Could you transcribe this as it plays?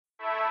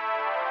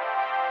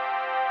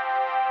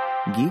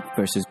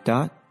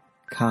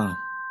geekversus.com.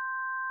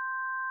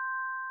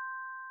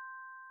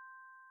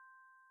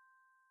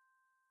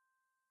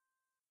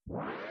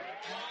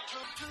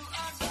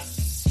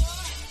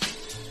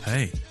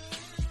 Hey,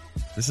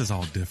 this is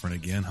all different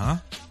again, huh?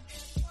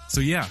 So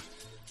yeah,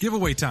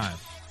 giveaway time.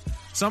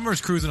 Summer's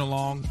cruising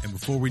along, and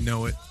before we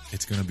know it,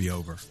 it's going to be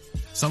over.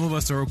 Some of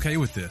us are okay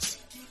with this.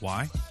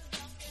 Why?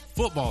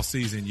 Football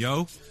season,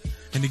 yo.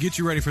 And to get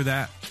you ready for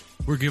that,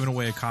 we're giving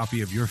away a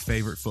copy of your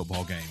favorite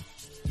football game,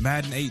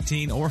 Madden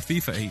 18 or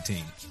FIFA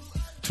 18,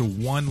 to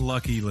one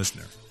lucky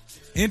listener.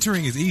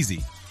 Entering is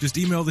easy. Just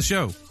email the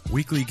show,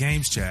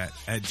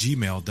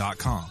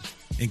 weeklygameschat@gmail.com.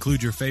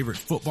 Include your favorite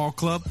football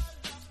club,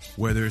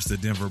 whether it's the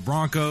Denver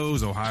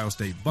Broncos, Ohio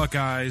State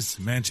Buckeyes,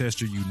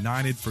 Manchester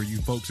United for you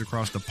folks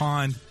across the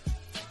pond.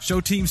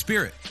 Show team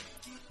spirit.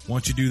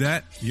 Once you do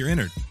that, you're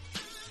entered.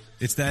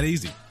 It's that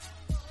easy.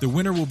 The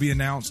winner will be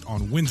announced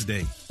on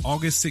Wednesday,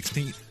 August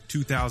 16th,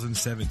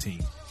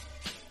 2017.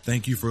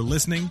 Thank you for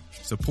listening,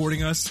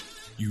 supporting us.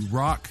 You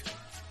rock.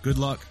 Good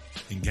luck,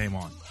 and game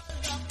on.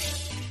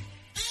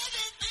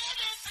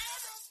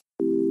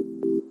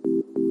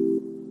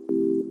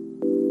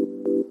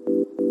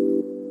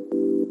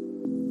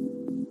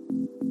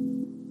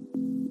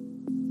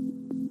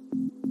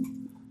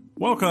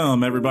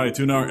 Welcome, everybody,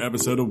 to another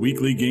episode of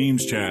Weekly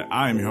Games Chat.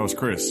 I am your host,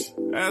 Chris.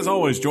 As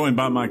always, joined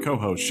by my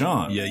co-host,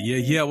 Sean.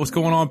 Yeah. What's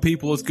going on,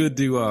 people? It's good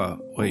to, what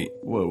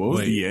was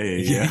the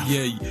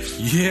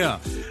Yeah.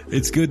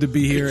 It's good to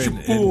be here.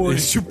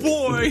 It's your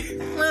boy.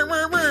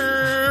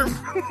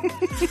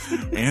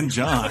 And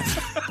John.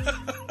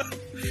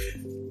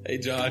 Hey,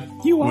 John.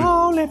 You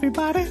all,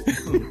 everybody.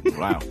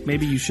 Wow.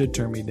 Maybe you should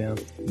turn me down.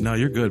 No,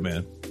 you're good,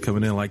 man.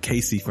 Coming in like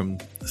Casey from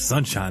the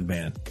Sunshine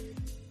Band.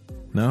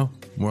 No?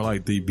 More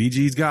like the Bee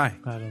Gees guy.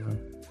 I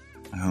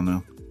don't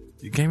know.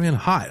 You came in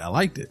hot. I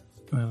liked it.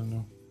 I don't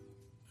know.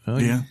 Oh,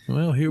 yeah.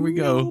 Well, here we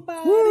go.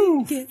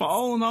 Woo!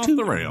 Falling off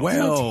the rails.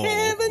 Well,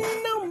 Heaven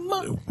no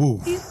more.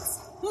 woo. It's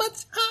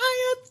much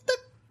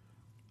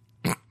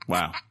higher.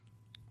 Wow.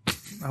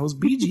 I was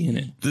BG in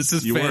it. This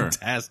is You were.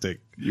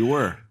 fantastic. You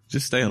were.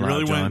 Just stay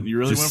alive, John. You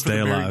really Just went for stay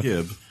the Barry alive.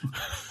 Gibb.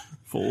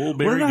 Full What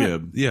Barry did I-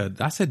 Gibb. Yeah,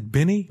 I said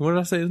Benny. What did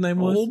I say his name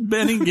was? Old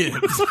Benny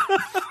Gibbs.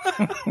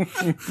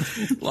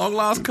 Long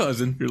lost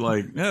cousin. You're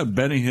like, yeah,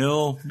 Benny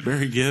Hill,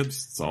 Barry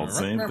Gibbs. It's all the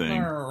same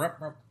thing.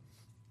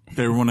 Did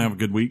everyone have a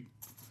good week?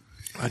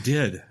 I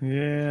did.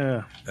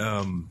 Yeah.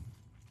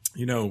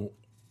 You know,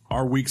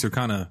 our weeks are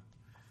kind of,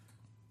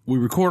 we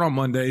record on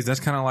Mondays. That's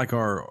kind of like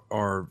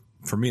our,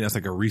 for me, that's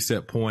like a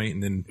reset point.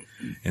 And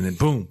then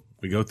boom,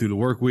 we go through the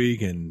work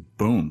week and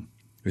Boom.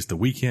 it's the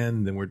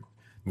weekend. Then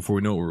before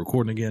we know it, we're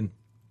recording again.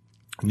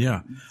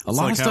 Yeah. A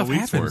lot like of how stuff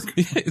weeks happens. work.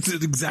 It's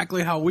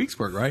exactly how weeks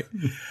work, right?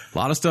 A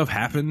lot of stuff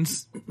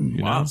happens. A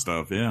lot of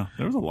stuff, yeah.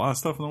 There was a lot of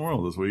stuff in the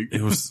world this week.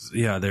 It was,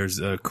 yeah, there's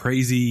a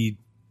crazy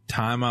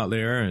time out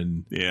there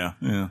and Yeah.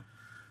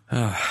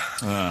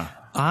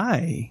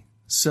 I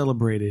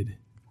celebrated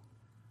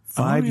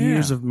 5 yeah.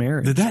 years of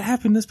marriage. did that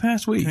happen this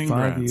past week?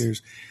 Congrats. 5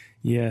 years.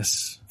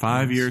 Yes.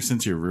 5 years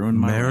since you ruined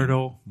my life.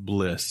 Marital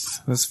bliss.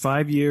 That's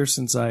 5 years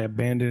since I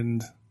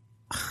abandoned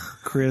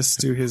Chris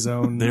to his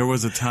own. There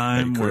was a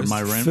time Hey, where Chris.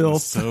 my rent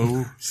Filth.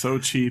 was so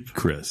cheap.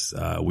 Chris,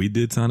 we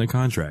did sign a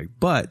contract,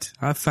 but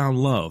I found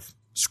love.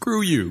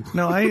 Screw you.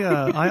 No,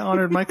 I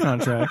honored my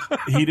contract.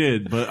 He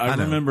did, but I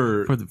know.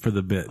 remember For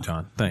the bit,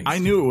 John. Thanks. I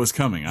knew it was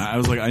coming. I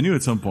was like, I knew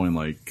at some point,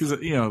 like, cause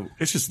you know,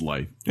 it's just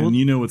life and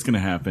you know what's going to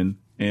happen.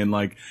 And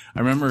like, I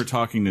remember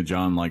talking to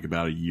John like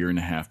about a year and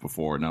a half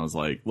before and I was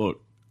like,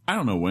 look, I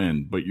don't know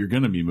when, but you're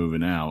going to be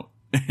moving out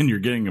and you're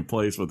getting a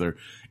place with her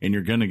and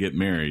you're going to get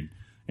married.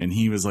 And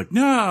he was like,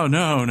 no.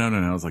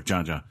 I was like,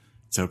 John,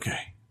 it's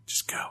okay.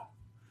 Just go.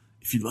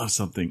 If you love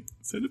something,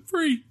 set it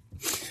free.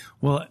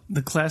 Well,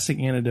 the classic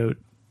antidote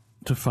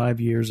to 5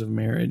 years of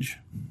marriage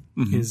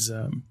is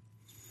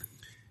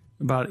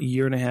about a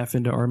year and a half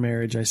into our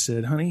marriage, I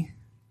said, honey,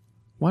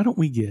 why don't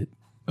we get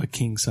a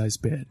king-size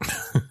bed?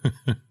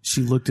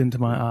 She looked into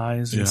my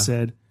eyes and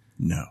said,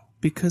 No.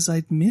 because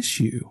I'd miss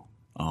you.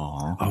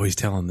 Aw. Oh, he's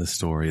telling this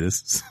story.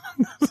 This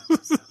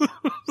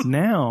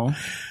Now,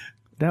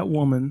 that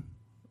woman,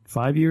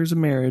 5 years of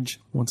marriage,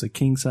 wants a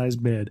king-size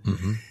bed.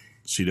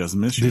 She doesn't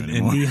miss you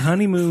anymore. The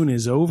honeymoon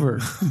is over.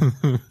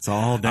 It's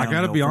all down. I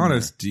got to be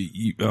honest.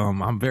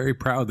 I'm very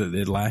proud that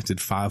it lasted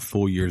 5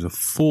 full years of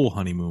full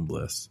honeymoon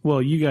bliss.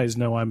 Well, you guys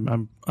know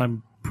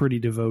I'm pretty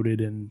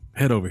devoted and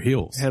Head over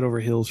heels. head over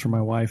heels for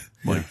my wife.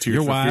 Like Tears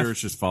Your for wife-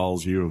 Fears just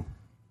follows you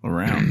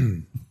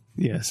around.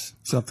 Yes,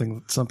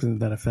 something to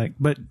that effect.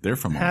 But They're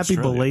from happy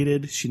Australia.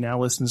 belated. She now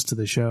listens to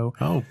the show.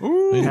 Oh,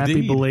 Happy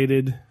indeed.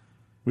 belated.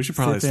 We should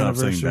probably Fifth stop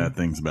saying anniversary. bad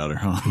things about her,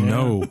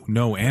 huh?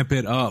 No, amp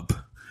it up.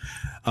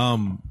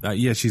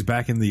 Yeah, she's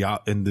back in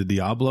the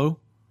Diablo,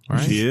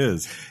 right? She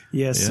is.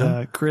 Yes,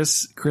 Yeah.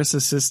 Chris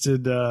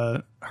assisted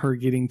her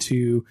getting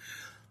to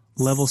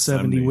level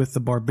 70 70. with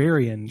the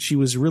Barbarian. She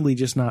was really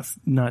just not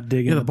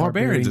digging Yeah, the the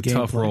Barbarian's a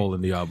tough gameplay. role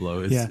in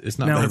Diablo. It's, Yeah. it's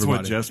not Now- for That's what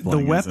everybody. Jeff's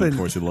playing. The is, and weapon- of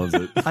course, he loves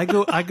it.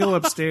 I go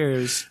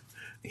upstairs.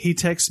 He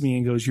texts me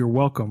and goes, "You're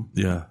welcome."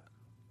 Yeah.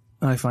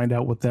 I find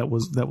out what that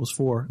was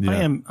for.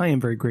 Yeah. I am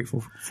very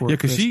grateful for Yeah,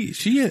 because Chris.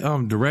 she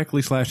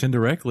directly /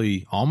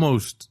 indirectly,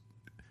 almost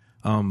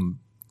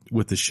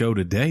with the show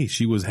today,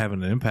 she was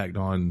having an impact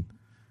on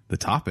the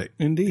topic.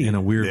 Indeed. In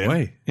a weird Yeah.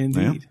 way.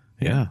 Indeed.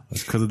 Yeah,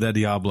 that's because of that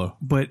Diablo.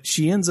 But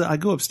she ends up, I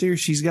go upstairs,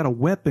 she's got a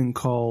weapon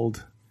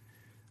called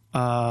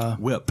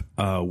Whip.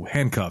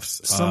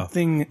 Handcuffs.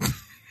 something,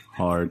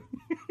 Hard.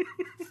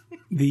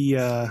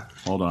 the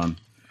Hold on.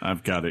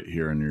 I've got it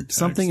here in your text.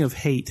 something of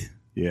hate.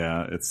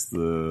 Yeah, it's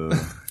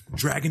the...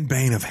 Dragon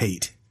Bane of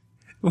Hate.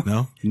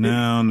 No?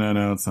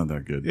 No, it's not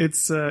that good.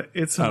 It's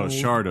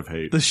Shard of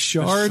Hate. the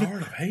shard,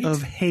 Shard of Hate?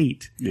 of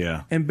hate.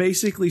 Yeah. And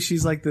basically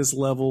she's like this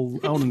level,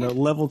 I don't know,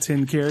 level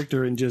 10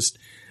 character and just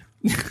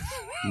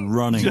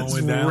Running.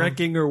 Going down.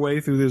 wrecking her way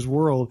through this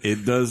world.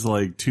 It does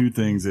like two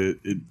things. It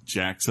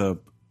jacks up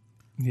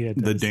Yeah, it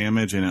the does.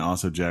 damage, and it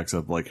also jacks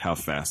up like how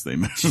fast they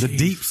move. The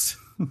Deeps.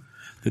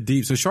 The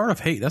Deeps. So Shard of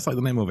Hate, that's like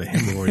the name of a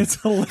hemorrhoid. It's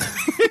hilarious.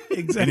 And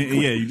Exactly.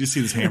 yeah, you just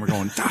see this hammer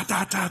going da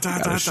da da da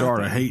Got da. a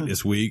Shard of Hate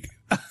this week.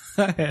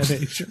 I had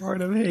a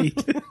shard of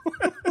hate.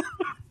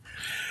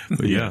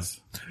 But Yes.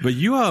 But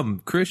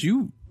you, Chris,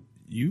 you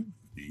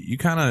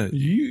kind of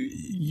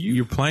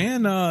you're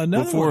playing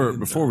another one.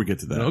 Before we get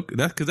to that, Okay,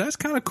 that's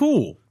kind of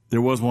cool.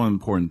 there was one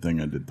important thing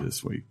I did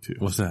this week too.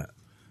 What's that?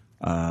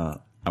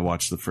 I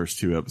watched the first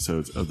 2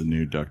 episodes of the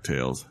new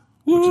DuckTales,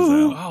 which is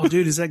out. Oh,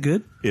 dude, is that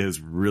good? It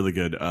is really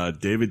good.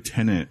 David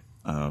Tennant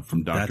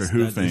from Doctor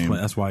Who fame.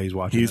 That's why he's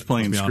watching. He's it,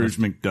 playing let's be honest.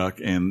 Scrooge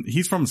McDuck, and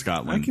he's from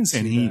Scotland. I can see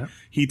and that.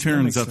 he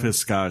turns makes up sense. his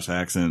Scottish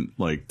accent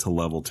like to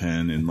level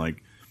 10, and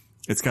like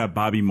it's got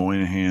Bobby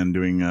Moynihan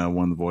doing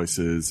one of the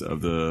voices of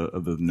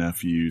the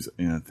nephews,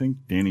 and I think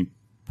Danny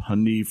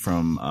Pundy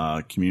from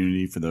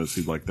Community, for those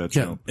who like that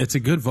Yeah, show. it's a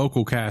good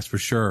vocal cast for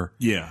sure.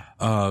 Yeah.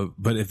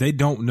 But if they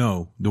don't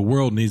know, the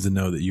world needs to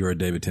know that you're a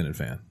David Tennant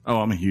fan. Oh,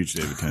 I'm a huge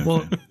David Tennant Well,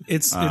 fan.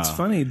 it's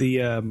funny.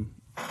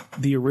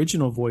 The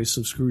original voice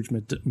of Scrooge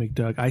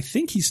McDuck, I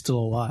think he's still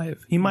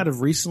alive. He might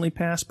have recently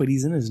passed, but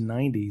he's in his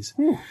 90s.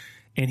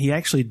 And he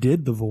actually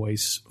did the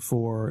voice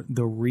for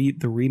the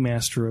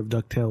remaster of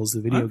DuckTales,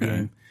 the video Okay.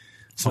 game.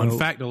 Fun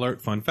fact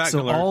alert! Fun fact So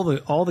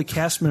alert! all the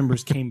cast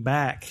members came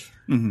back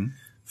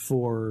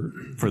for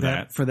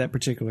that. that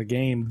particular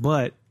game,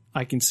 but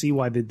I can see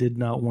why they did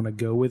not want to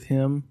go with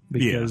him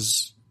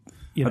because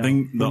you know,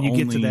 think the when you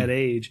get to only- that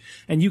age,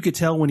 and you could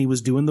tell when he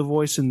was doing the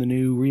voice in the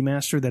new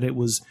remaster that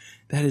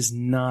that is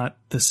not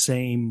the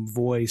same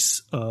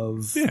voice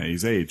of Yeah,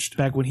 he's aged.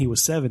 back when he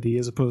was 70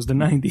 as opposed to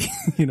 90.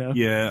 You know,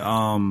 Yeah,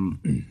 I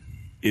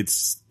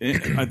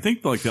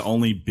think like the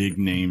only big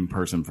name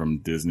person from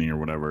Disney or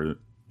whatever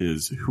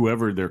is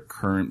whoever their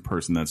current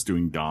person that's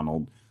doing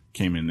Donald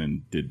came in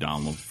and did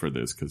Donald for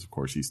this, because of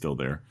course he's still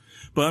there.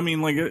 But I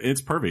mean, like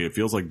it's perfect. It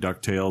feels like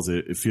DuckTales.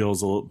 It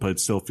feels a little, but it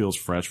still feels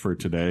fresh for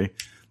today.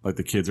 Like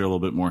the kids are a little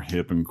bit more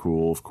hip and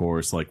cool, of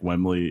course. Like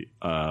Wembley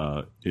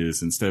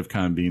is, instead of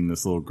kind of being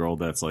this little girl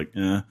that's like,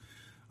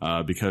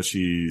 because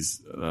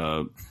she's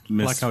I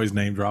like how he's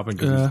name dropping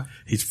because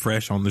he's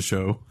fresh on the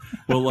show.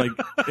 well, like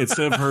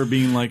instead of her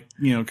being like,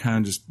 you know, kind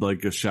of just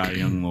like a shy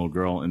young little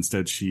girl,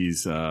 instead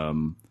she's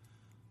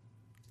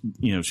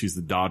she's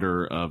the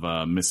daughter of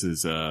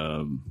Mrs.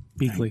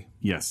 Beakley.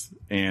 Yes,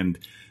 and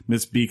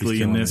Miss Beakley He's in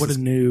killing this What a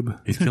noob.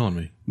 He's killing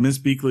me. Miss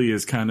Beakley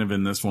is kind of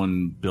in this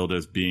one billed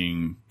as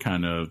being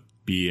kind of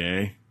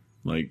BA,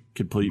 like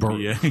complete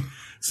BA.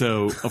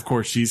 So of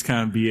course she's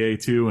kind of BA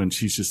too, and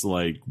she's just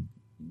like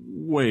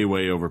way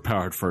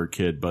overpowered for a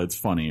kid, but it's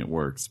funny, it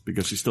works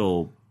because she's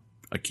still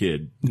a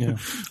kid. Yeah,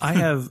 I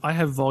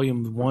have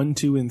volumes 1,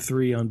 2, and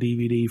 3 on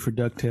DVD for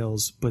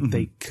DuckTales, but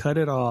they cut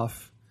it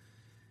off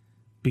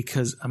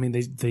because I mean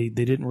they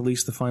didn't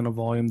release the final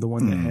volume, the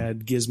one that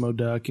had Gizmo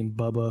Duck and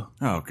Bubba.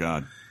 Oh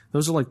God.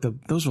 Those are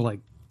like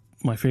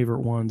my favorite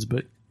ones,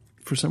 but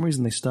for some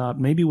reason they stopped.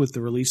 Maybe with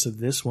the release of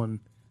this one,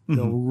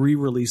 they'll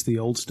re-release the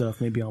old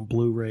stuff, maybe on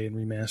Blu-ray and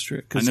remaster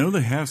it. I know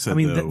they have said, I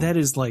mean though, that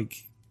is like,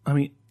 I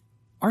mean,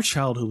 our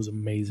childhood was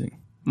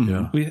amazing.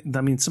 Yeah.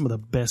 I mean, some of the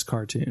best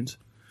cartoons.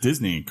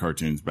 Disney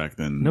cartoons back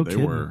then, No they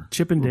kidding. were.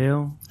 Chip and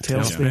Dale,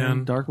 Tailspin,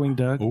 Tailspin. Darkwing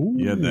Duck.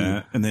 You had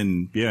that. And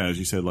then, yeah, as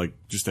you said, like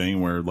just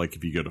anywhere, like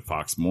if you go to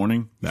Fox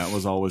Morning, that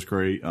was always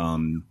great.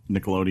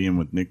 Nickelodeon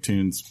with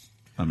Nicktoons.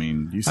 I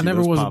mean, you see I never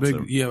those was a pops big.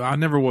 there. Yeah, I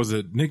never was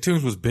a.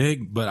 Nicktoons was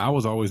big, but I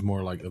was always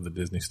more like of the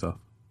Disney stuff.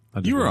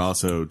 You were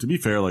also, to be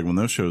fair, like when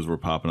those shows were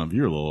popping up,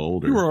 you were a little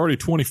older. You were already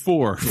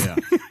 24. Yeah.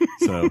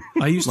 So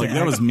I used to like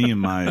that was me and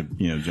my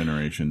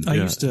generation. I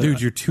used to,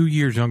 Dude, you're 2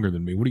 years younger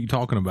than me. What are you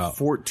talking about?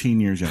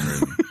 14 years younger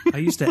than me. I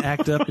used to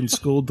act up in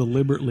school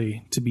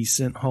deliberately to be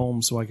sent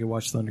home so I could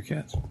watch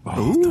Thundercats.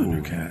 Oh,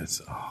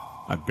 Thundercats.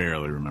 Oh, I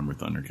barely remember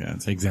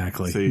Thundercats.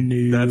 exactly. See,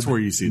 Noob. that's where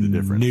you see the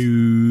difference.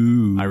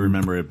 New. I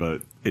remember it,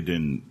 but it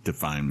didn't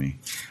define me.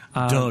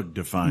 Doug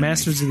defined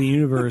Masters of the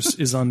Universe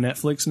is on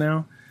Netflix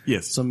now. me.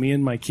 Yes. So me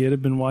and my kid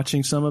have been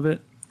watching some of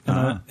it,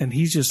 and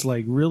he's just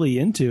like really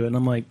into it. And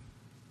I'm like,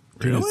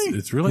 Really?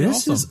 It's really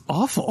this awesome. is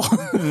awful.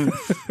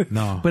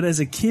 No. But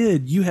as a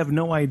kid, you have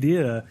no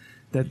idea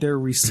that they're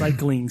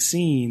recycling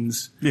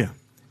scenes yeah.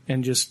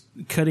 and just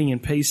cutting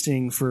and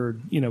pasting for,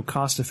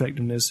 cost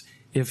effectiveness.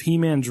 If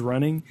He-Man's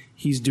running,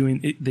 he's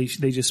doing it. They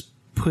just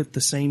put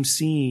the same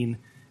scene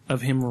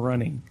of him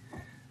running.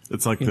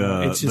 It's like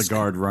the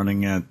guard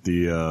running at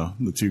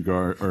the two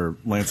guard, or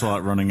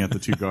Lancelot running at the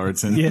two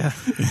guards in,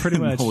 pretty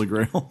much. Holy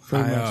Grail.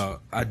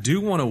 I do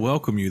want to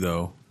welcome you,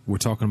 though. We're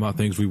talking about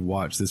things we've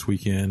watched this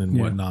weekend and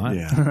whatnot.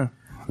 Yeah.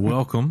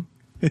 Welcome.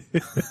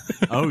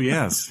 Oh,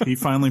 yes. He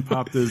finally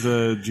popped his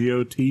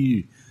GOT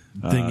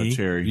Thingy.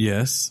 cherry.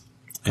 Yes.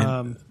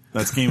 And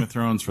That's Game of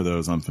Thrones for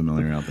those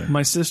unfamiliar out there.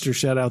 My sister,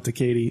 shout out to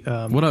Katie.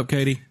 what up,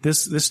 Katie?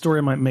 This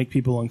story might make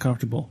people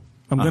uncomfortable.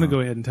 I'm going to go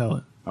ahead and tell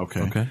it.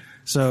 Okay.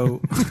 So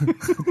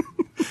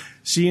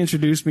she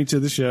introduced me to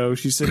the show.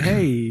 She said,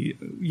 hey,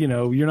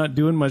 you're not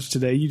doing much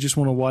today. You just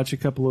want to watch a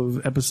couple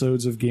of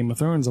episodes of Game of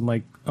Thrones. I'm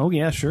like, oh,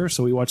 yeah, sure.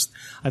 So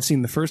I've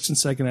seen the first and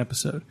second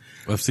episode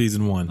Of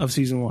season one. of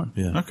season 1.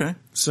 Yeah. Okay.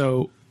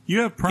 So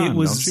You have Prime,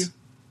 don't you?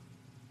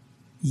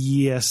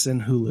 Yes,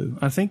 and Hulu.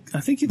 I think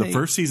The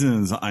first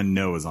season I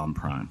know is on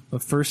Prime. the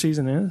first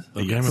season is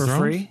Of Game of for Thrones?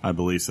 free. I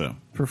believe so.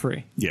 For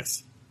free.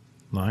 Yes.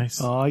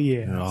 Nice. Oh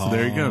yeah. So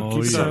there you go.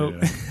 Keep it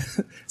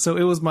up. So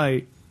it was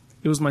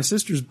my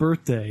sister's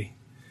birthday,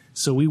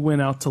 so we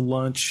went out to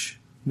lunch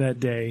that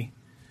day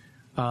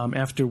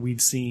after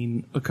we'd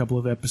seen a couple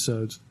of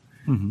episodes.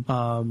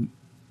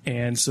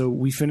 And so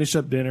we finished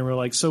up dinner. We're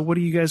like, so what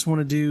do you guys want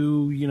to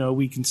do?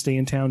 We can stay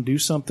in town, do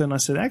something. I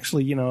said,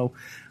 actually,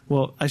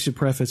 well, I should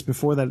preface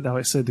before that,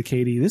 I said to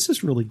Katie, this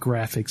is really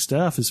graphic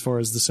stuff as far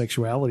as the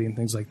sexuality and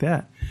things like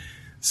that.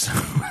 So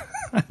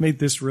I made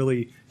this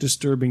really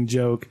disturbing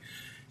joke.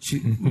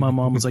 My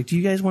mom was like, do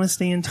you guys want to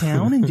stay in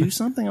town and do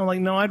something? I'm like,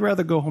 no, I'd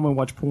rather go home and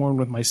watch porn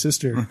with my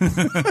sister.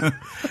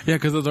 Yeah,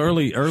 because those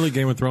early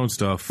Game of Thrones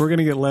stuff. We're going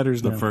to get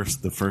letters now. That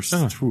first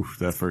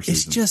It's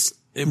season. just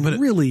but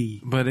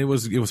really... But it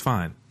was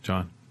fine,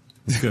 John.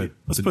 It's good.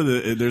 Let's put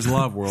it, there's a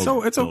lot of world.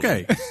 So it's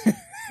okay.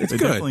 It's They good.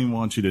 definitely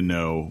want you to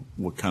know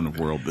what kind of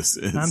world this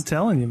is. I'm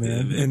telling you,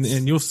 man.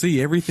 And you'll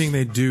see everything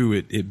they do,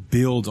 it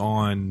builds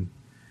on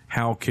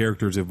how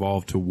characters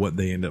evolve to what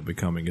they end up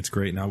becoming. It's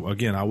great. Now,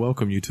 again, I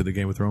welcome you to the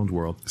Game of Thrones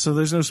world. So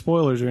there's no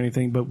spoilers or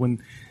anything, but when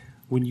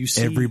you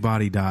see...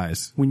 Everybody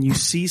dies. When you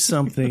see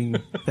something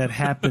that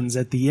happens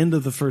at the end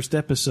of the first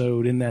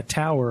episode in that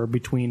tower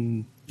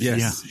between...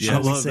 Yes.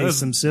 Shall we say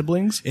some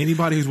siblings?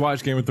 Anybody who's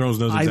watched Game of Thrones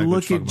knows I exactly look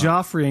what you're at talking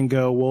about. Joffrey and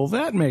go, well,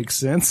 that makes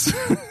sense.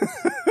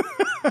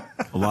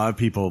 A lot of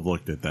people have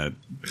looked at that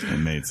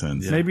and made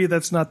sense. Maybe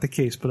that's not the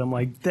case, but I'm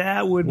like,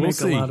 that would We'll make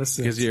see, a lot of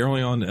sense. because you're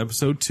only on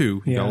episode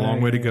 2. You got a long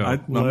way to go.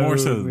 More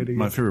so, Way to go.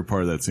 my favorite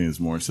part of that scene is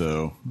more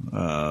so,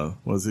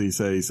 what does he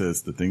say? He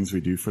says, the things we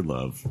do for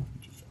love.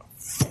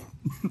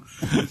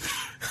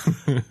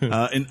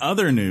 In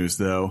other news,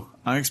 though,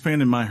 I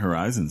expanded my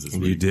horizons this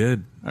week. You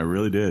did. I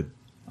really did.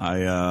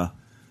 I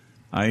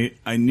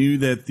knew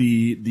that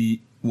the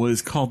what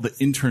is called the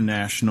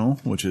International,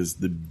 which is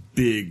the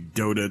big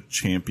Dota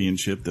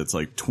championship that's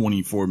like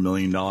 $24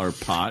 million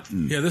pot.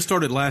 And Yeah, this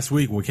started last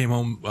week when we came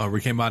home.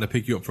 We came by to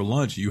pick you up for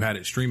lunch. You had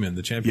it streaming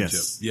the championship.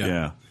 Yes.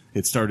 Yeah.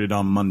 It started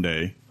on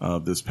Monday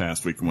of this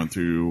past week and went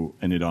through,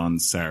 ended on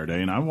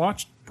Saturday. And I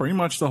watched pretty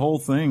much the whole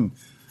thing,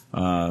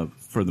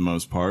 for the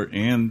most part,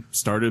 and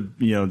started,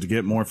 to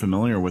get more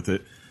familiar with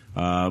it.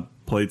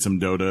 Played some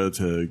Dota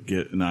to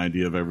get an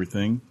idea of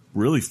everything.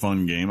 Really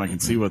fun game. I can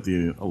see what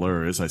the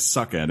allure is. I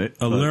suck at it.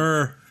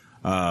 Allure.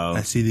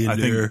 I see the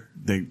allure.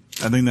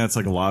 I think that's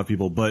like a lot of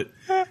people, but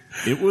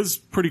it was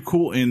pretty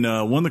cool. And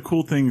one of the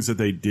cool things that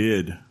they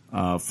did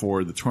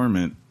for the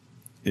tournament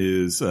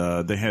is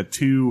they had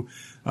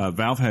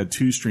Valve had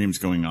 2 streams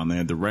going on. They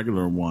had the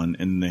regular one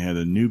and they had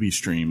a newbie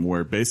stream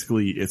where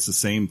basically it's the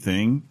same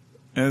thing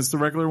as the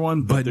regular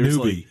one, But there's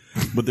newbie.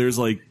 there's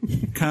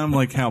kind of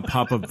like how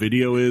pop-up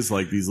video is,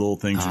 like these little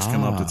things just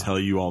come up to tell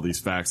you all these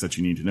facts that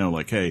you need to know.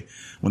 Like, hey,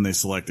 when they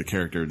select a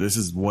character, this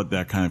is what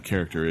that kind of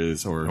character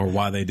is, or Or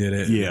why they did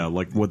it. yeah,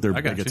 like what their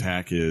I got big you.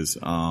 attack is.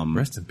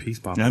 Rest in peace,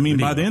 Bob. I mean,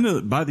 by the end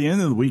of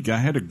the week, I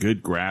had a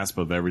good grasp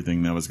of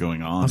everything that was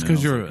going on. That's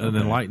because And I you're was like, an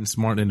okay. enlightened,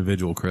 smart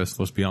individual, Chris.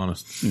 Let's be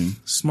honest.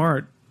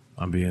 Smart.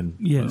 I'm being,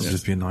 Yes.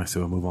 just being nice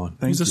to him. Move on.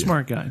 He's a you.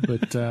 smart guy,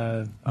 but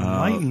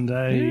enlightened.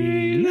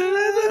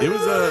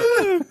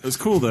 It was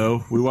cool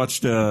though. We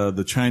watched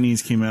the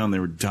Chinese came out and they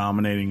were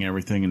dominating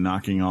everything and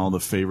knocking all the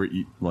favorite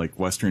like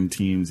Western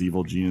teams.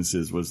 Evil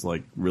Geniuses was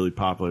like really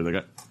popular. They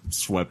got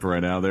swept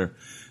right out of there.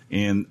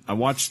 And I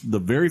watched the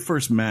very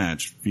first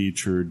match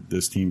featured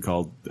this team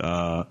called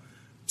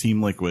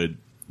Team Liquid.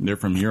 They're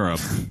from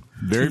Europe.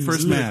 Very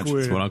first match.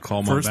 Liquid. That's what I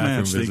call my First bathroom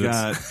match they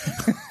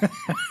visits. got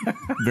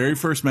very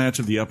first match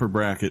of the upper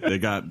bracket, they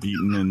got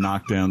beaten and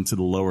knocked down to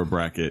the lower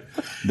bracket.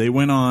 They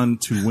went on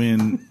to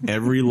win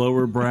every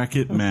lower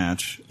bracket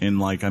match, and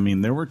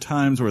there were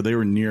times where they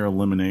were near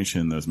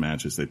elimination in those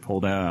matches. They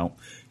pulled out,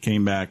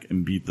 came back,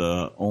 and beat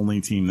the only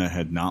team that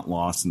had not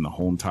lost in the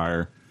whole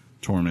entire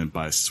tournament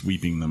by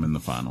sweeping them in the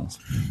finals.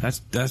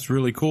 That's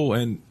really cool.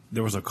 And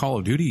there was a Call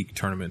of Duty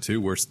tournament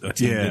too, where a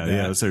team Yeah, did that.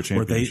 yeah, it was their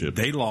where championship.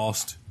 they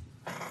lost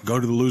go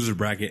to the loser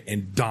bracket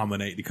and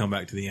dominate to come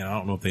back to the end. I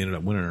don't know if they ended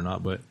up winning or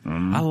not, but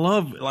I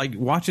love like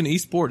watching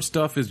esports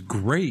stuff is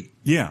great.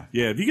 Yeah.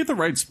 If you get the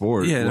right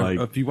sport, Yeah, like,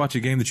 if you watch a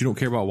game that you don't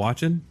care about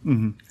watching,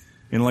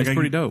 and like it's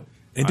pretty dope.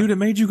 And dude, it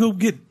made you go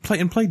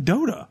play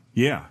Dota.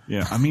 Yeah.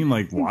 I mean,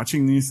 like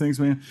watching these things,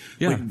 man.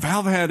 Yeah. Like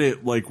Valve had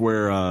it like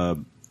where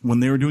when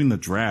they were doing the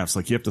drafts,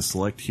 like you have to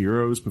select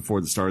heroes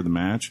before the start of the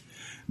match.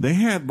 They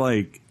had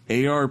like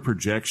AR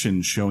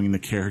projections showing the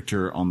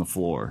character on the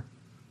floor,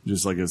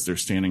 just like as they're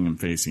standing and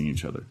facing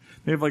each other.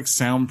 They have like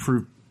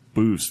soundproof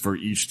booths for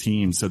each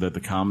team so that the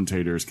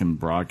commentators can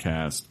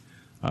broadcast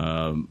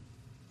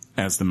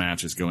as the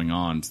match is going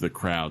on to the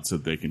crowd so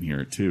that they can hear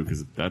it too,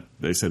 because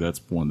they say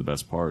that's one of the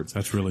best parts.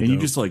 That's really and dope.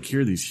 you just like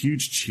hear these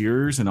huge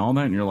cheers and all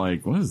that, and you're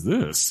like, what is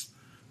this?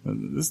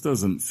 This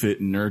doesn't fit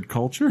in nerd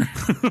culture.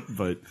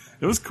 But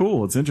it was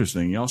cool. It's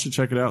interesting. Y'all should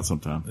check it out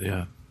sometime.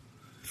 Yeah,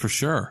 for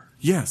sure.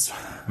 Yes.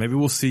 Maybe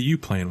we'll see you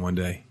playing one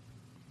day.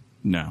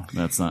 No,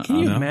 that's not. Can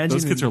you no. imagine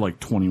Those kids are like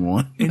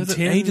 21. In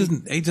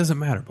 10, Age doesn't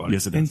matter, buddy.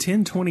 Yes, it in does.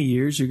 10, 20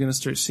 years, you're going to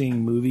start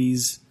seeing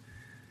movies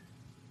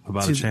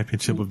About to- a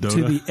championship of to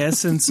Dota. the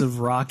essence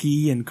of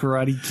Rocky and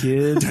Karate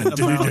Kid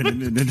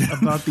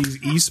about these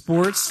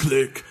esports.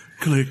 Click,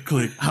 click,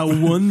 click. How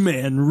one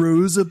man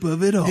rose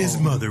above it all. His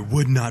mother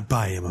would not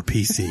buy him a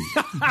PC.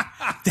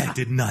 That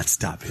did not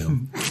stop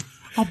him.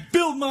 I'll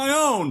build my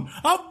own.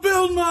 I'll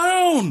build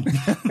my own.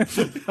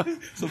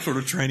 Some sort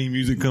of training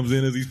music comes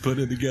in as he's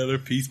putting it together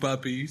piece by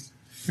piece.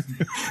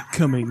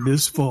 Coming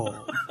this fall,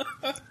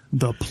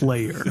 The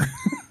Player.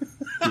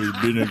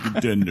 We've been a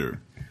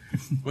contender.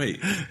 Wait,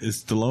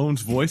 is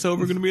Stallone's voiceover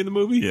going to be in the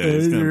movie? Yeah,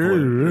 he's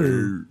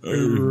gonna play.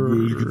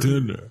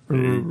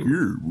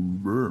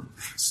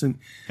 So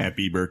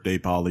Happy birthday,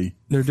 Polly.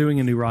 they're doing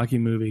a new Rocky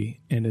movie,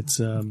 and it's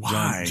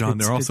Why? John,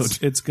 they're also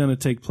it's going to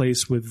take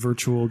place with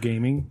virtual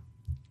gaming.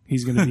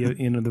 He's going to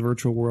be in the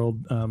virtual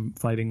world,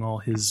 fighting all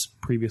his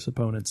previous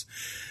opponents,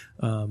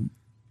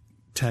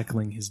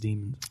 tackling his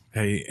demons.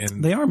 hey,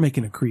 and They are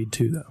making a Creed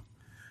 2,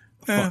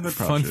 though.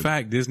 fun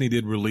fact: Disney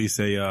did release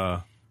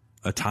a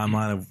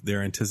timeline of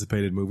their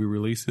anticipated movie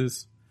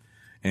releases,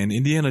 and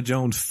Indiana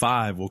Jones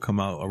 5 will come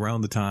out around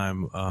the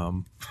time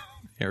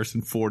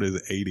Harrison Ford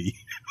is 80.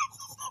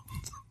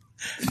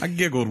 I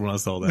giggled when I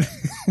saw that.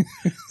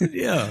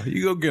 Yeah,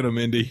 you go get him,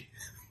 Indy.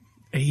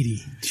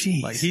 80.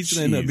 Jeez. Like he's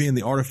gonna end up being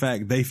the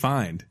artifact they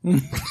find.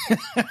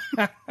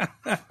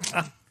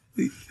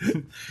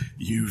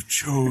 You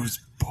chose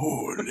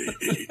poorly.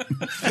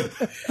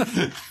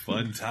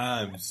 Fun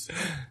times.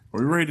 Are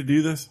we ready to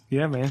do this?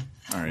 Yeah, man.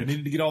 All We right.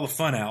 needed to get all the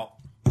fun out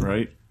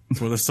Right.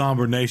 before the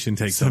somber nation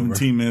takes over.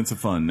 17 minutes of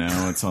fun.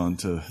 Now it's on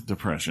to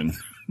depression.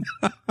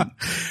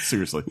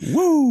 Seriously.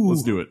 Woo!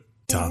 Let's do it.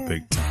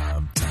 Topic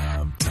time.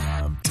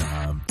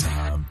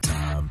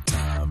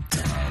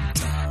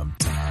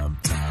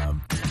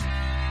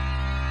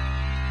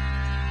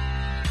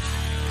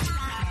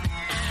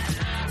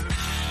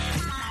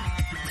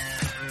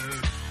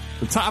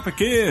 The topic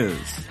is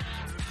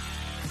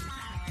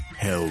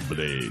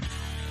Hellblade.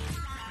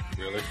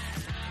 Really?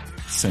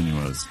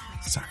 Senua's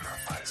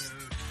sacrifice.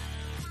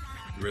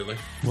 Really?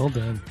 Well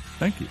done.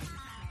 Thank you.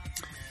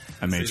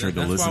 I made sure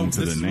to listen to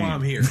the This is why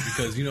I'm name. here,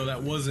 because you know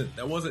that wasn't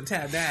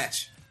Tab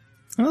Datch.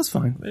 Oh, that's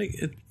fine.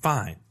 It's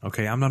fine.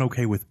 Okay, I'm not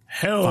okay with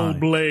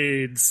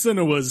Hellblade,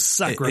 Senua's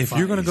sacrifice. If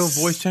you're gonna go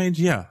voice change,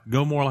 yeah,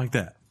 go more like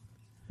that.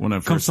 When I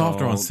Come first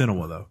softer on saw,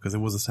 Senua though, because it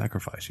was a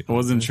sacrifice. I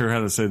wasn't sure how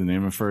to say the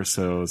name at first,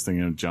 so I was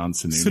thinking of John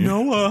Sununu.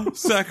 Senua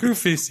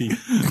sacrifici.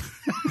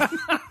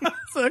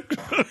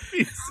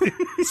 Sacrifice.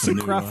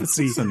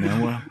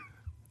 Senua.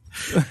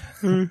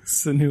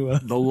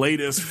 Senua. The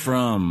latest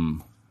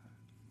from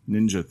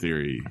Ninja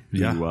Theory.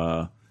 Yeah.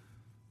 Who,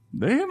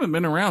 they haven't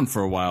been around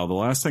for a while. The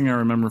last thing I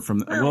remember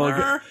from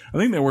I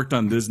think they worked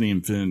on Disney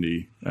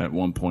Infinity at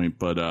one point,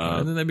 but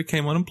And then they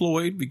became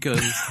unemployed because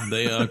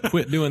they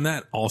quit doing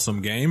that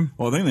awesome game.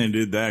 well, I think they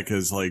did that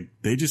because like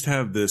they just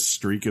have this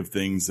streak of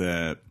things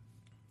that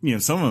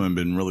some of them have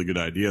been really good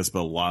ideas,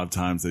 but a lot of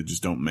times they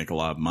just don't make a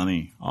lot of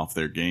money off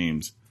their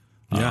games.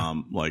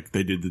 Yeah. Like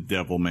they did the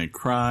Devil May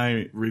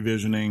Cry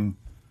revisioning.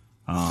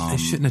 They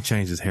shouldn't have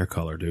changed his hair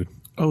color, dude.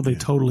 Oh, they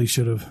totally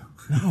should have.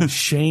 No,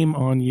 shame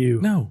on you.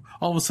 No,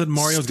 all of a sudden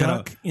Mario's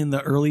Stuck in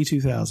the early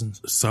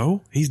 2000s.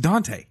 So he's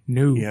Dante.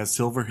 No, He has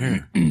silver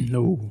hair.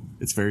 no.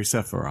 It's very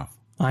Sephiroth.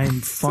 I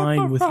am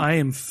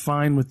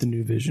fine with the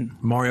new vision.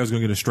 Mario's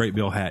gonna get a straight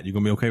bill hat. You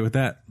gonna be okay with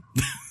that?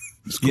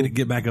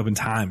 Get back up in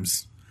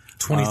times.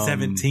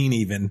 2017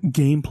 even.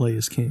 Gameplay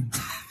is king.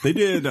 They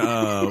did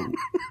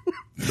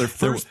their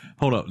first.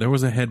 Hold up. There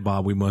was a head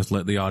bob. We must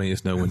let the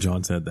audience know when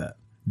John said that.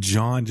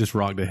 John just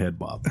rocked a head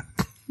bob.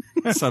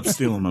 Stop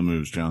stealing my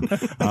moves, John.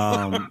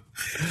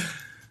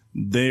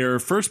 Their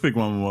first big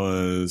one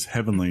was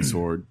Heavenly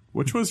Sword,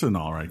 which was an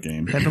all right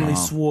game. Heavenly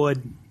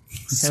Sword.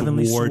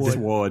 Heavenly Sword.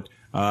 Sword.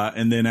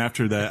 And then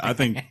after that, I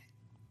think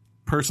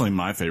personally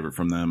my favorite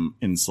from them,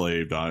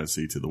 Enslaved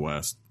Odyssey to the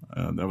West.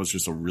 That was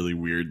just a really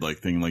weird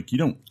thing. Like you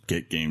don't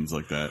get games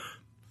like that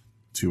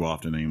too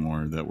often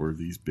anymore that were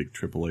these big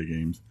AAA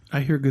games.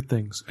 I hear good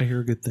things.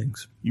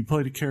 You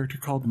played a character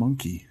called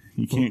Monkey.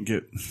 You can't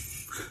get...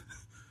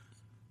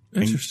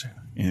 Interesting.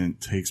 And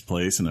it takes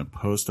place in a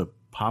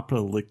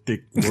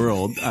post-apocalyptic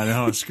world. I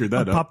know I screwed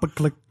that up.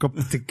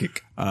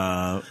 Apocalyptic.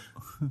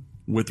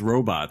 With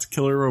robots,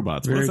 killer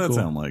robots. What Very does that cool.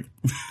 sound like?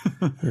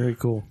 Very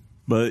cool.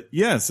 But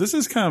yes, this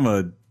is kind of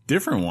a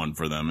different one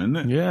for them, isn't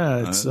it?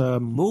 Yeah, it's A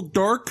little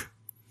dark.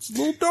 It's a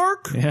little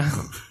dark. yeah,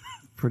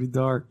 pretty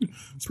dark.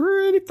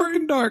 Pretty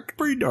freaking dark.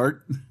 Pretty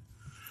dark.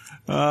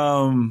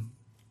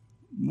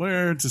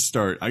 Where to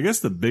start? I guess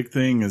the big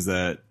thing is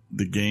that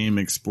the game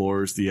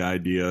explores the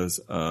ideas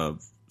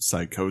of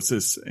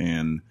psychosis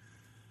and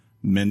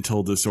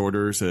mental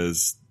disorders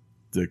as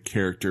the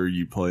character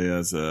you play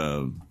as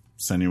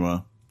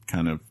Senua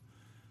kind of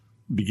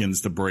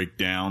begins to break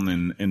down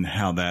and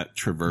how that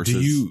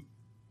traverses.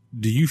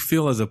 Do you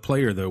feel as a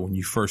player though, when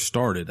you first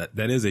started,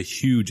 that is a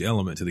huge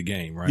element to the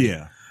game, right?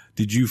 Yeah.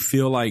 Did you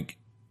feel like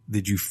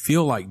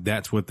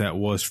that's what that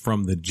was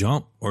from the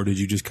jump, or did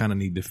you just kind of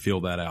need to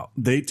feel that out?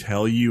 They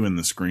tell you in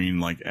the screen,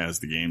 like as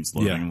the game's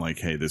loading, like,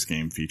 hey, this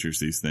game features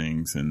these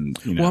things, and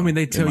you know. Well, I mean,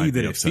 they tell might you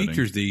be that it upsetting.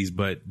 features these,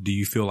 but do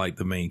you feel like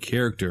the main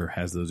character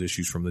has those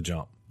issues from the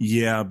jump?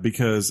 Yeah,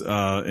 because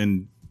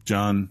and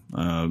John,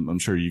 I'm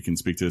sure you can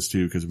speak to this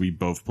too, because we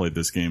both played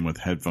this game with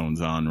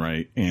headphones on,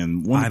 right?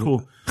 And one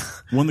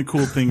of the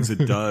cool things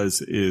it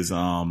does is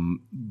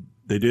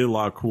they did a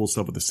lot of cool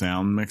stuff with the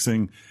sound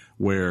mixing,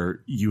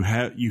 where you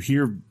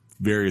hear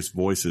various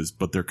voices,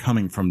 but they're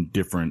coming from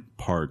different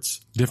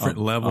parts, Different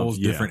levels,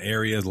 different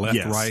areas, left,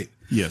 Yes. right,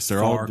 Yes, they're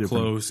far, all different.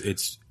 close.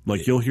 It's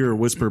Like you'll hear a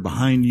whisper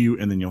behind you,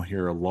 and then you'll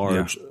hear a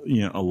large,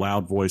 a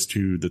loud voice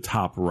to the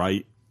top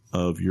right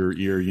of your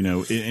ear,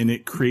 and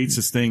it creates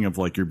this thing of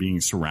like you're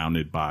being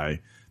surrounded by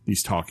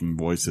these talking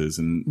voices.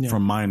 And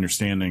from my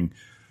understanding,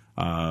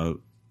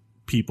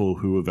 people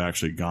who have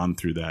actually gone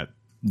through that,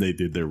 they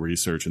did their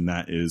research, and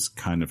that is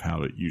kind of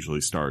how it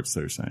usually starts,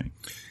 they're saying.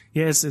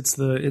 Yes, it's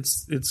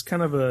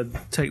kind of a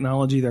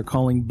technology they're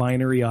calling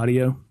binary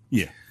audio.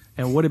 Yeah.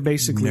 And what it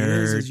basically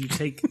is you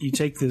take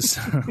this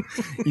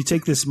you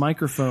take this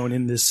microphone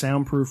in this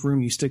soundproof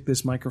room, you stick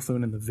this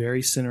microphone in the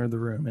very center of the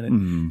room,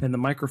 and and the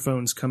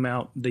microphones come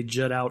out, they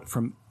jut out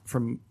from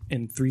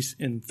in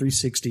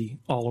 360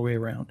 all the way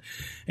around.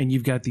 And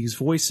you've got these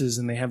voices,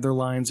 and they have their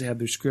lines, they have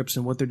their scripts,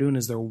 and what they're doing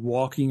is they're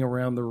walking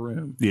around the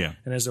room. Yeah.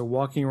 And as they're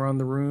walking around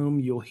the room,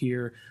 you'll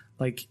hear,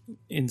 like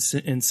in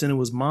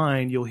Senua's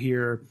mind, you'll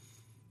hear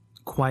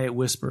quiet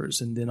whispers,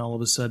 and then all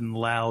of a sudden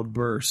loud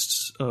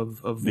bursts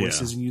of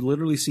voices, and you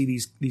literally see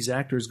these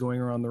actors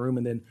going around the room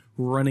and then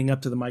running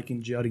up to the mic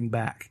and jutting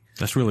back.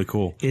 That's really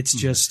cool. It's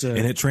just and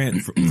it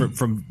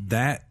from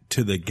that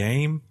to the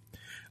game.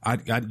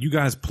 You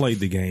guys played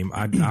the game.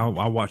 I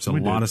watched a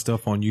lot of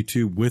stuff on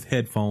YouTube with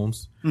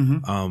headphones,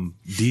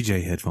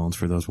 DJ headphones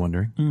for those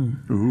wondering,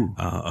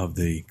 of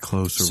the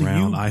close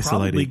around you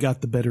isolated. probably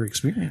got the better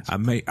experience. I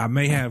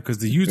may have, because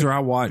the user I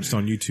watched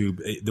on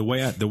YouTube,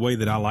 the way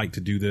that I like to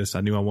do this,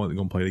 I knew I wasn't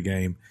going to play the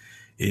game.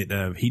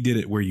 He did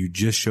it where you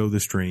just show the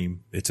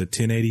stream. It's a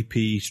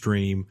 1080p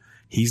stream.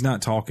 He's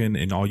not talking,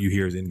 and all you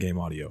hear is in-game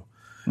audio.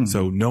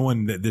 So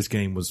knowing that this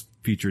game was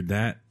featured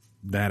that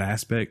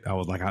aspect, I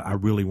was like, I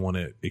really want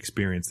to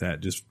experience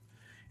that.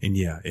 And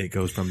it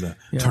goes from the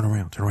turn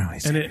around.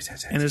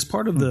 And as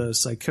part of the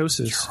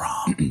psychosis,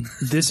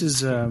 this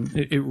is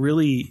it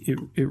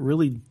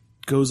really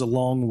goes a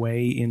long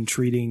way in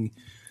treating,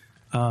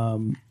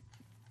 in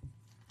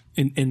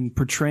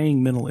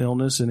portraying mental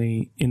illness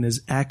in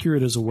as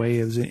accurate as a way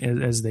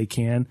as they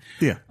can.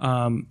 Yeah.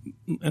 And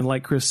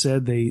like Chris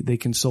said, they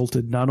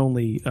consulted not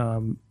only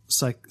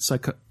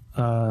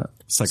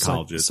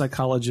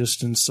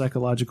psychologists and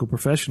psychological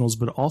professionals,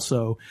 but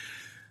also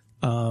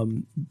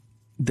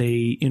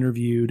they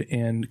interviewed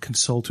and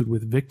consulted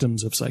with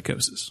victims of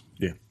psychosis.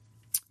 Yeah.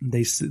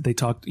 They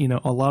talked,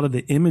 a lot of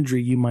the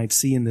imagery you might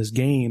see in this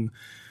game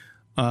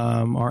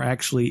are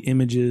actually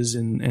images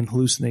and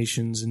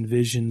hallucinations and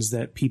visions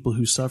that people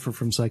who suffer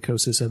from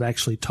psychosis have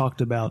actually talked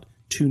about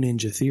to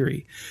Ninja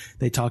Theory.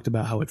 They talked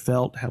about how it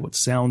felt, how it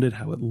sounded,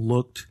 how it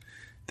looked,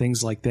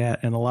 things like that.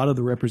 And a lot of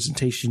the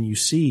representation you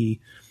see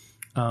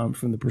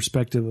from the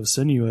perspective of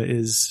Senua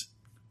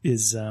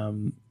is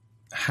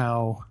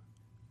how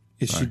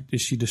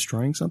is she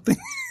destroying something?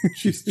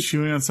 She's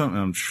chewing on something.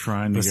 I'm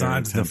trying to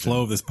Besides get her the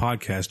flow of this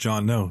podcast,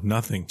 John, no,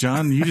 nothing.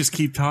 John, you just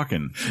keep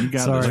talking. You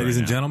got Sorry. this Ladies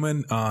right and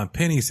gentlemen,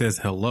 Penny says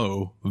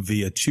hello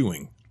via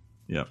chewing.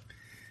 Yep.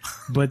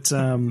 But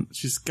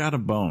She's got a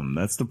bone.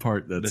 That's the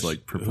part that's like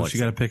Who perplexing. she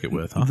got to pick it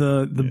with, huh?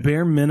 the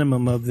bare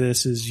minimum of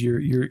this is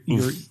your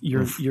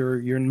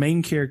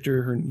main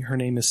character. Her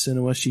name is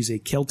Senua. She's a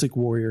Celtic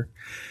warrior,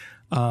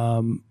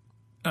 and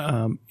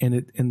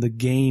the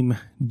game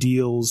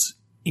deals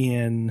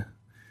in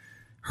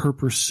her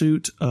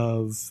pursuit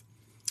of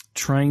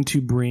trying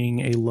to bring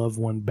a loved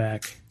one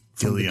back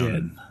from the dead.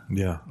 Dillion.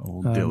 Yeah.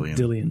 Old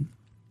Dillion.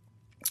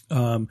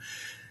 Dillion.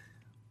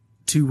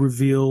 to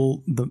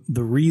reveal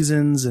the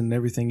reasons and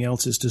everything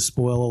else is to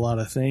spoil a lot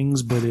of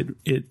things, but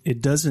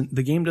it doesn't,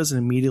 the game doesn't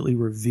immediately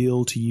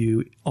reveal to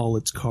you all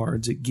its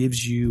cards. It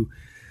gives you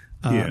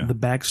the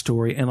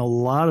backstory, and a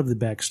lot of the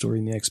backstory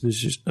in the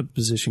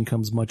exposition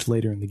comes much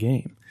later in the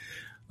game.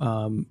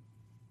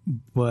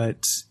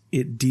 But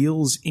it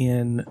deals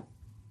in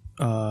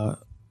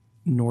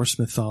Norse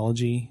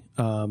mythology,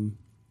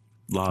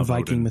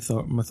 Viking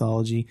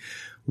mythology,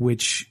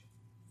 which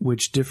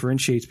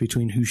differentiates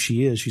between who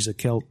she is. She's a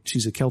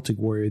Celtic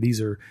warrior. These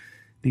are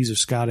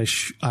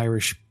Scottish,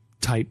 Irish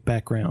type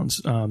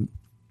backgrounds. And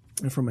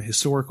from a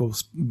historical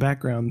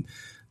background,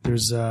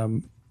 there's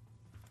the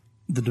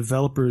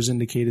developers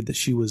indicated that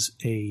she was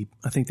I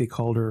think they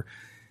called her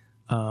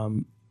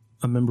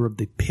a member of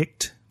the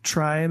Pict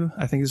tribe,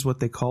 I think is what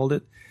they called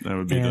it. That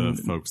would be the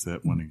folks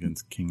that went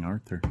against King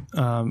Arthur.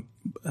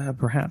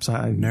 Perhaps.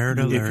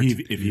 Nerd alert.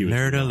 If he was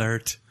Nerd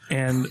alert.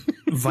 And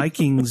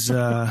Vikings,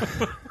 and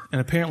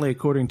apparently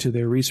according to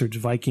their research,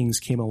 Vikings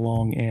came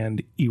along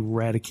and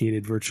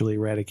virtually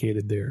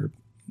eradicated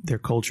their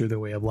culture, their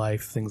way of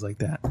life, things like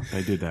that.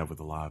 They did that with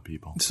a lot of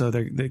people. So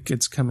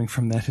it's coming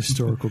from that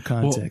historical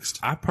context.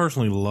 Well, I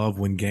personally love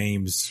when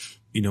games,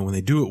 when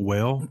they do it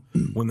well,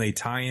 when they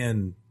tie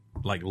in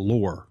like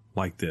lore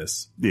like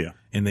this. Yeah.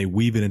 And they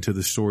weave it into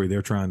the story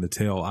they're trying to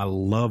tell. I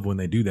love when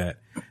they do that.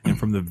 And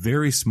from the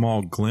very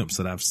small glimpse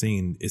that I've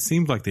seen, it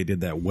seems like they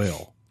did that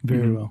well.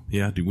 Very well.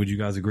 Yeah. Would you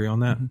guys agree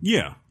on that?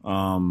 Yeah.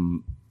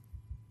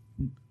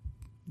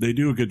 They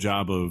do a good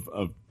job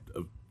of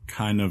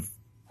kind of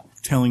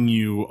telling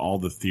you all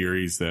the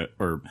theories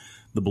or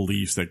the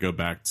beliefs that go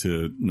back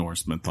to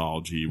Norse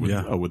mythology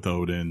with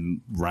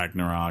Odin,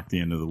 Ragnarok, the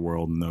end of the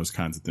world, and those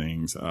kinds of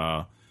things.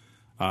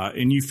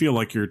 And you feel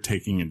like you're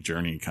taking a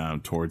journey kind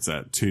of towards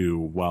that too,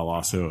 while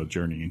also a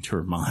journey into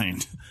her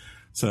mind.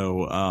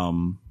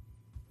 So,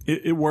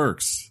 it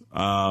works.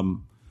 I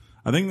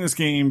think this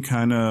game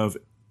kind of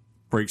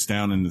breaks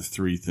down into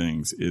three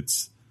things.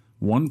 It's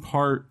one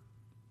part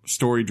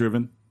story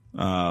driven,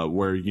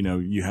 where,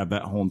 you have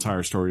that whole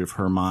entire story of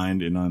her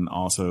mind and then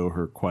also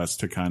her quest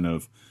to kind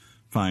of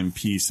find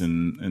peace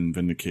and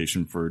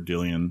vindication for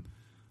Dillion.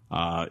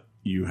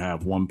 You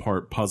have one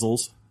part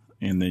puzzles,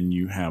 and then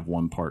you have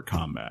one part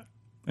combat.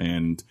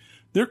 And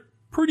they're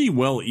pretty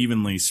well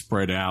evenly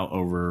spread out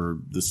over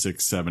the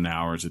 6-7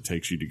 hours it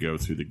takes you to go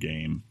through the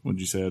game. Would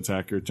you say that's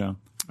accurate, John?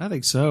 I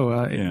think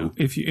so. Yeah.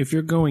 If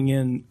you're going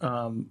in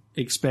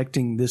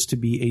expecting this to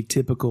be a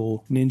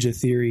typical Ninja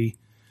Theory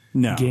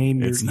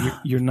game,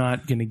 you're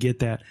not going to get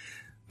that.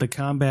 The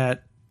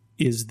combat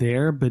is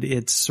there, but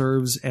it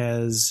serves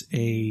as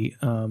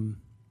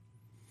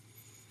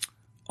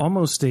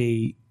almost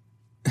a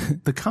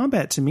the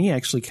combat to me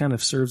actually kind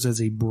of serves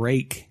as a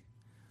break,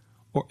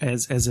 or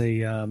as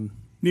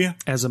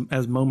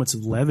moments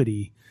of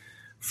levity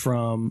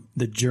from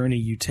the journey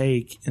you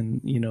take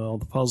and all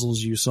the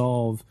puzzles you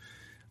solve.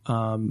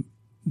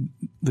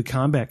 The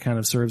combat kind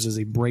of serves as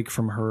a break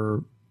from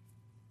her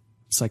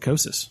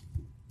psychosis.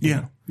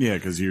 Yeah,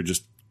 because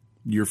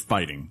you're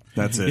fighting.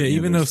 That's it. Yeah,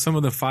 even though some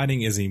of the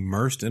fighting is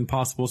immersed in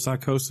possible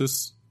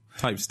psychosis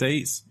type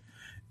states.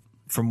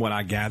 From what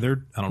I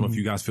gathered, I don't know if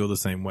you guys feel the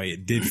same way.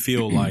 It did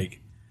feel like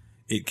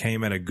it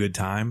came at a good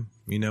time.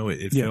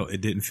 It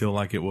didn't feel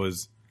like it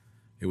was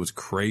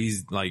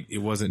crazy. Like it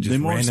wasn't just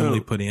randomly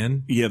put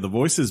in. Yeah, the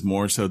voices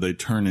more so they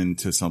turn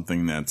into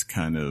something that's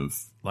kind of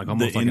like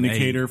almost the like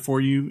indicator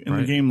for you in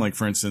the game. Like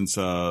for instance,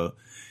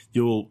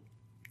 you'll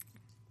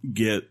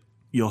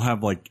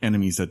have like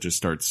enemies that just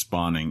start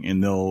spawning,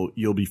 and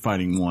you'll be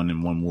fighting one,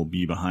 and one will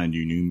be behind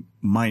you, and you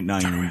might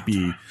not even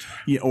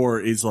be, or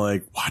it's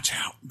like watch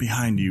out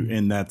behind you,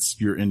 and that's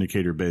your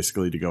indicator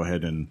basically to go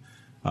ahead and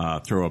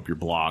throw up your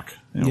block,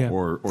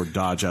 or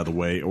dodge out of the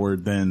way, or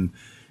then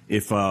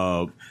if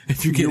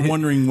you're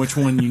wondering which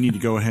one you need to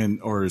go ahead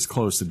or is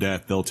close to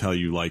death, they'll tell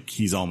you like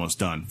he's almost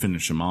done,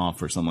 finish him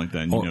off or something like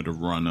that, and to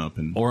run up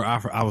and. Or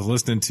I was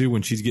listening to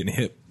when she's getting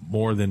hit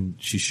more than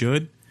she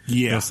should.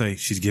 Yeah. They'll say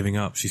she's giving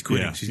up. She's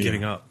quitting. Yeah, she's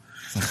giving up.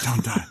 It's like,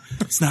 don't die.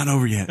 It's not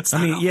over yet.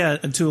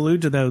 And to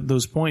allude to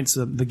those points,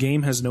 the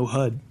game has no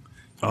HUD.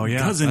 Oh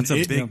yeah, that's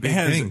a big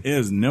thing. It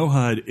has no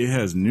HUD. It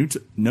has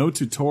no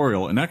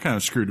tutorial, and that kind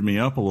of screwed me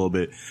up a little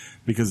bit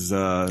because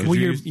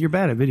you're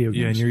bad at video games.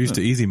 Yeah, and you're used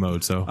to easy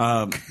mode. So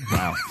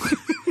wow.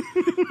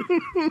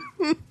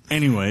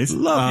 Anyways,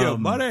 love you,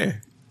 buddy.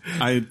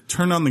 I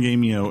turned on the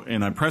game,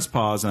 and I pressed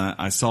pause, and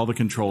I saw the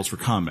controls for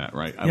combat.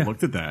 Right, I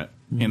looked at that,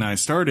 and I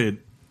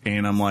started.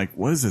 And I'm like,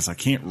 what is this? I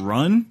can't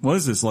run? What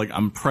is this? Like,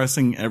 I'm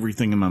pressing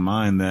everything in my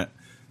mind that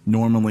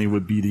normally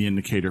would be the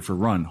indicator for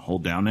run.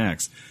 Hold down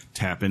X,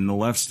 tap in the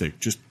left stick,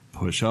 just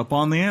push up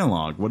on the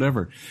analog,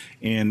 whatever.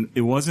 And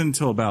it wasn't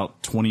until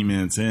about 20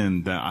 minutes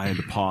in that I had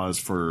to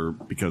pause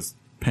because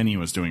Penny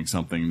was doing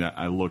something that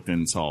I looked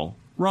and saw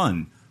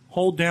run.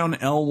 Hold down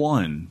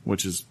L1,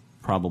 which is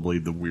probably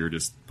the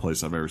weirdest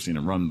place I've ever seen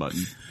a run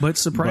button. But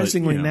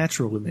surprisingly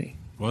natural to me.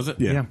 Was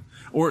it? Yeah.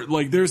 Or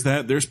like there's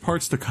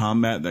parts to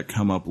combat that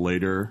come up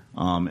later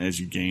as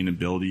you gain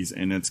abilities,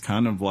 and it's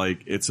kind of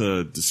like it's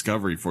a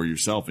discovery for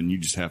yourself, and you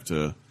just have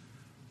to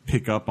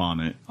pick up on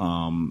it.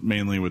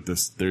 Mainly with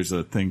this, there's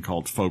a thing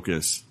called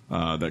focus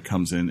that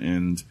comes in,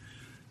 and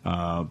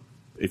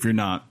if you're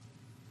not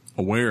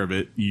aware of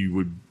it, you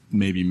would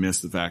maybe miss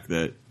the fact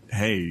that,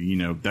 hey, you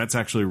know, that's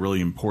actually a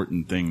really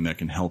important thing that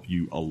can help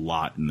you a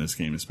lot in this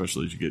game,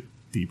 especially as you get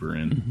deeper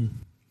in.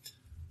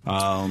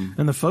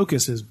 And the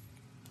focus is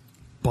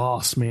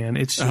boss, man.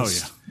 It's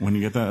just, when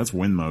you get that, that's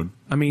win mode.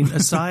 I mean,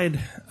 aside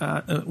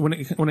when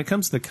it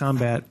comes to the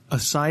combat,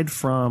 aside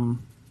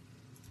from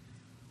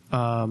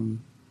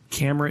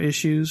camera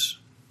issues,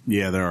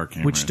 Yeah, there are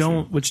cameras.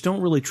 which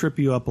don't really trip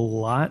you up a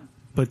lot,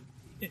 but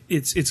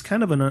it's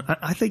kind of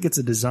I think it's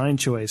a design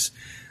choice.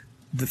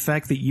 The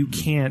fact that you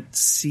can't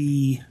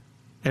see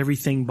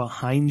everything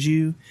behind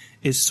you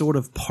is sort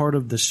of part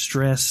of the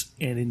stress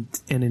and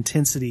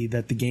intensity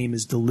that the game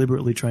is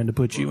deliberately trying to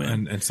put you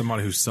in. And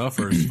somebody who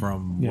suffers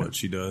from what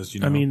she does, you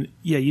know. I mean,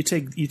 yeah, you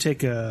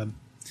take a,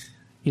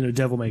 you know,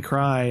 Devil May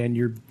Cry, and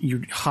you're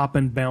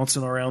hopping,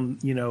 bouncing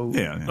around, you know,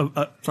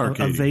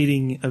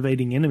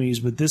 evading enemies.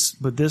 But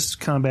this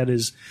combat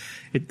is,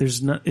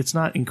 it's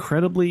not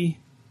incredibly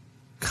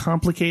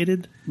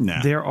complicated.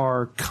 Nah. There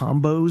are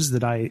combos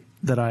that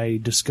I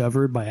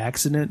discovered by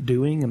accident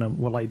doing,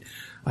 and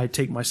I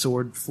take my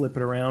sword, flip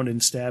it around,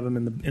 and stab him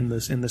in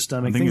the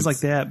stomach, things like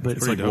that. But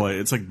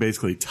it's like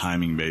basically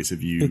timing based.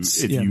 If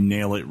you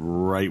nail it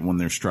right when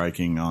they're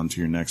striking onto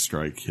your next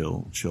strike,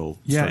 she'll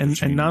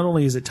and not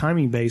only is it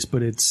timing based,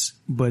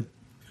 but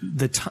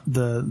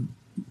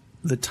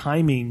the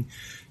timing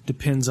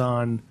depends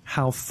on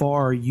how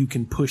far you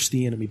can push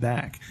the enemy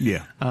back.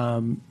 Yeah. I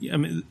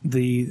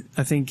mean,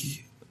 I think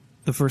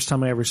the first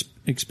time I ever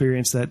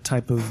experienced that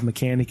type of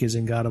mechanic is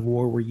in God of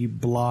War, where you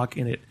block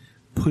and it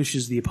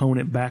pushes the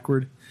opponent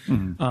backward.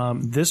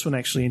 Mm-hmm. This one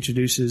actually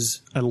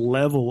introduces a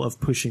level of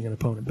pushing an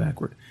opponent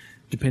backward,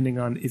 depending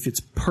on if it's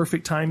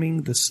perfect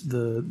timing.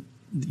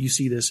 You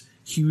see this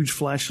huge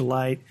flash of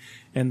light,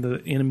 and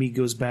the enemy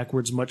goes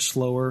backwards much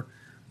slower,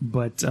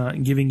 but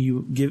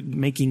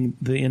making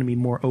the enemy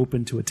more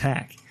open to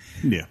attack.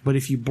 Yeah. But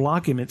if you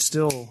block him, it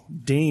still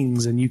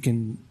dings, and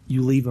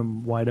you leave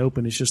him wide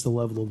open. It's just the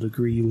level of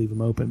degree you leave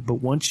him open. But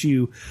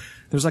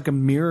there's like a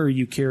mirror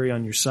you carry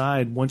on your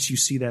side. Once you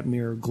see that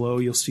mirror glow,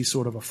 you'll see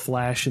sort of a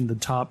flash in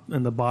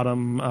the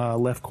bottom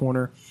left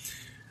corner,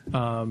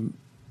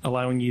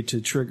 allowing you to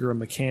trigger a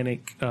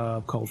mechanic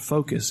called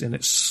focus, and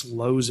it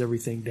slows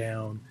everything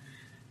down.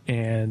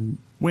 And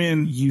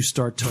when you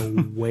start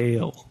to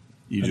wail,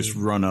 you just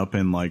run up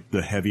and like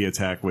the heavy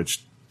attack,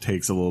 which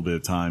takes a little bit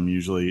of time.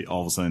 Usually,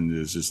 all of a sudden,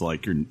 it's just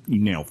like you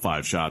nail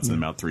 5 shots in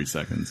about 3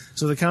 seconds.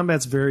 So the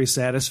combat's very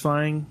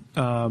satisfying.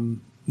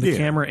 The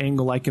camera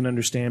angle, I can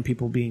understand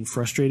people being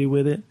frustrated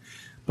with it,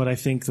 but I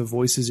think the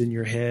voices in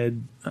your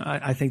head,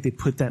 I think they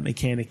put that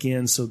mechanic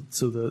in so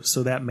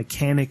that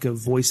mechanic of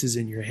voices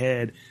in your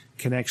head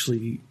can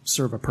actually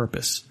serve a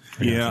purpose.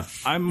 Yeah,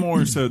 I'm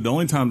more so. The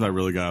only times I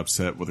really got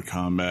upset with the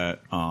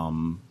combat,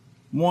 and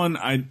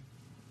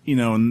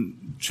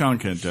Sean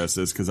can't test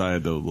this because I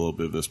had a little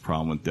bit of this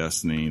problem with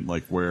Destiny,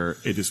 like where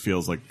it just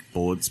feels like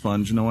bullet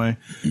sponge in a way.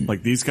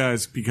 Like these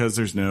guys, because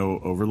there's no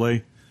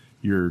overlay,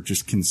 you're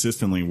just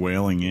consistently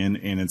wailing in,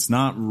 and it's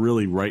not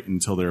really right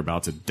until they're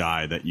about to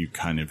die that you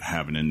kind of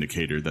have an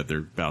indicator that they're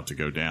about to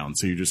go down.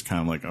 So you're just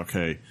kind of like,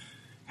 okay,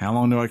 how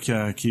long do I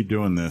keep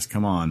doing this?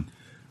 Come on.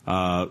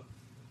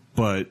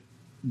 But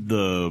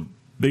the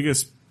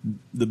biggest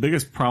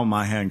problem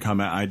I had in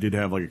combat, I did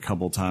have like a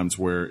couple times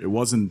where it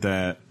wasn't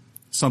that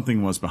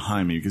something was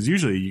behind me, because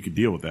usually you could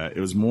deal with that. It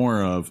was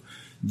more of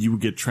you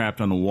would get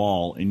trapped on the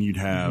wall, and you'd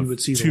have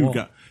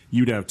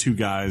you'd have 2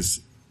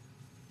 guys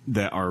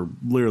that are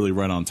literally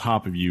right on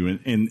top of you,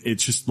 and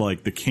it's just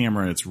like the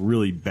camera, it's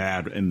really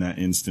bad in that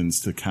instance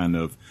to kind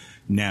of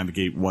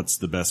navigate what's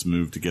the best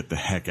move to get the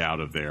heck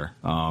out of there,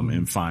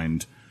 and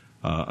find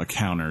a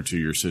counter to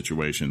your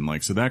situation.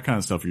 Like, so that kind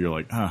of stuff, you're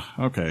like,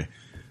 okay.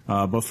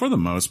 But for the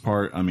most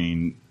part, I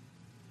mean,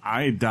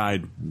 I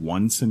died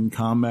once in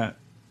combat,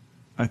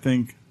 I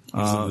think.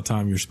 Is it the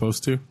time you're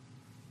supposed to?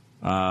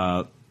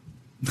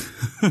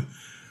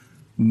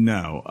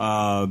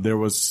 No. There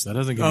was. That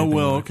doesn't get. Oh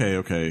well.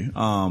 Okay.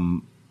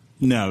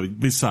 No.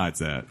 Besides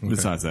that,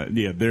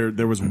 yeah.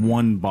 There was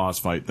one boss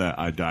fight that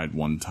I died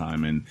one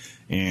time,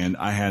 and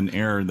I had an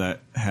error that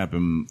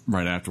happened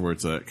right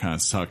afterwards that kind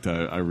of sucked.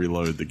 I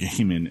reloaded the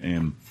game,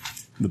 and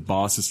the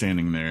boss is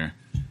standing there,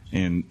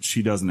 and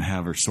she doesn't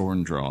have her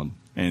sword drawn.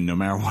 And no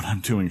matter what I'm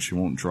doing, she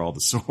won't draw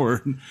the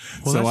sword.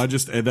 Well, so I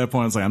just, at that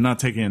point, I was like, I'm not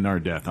taking another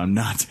death. I'm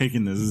not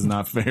taking this. This is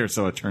not fair.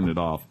 So I turned it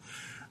off.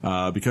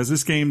 Because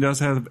this game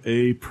does have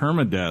a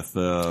permadeath.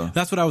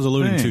 That's what I was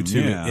alluding to,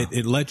 too. Yeah.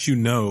 It lets you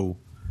know,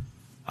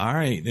 all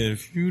right,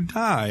 if you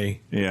die.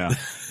 Yeah.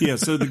 Yeah.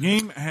 So the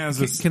game has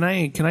this. Can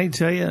I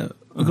tell you?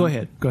 Oh, go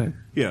ahead.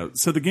 Yeah.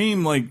 So the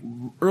game, like,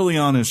 early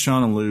on, as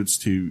Sean alludes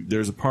to,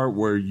 there's a part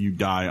where you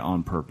die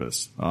on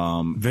purpose.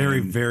 Very,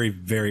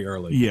 very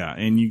early. Yeah.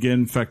 And you get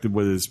infected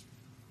with this,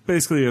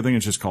 basically, I think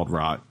it's just called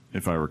rot,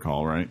 if I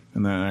recall, right?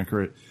 Isn't that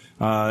accurate?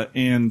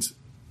 And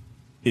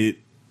it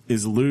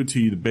is alluded to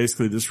you that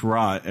basically this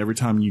rot, every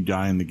time you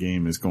die in the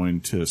game, is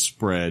going to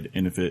spread,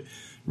 and if it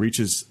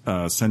reaches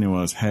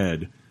Senua's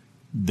head,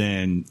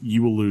 then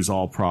you will lose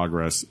all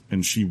progress,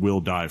 and she will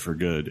die for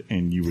good,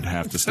 and you would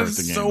have to start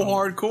the game. So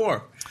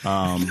hardcore.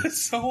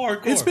 That's so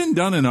hardcore. It's been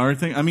done in other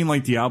things. I mean,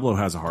 like Diablo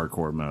has a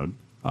hardcore mode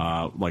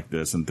like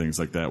this and things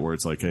like that, where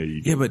it's like,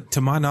 hey, Yeah, but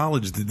to my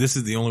knowledge, this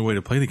is the only way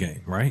to play the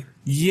game, right?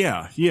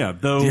 yeah.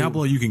 Though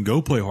Diablo, you can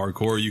go play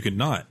hardcore, or you can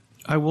not.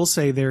 I will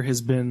say there has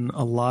been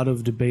a lot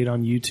of debate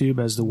on YouTube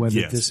as to whether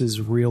Yes. this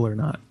is real or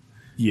not.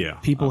 yeah,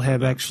 People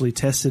have actually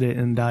tested it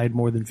and died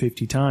more than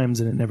 50 times,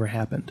 and it never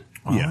happened.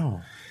 yeah.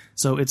 Oh.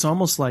 So it's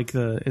almost like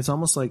the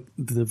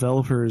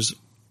developers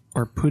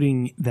are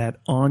putting that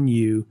on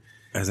you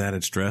As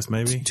added stress,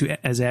 maybe?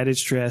 as added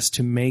stress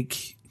to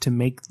make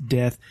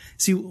death.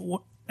 See,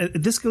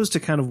 this goes to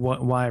kind of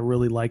why I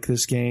really like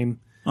this game.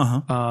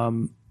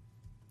 And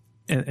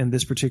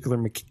this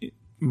particular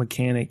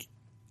mechanic.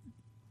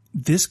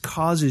 This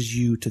causes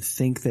you to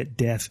think that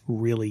death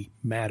really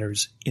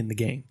matters in the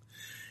game,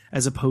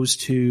 as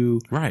opposed to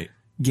Right.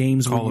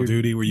 games Call of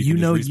Duty where you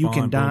can just you respawn,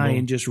 can die boom, boom.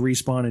 and just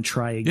respawn and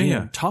try again.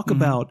 Yeah. Talk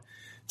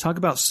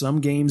about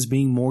some games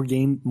being more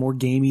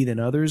gamey than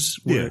others,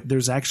 where Yeah.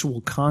 there's actual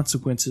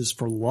consequences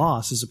for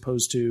loss, as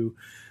opposed to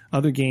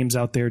other games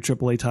out there,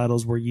 AAA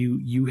titles, where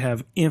you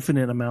have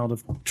infinite amount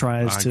of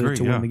tries I to agree,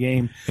 win yeah. the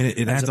game. And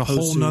it as adds a opposed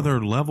whole to-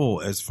 nother level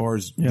as far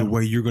as Yeah. the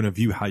way you're going to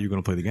view how you're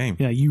going to play the game.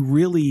 Yeah,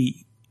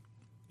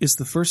 it's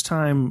the first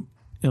time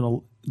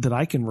that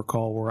I can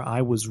recall where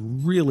I was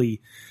really,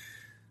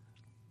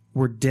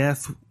 where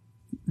death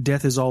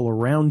is all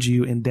around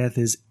you and death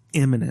is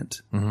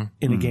imminent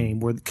in a game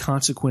where the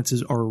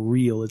consequences are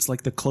real. It's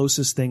like the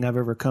closest thing I've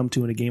ever come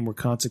to in a game where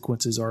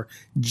consequences are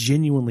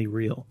genuinely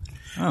real.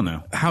 I don't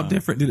know. How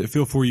different did it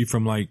feel for you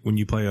from like when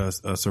you play a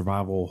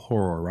survival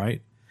horror,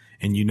 right?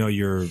 And you know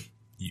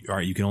all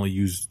right, you can only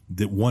use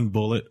the one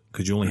bullet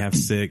because you only have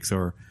 6,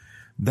 or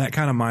that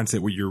kind of mindset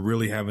where you're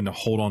really having to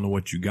hold on to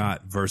what you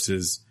got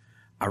versus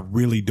I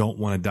really don't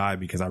want to die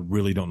because I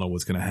really don't know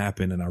what's going to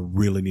happen and I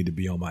really need to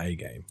be on my A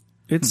game.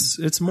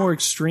 It's more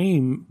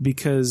extreme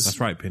because That's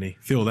right, Penny.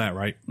 Feel that,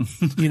 right?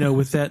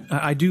 with that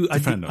I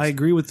Defend us. I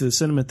agree with the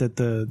sentiment that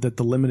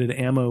the limited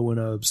ammo in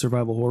a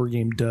survival horror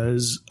game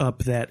does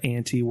up that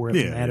ante where it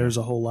Yeah, matters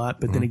a whole lot.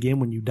 But then again,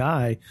 when you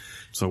die,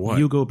 So what?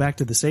 you'll go back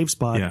to the save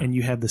spot Yeah. and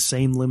you have the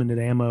same limited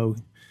ammo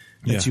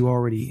that Yeah. you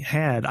already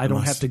had. I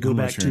don't have to go back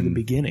unless to you're the in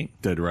beginning.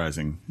 Dead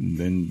Rising.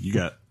 Then you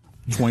got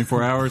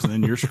 24 hours and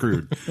then you're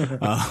screwed.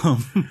 I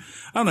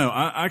don't know.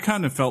 I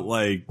kind of felt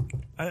like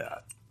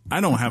I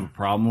don't have a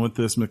problem with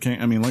this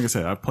mechanic. I mean, like I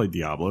said, I've played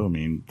Diablo. I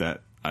mean,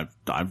 that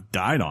I've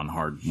died on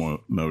hard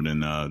mode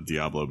in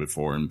Diablo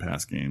before in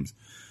past games.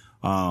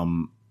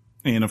 And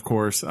of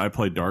course, I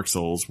played Dark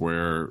Souls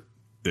where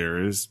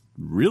there is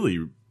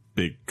really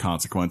big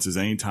consequences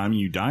anytime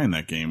you die in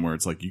that game, where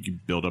it's like you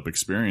could build up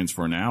experience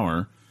for an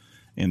hour.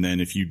 And then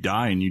if you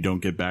die and you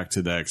don't get back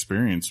to that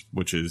experience,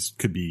 which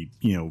could be,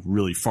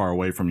 really far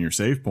away from your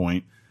save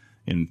point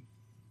and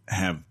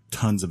have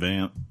tons of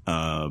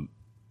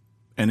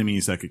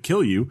enemies that could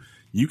kill you,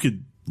 you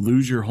could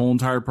lose your whole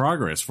entire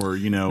progress for,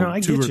 No, I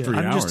 2 get or you. 3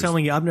 I'm hours. just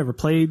telling you, I've never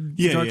played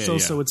Dark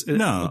Souls, so it's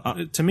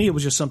to me it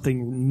was just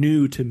something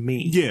new to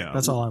me. Yeah.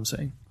 That's all I'm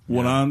saying.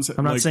 What I'm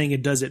not saying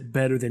it does it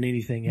better than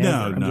anything ever.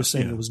 I'm just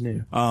saying it was new.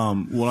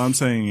 What I'm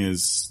saying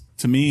is,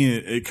 to me,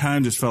 it kind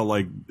of just felt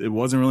like it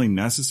wasn't really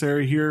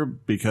necessary here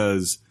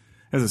because,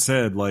 as I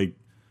said, like,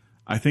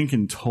 I think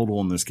in total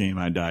in this game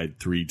I died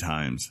 3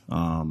 times.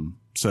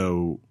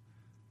 So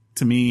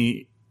to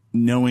me,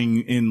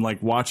 knowing in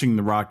like watching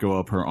the rock go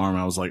up her arm,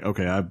 I was like,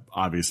 okay, I've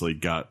obviously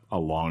got a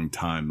long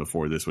time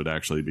before this would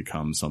actually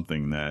become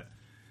something that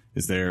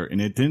is there. And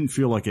it didn't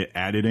feel like it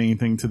added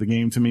anything to the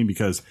game to me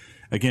because,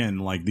 again,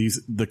 like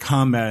the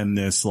combat in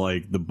this,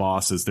 like the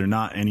bosses, they're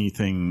not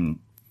anything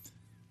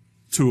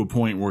to a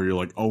point where you're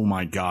like, oh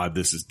my God,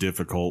 this is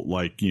difficult.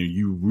 Like,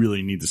 you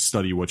really need to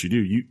study what you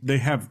do. They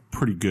have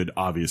pretty good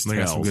obvious They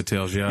tells. got some good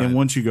tells, yeah. And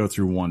once you go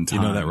through one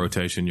time, that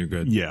rotation, you're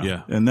good. yeah.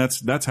 Yeah. And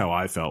that's how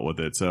I felt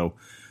with it. So,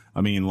 I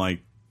mean,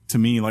 like, to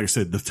me, like I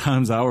said, the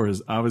times I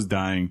was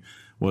dying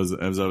was,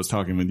 as I was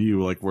talking with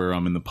you, like where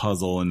I'm in the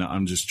puzzle and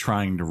I'm just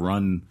trying to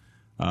run,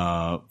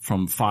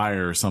 from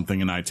fire or something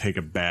and I take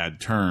a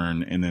bad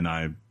turn and then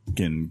I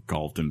get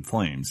engulfed in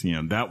flames.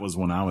 That was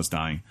when I was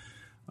dying.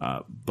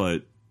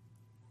 But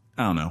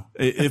I don't know.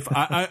 If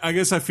I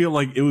guess I feel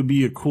like it would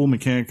be a cool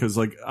mechanic because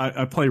like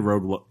I play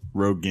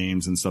rogue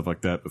games and stuff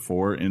like that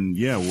before, and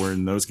yeah, where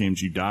in those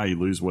games you die, you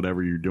lose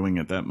whatever you're doing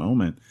at that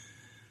moment.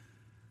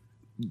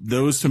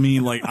 Those to me,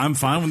 like I'm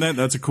fine with that.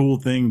 That's a cool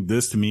thing.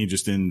 This to me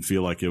just didn't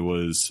feel like it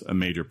was a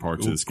major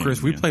part to this game. Chris,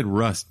 we played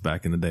Rust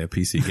back in the day, a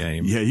PC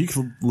game. Yeah, you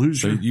could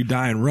lose So your you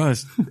die in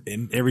Rust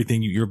and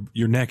everything,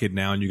 you're naked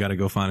now and you got to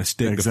go find a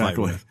stick to fight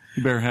exactly. with.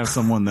 You better have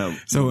someone that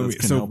can So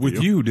help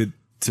with you,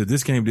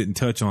 this game didn't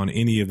touch on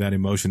any of that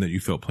emotion that you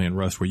felt playing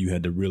Rust where you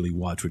had to really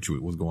watch what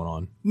was going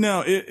on.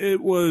 No,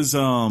 it was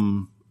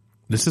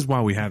This is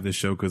why we have this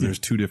show, because there's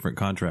two different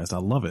contrasts. I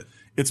love it.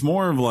 It's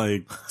more of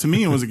like, to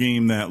me, it was a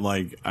game that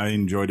like I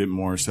enjoyed it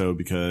more so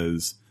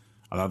because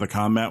I thought the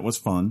combat was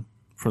fun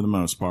for the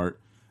most part.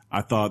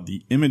 I thought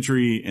the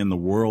imagery and the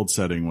world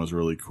setting was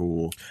really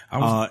cool.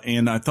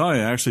 And I thought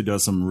it actually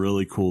does some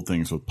really cool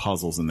things with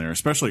puzzles in there,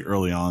 especially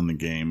early on in the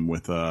game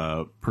with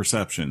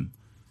perception.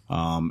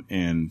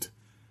 And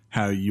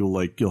how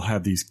you'll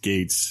have these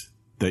gates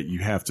that you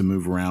have to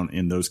move around,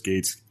 and those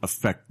gates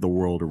affect the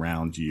world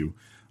around you.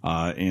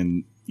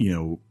 And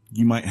you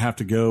might have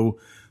to go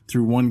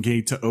through one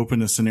gate to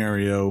open a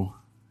scenario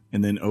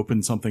and then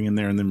open something in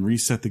there and then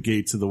reset the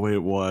gate to the way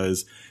it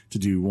was to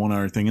do one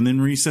other thing and then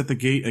reset the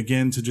gate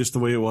again to just the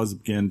way it was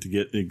again to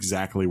get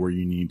exactly where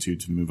you need to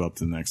move up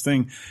to the next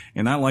thing.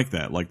 And I like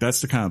that. Like,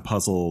 that's the kind of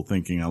puzzle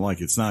thinking I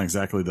like. It's not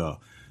exactly the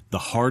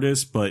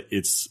hardest, but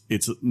it's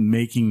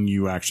making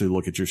you actually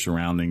look at your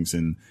surroundings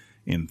and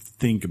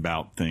think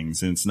about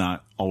things. And it's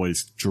not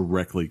always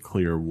directly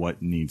clear what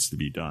needs to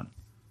be done.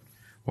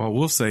 Well,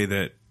 we'll say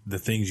that the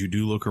things you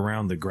do look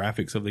around, the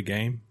graphics of the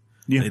game,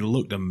 Yeah. it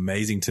looked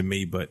amazing to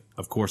me, but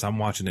of course I'm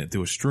watching it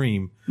through a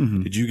stream.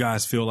 Mm-hmm. Did you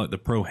guys feel like the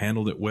Pro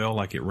handled it well?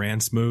 Like it ran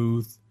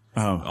smooth?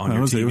 On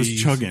your TVs? It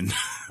was chugging.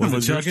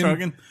 Was it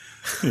chugging?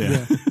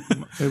 Yeah.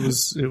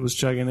 It was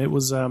chugging. It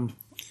was,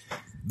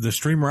 the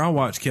streamer I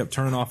watched kept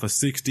turning off a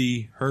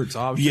 60 hertz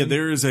option. Yeah,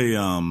 there is a,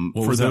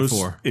 what for was those, that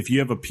for? If you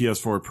have a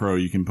PS4 Pro,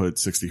 you can put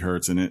 60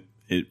 hertz in it.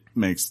 It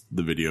makes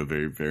the video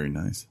very, very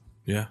nice.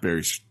 Yeah.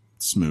 Very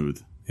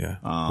smooth. Yeah.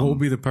 What would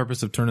be the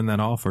purpose of turning that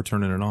off or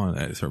turning it on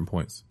at certain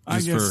points?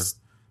 Just I guess, for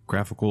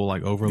graphical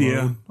like overload?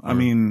 Yeah. I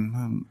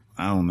mean,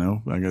 I don't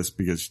know. I guess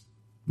because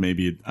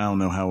maybe I don't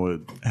know how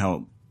it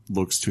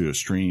looks to a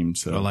stream.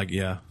 So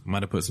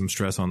might have put some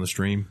stress on the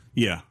stream.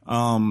 Yeah.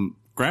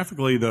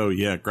 Graphically though,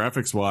 yeah,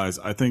 graphics wise,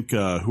 I think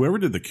whoever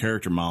did the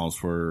character models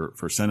for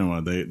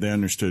Senua, they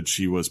understood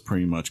she was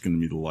pretty much going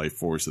to be the life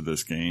force of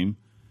this game.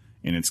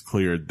 And it's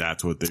clear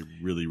that's what they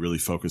really, really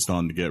focused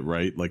on to get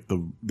right. Like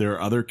there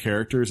are other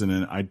characters, and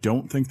then I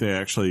don't think they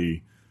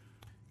actually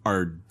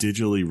are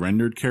digitally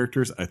rendered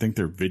characters. I think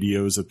they're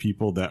videos of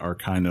people that are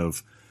kind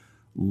of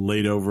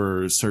laid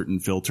over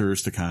certain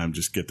filters to kind of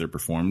just get their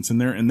performance in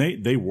there. And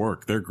they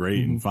work. They're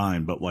great and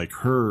fine. But like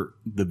the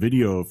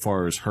video as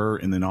far as her,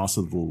 and then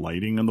also the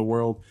lighting of the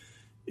world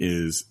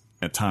is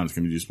at times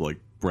can be just like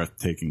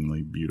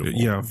breathtakingly beautiful.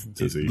 Yeah,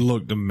 it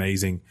looked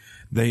amazing.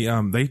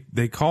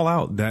 They call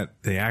out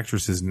that the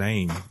actress's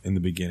name in the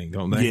beginning,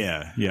 don't they?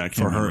 Yeah, I can't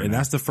for her, and that.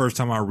 that's the first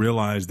time I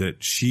realized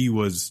that she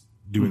was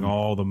doing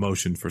all the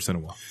motion for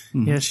Senua.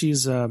 Mm-hmm. Yeah,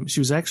 she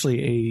was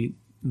actually a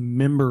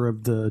member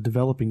of the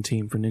developing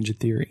team for Ninja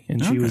Theory,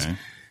 and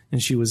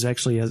she was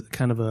actually a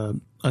kind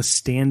of a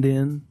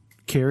stand-in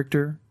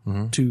character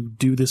to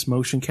do this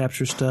motion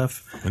capture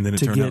stuff, and then it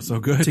turned out so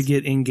good to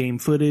get in-game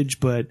footage,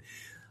 but.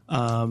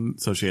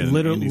 So she had an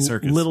indie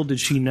circus. Little did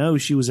she know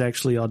she was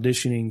actually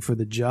auditioning for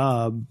the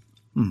job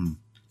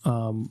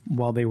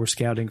while they were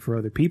scouting for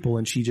other people,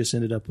 and she just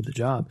ended up with the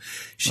job.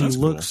 She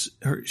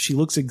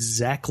looks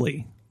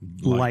exactly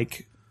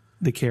like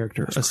the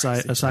character,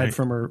 aside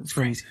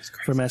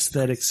from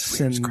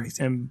aesthetics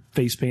and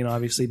face paint,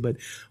 obviously. But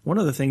one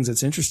of the things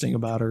that's interesting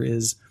about her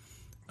is,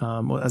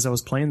 as I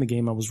was playing the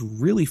game, I was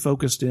really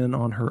focused in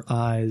on her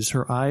eyes.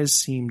 Her eyes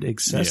seemed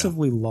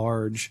excessively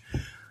large.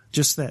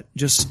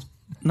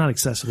 Not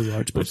excessively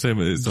large, but it's an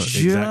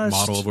exact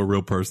model of a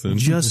real person.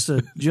 just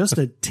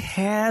a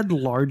tad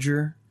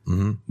larger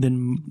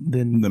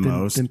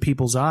than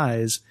people's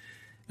eyes,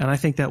 and I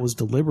think that was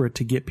deliberate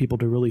to get people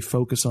to really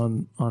focus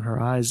on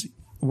her eyes.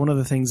 One of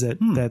the things I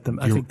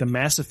think the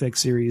Mass Effect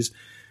series,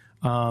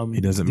 he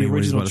doesn't mean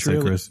what he's about to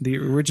say, Chris. The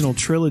original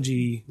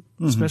trilogy,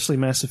 especially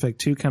Mass Effect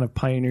 2, kind of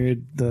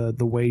pioneered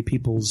the way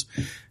people's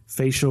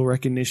facial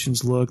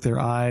recognitions look.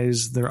 Their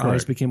eyes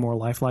became more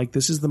lifelike.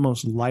 This is the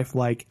most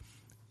lifelike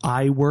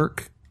eye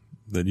work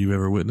that you've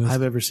ever witnessed,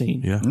 I've ever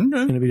seen in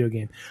a video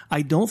game.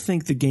 I don't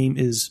think the game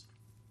is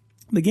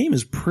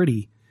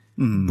pretty,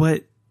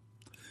 but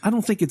I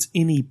don't think it's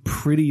any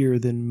prettier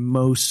than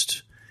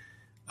most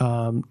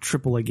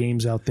AAA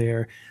games out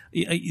there.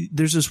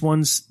 There's this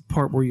one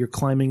part where you're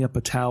climbing up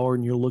a tower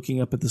and you're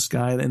looking up at the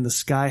sky, and the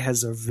sky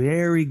has a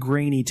very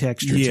grainy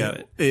texture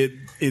to it.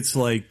 It's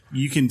like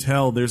you can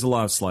tell there's a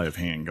lot of sleight of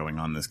hand going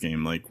on in this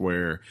game, like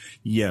where,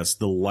 yes,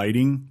 the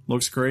lighting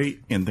looks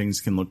great and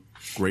things can look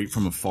great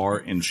from afar,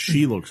 and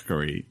she looks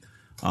great.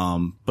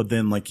 But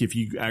then like if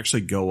you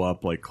actually go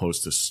up like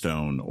close to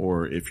stone,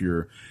 or if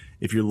you're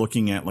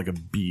looking at like a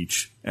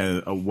beach,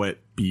 a wet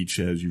beach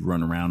as you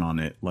run around on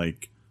it,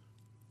 like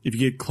if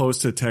you get close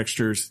to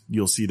textures,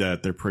 you'll see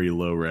that they're pretty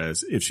low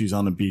res. If she's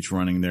on the beach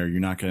running there,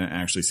 you're not going to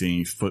actually see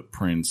any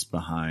footprints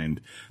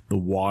behind. The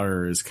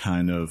water is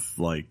kind of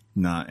like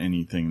not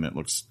anything that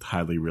looks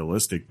highly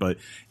realistic, but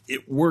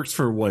it works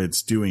for what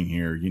it's doing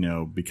here,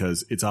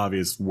 because it's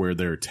obvious where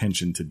their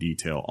attention to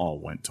detail all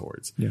went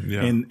towards.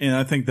 Yeah. And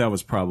I think that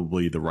was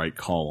probably the right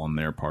call on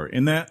their part.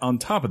 And that on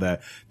top of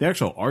that, the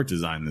actual art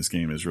design in this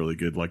game is really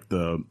good. Like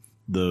the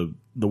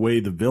the way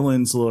the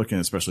villains look, and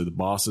especially the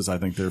bosses, I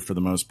think they're for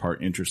the most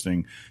part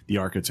interesting. The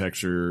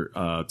architecture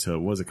to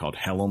what is it called,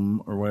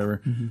 Helm or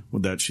whatever,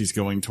 that she's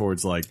going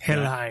towards, like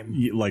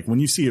Helheim. Like when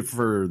you see it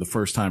for the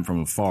first time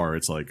from afar,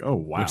 it's like, oh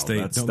wow, Which they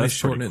that's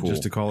shorten pretty it cool.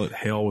 just to call it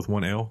Hell with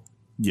one L.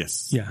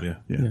 Yes, Yeah.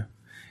 Yeah.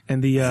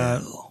 And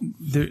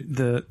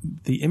the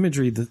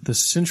imagery, the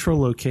central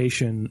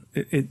location,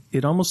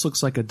 it almost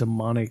looks like a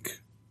demonic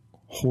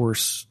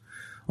horse,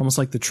 almost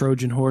like the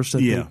Trojan horse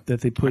that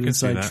they put can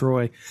see inside that.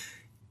 Troy.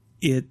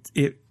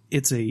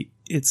 It's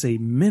a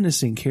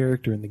menacing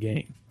character in the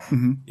game.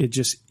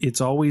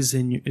 It's always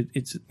in your,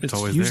 it's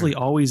always usually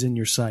there. always in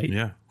your sight.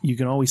 Yeah. You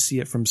can always see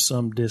it from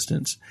some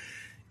distance,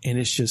 and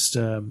it's just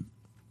the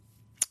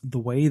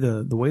way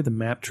the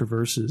map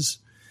traverses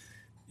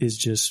is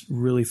just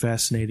really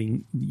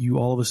fascinating. You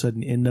all of a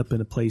sudden end up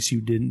in a place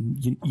you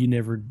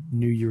never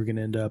knew you were going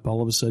to end up.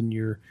 All of a sudden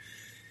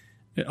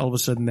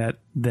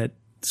that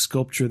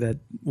sculpture, that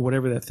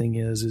whatever that thing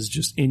is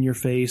just in your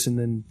face, and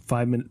then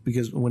 5 minutes,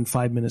 because when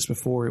 5 minutes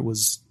before it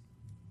was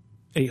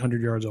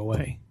 800 yards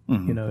away.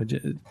 You know,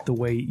 the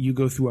way you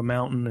go through a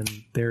mountain and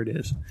there it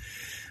is.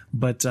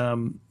 But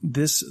the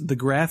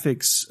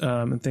graphics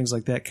and things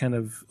like that kind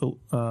of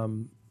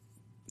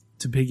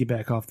to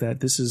piggyback off that,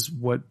 this is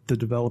what the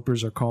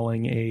developers are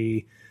calling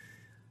a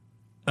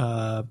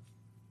kind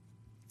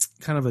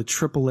of a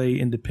AAA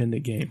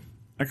independent game.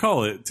 I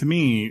call it, to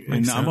me, and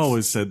Makes I've sense.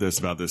 always said this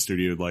about this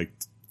studio, like,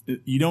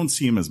 you don't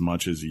see them as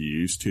much as you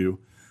used to,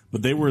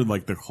 but they were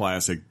like the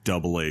classic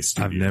AA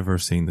studio. I've never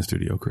seen the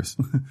studio, Chris.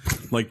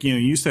 Like, you know,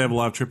 you used to have a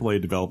lot of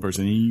AAA developers,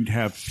 and you'd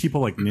have people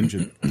like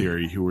Ninja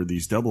Theory, who were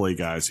these AA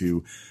guys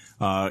who,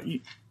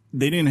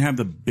 they didn't have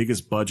the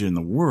biggest budget in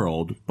the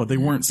world, but they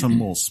weren't some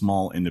little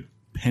small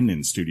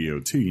independent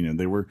studio too. You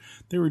know,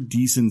 they were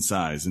decent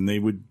size, and they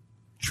would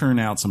churn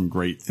out some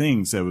great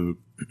things that would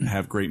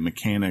have great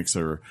mechanics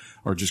or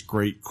just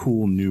great,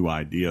 cool new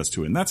ideas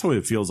to it. And that's what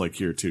it feels like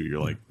here too. You're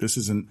like, this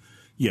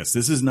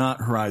is not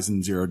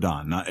Horizon Zero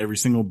Dawn. Not every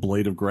single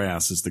blade of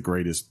grass is the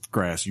greatest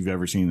grass you've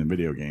ever seen in a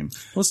video game,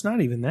 Well, it's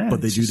not even that. but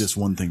they It's do just- this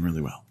one thing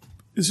really well.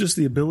 It's just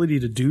the ability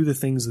to do the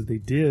things that they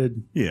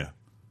did Yeah.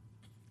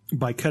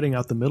 by cutting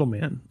out the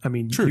middleman. I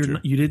mean, True.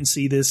 you didn't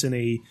see this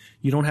you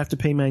don't have to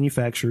pay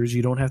manufacturers,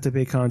 you don't have to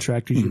pay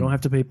contractors, you don't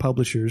have to pay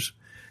publishers.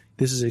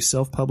 This is a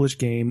self-published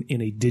game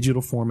in a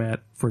digital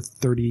format for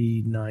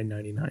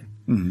 $39.99.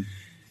 And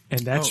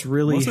that's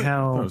really Was it?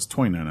 how It was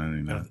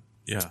 $29.99.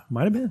 Yeah.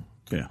 might have been.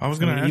 Yeah. I was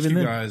going to ask even you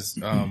then. guys,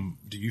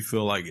 do you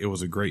feel like it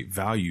was a great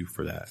value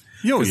for that?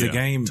 Oh, Because yeah. the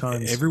game,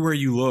 Tons. everywhere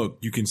you look,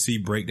 you can see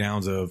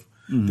breakdowns of,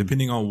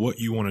 depending on what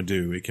you want to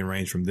do, it can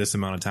range from this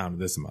amount of time to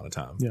this amount of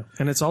time. Yeah.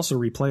 And it's also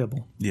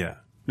replayable. Yeah.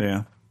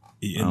 Yeah.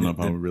 I don't know if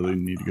I would really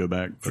need to go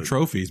back. For but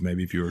trophies,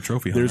 maybe if you were a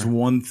trophy hunter. there's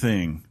one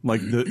thing, like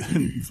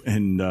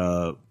and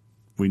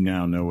we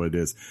now know what it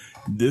is.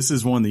 This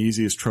is one of the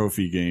easiest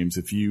trophy games.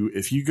 If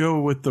you go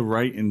with the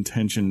right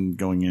intention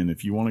going in,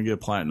 if you want to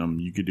get platinum,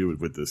 you could do it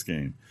with this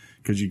game.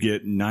 Because you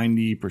get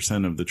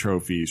 90% of the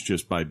trophies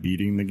just by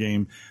beating the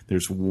game.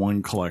 There's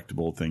one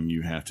collectible thing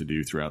you have to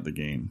do throughout the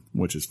game,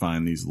 which is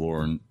find these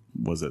lore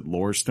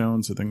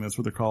stones? I think that's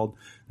what they're called.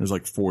 There's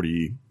like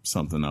 40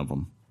 something of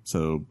them.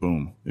 So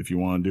boom, if you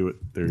want to do it,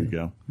 there you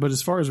go. But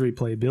as far as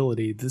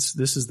replayability,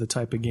 this is the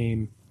type of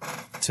game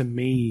to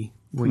me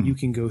where you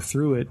can go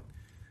through it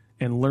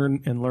and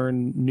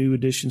learn new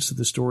additions to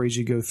the stories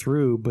you go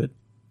through. But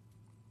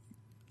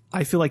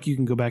I feel like you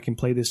can go back and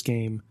play this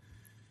game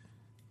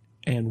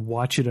and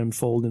watch it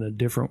unfold in a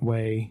different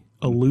way,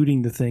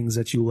 alluding to things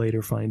that you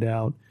later find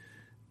out.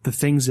 The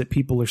things that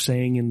people are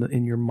saying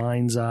in your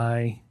mind's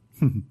eye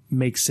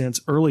make sense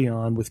early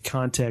on with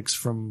context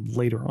from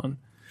later on.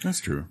 That's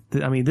true.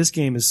 I mean, this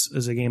game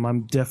is a game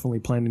I'm definitely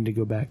planning to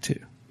go back to.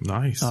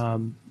 nice. I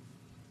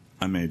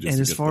may just And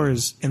as get far the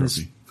as and,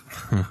 as,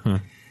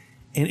 trophy.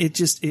 and it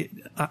just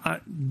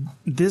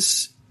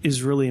this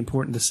is really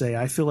important to say.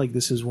 I feel like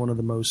this is one of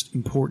the most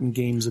important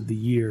games of the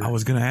year. I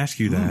was going to ask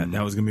you that.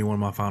 That was going to be one of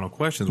my final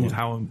questions. Was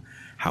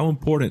how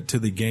important to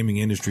the gaming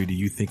industry do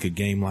you think a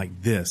game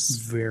like this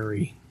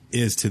Very,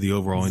 is to the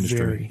overall industry?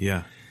 Very.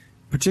 Yeah.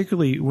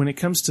 particularly when it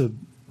comes to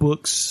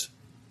books,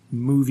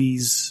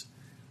 movies,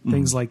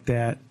 things like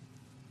that.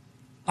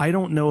 I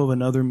don't know of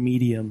another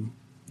medium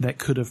that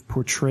could have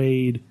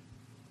portrayed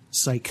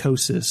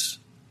psychosis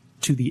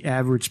to the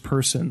average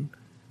person,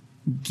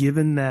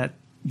 given that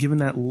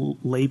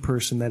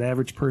layperson, that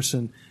average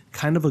person,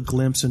 kind of a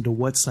glimpse into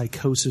what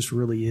psychosis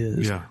really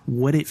is, Yeah.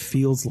 what it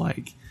feels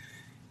like.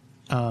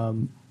 I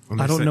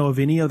don't know of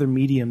any other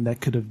medium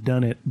that could have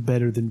done it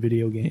better than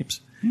video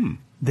games.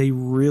 They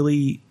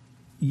really,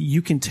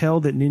 you can tell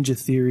that Ninja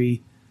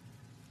Theory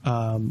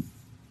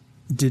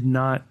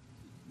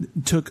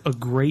took a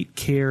great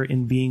care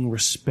in being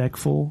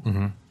respectful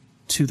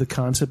to the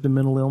concept of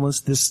mental illness.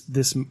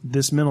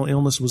 This mental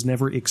illness was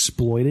never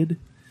exploited,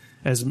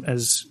 as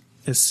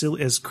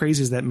silly, as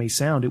crazy as that may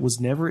sound. It was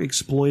never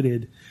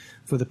exploited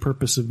for the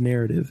purpose of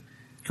narrative.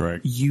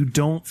 Correct. You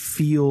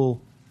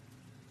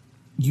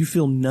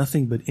feel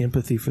nothing but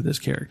empathy for this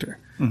character.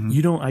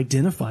 You don't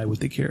identify with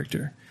the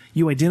character.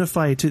 you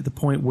identify to the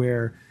point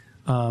where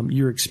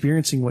you're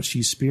experiencing what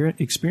she's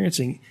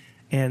experiencing,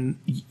 and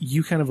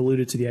you kind of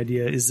alluded to the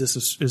idea: is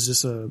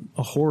this a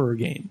horror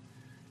game?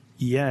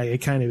 Yeah, it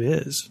kind of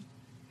is,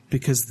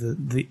 because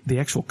the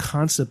actual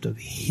concept of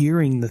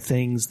hearing the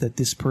things that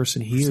this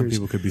person hears. Some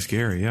people could be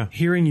scary. Yeah,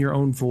 hearing your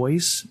own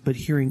voice, but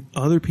hearing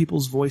other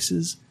people's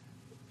voices,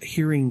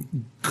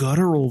 hearing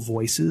guttural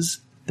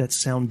voices that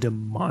sound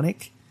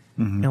demonic,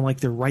 and like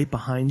they're right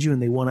behind you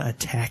and they want to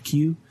attack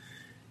you.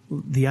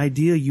 The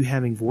idea you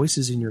having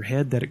voices in your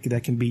head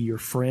that can be your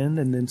friend,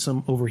 and then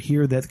some over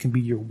here that can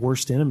be your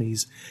worst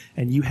enemies,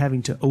 and you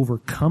having to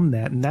overcome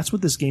that. And that's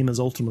what this game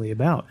is ultimately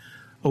about: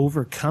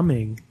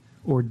 overcoming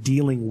or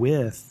dealing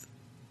with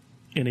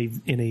in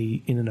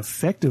an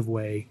effective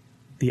way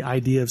the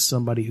idea of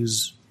somebody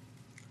who's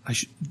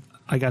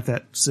I got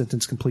that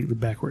sentence completely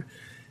backward.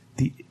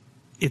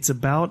 It's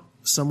about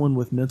someone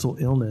with mental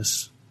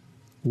illness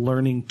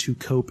learning to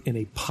cope in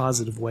a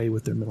positive way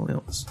with their mental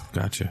illness.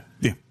 Gotcha.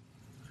 Yeah.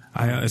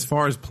 As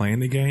far as playing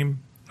the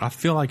game, I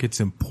feel like it's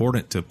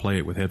important to play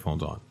it with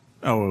headphones on.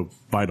 Oh,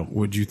 vital.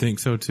 Would you think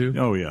so too?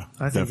 Oh yeah,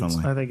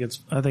 definitely.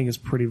 I think it's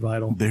pretty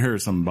vital. There are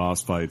some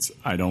boss fights.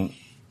 I don't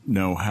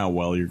know how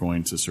well you're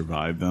going to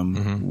survive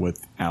them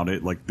without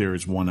it. Like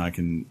there's one I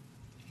can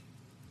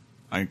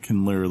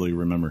literally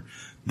remember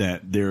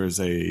that there is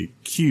a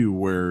cue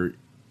where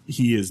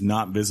he is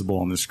not visible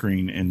on the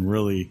screen, and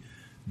really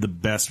the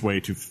best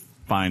way to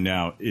find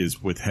out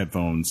is with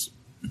headphones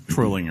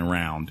twirling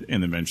around,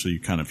 and eventually you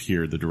kind of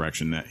hear the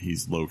direction that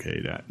he's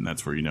located at, and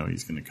that's where you know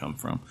he's going to come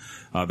from.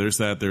 There's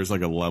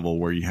like a level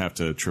where you have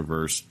to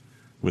traverse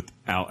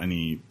without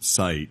any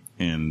sight,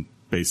 and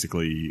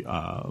basically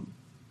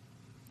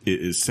it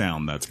is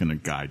sound that's going to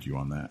guide you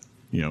on that.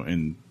 You know,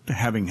 and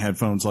having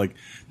headphones like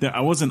that,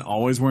 I wasn't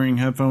always wearing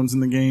headphones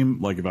in the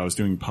game, like if I was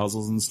doing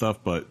puzzles and stuff,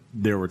 but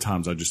there were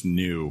times I just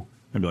knew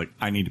I'd be like,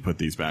 I need to put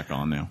these back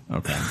on now.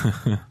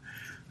 Okay.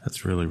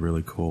 That's really,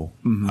 really cool.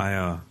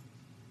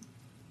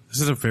 This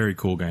is a very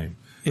cool game.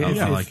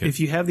 I like it. If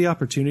you have the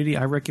opportunity,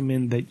 I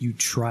recommend that you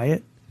try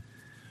it.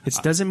 It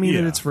doesn't mean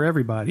that it's for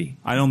everybody.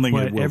 I don't think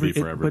it will be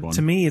for everyone. But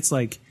to me, it's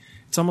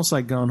almost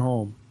like Gone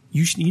Home.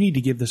 You need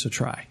to give this a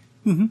try.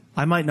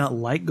 I might not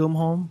like Gone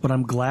Home, but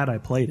I'm glad I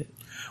played it.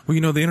 Well,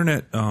 you know, the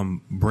internet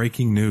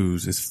breaking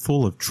news is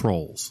full of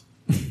trolls,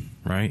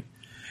 right?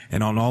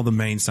 And on all the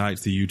main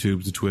sites, the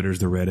YouTubes, the Twitters,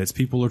 the Reddits,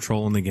 people are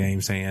trolling the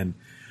game saying,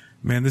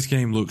 man, this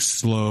game looks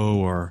slow,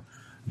 or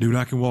dude,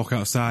 I can walk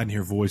outside and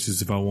hear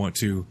voices if I want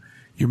to.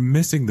 You're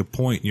missing the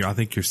point. I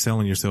think you're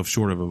selling yourself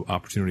short of an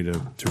opportunity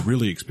to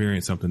really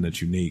experience something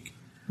that's unique.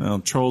 Well,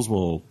 trolls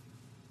will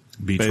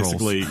be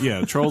basically,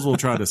 trolls. Trolls will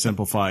try to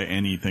simplify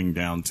anything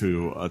down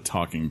to a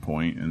talking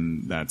point,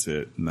 and that's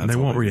it. And that's they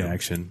want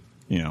reaction.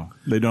 You know,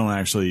 they don't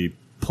actually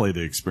play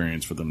the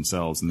experience for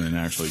themselves and then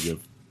actually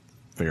give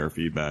fair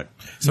feedback.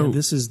 So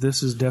this is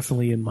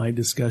definitely in my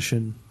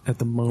discussion at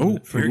the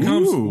moment. Here it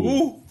comes.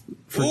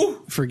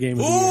 For Game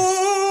of the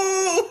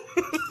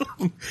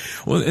Year.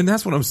 Well, and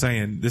that's what I'm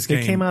saying. This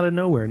game came out of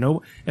nowhere.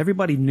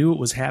 Everybody knew it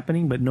was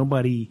happening, but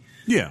nobody.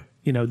 Yeah.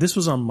 You know, this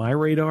was on my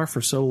radar for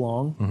so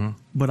long,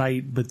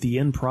 but the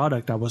end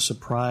product, I was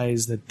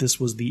surprised that this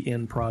was the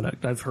end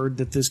product. I've heard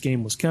that this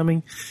game was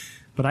coming,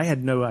 but I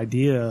had no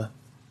idea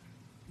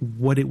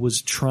what it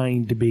was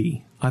trying to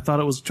be. I thought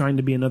it was trying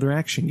to be another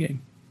action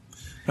game.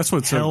 That's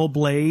what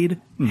Hellblade,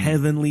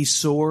 Heavenly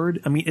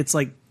Sword. I mean, it's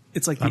like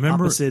the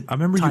opposite. I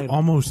remember title. You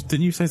almost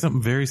didn't you say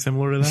something very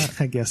similar to that?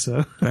 I guess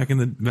so. Back in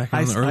the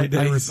early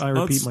days. I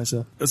repeat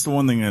myself. That's the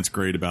one thing that's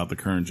great about the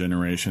current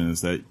generation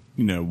is that,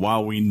 you know,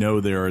 while we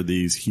know there are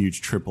these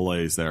huge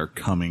AAAs that are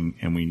coming,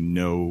 and we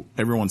know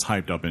everyone's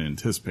hyped up and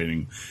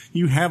anticipating,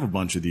 you have a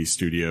bunch of these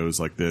studios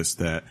like this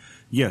that,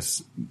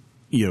 yes,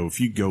 you know, if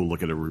you go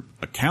look at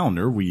a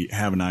calendar, we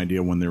have an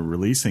idea when they're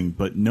releasing,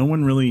 but no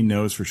one really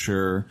knows for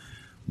sure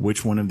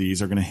which one of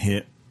these are going to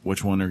hit,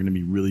 which one are going to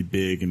be really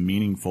big and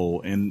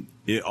meaningful. And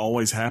it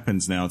always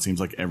happens now. It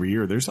seems like every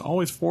year there's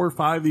always 4 or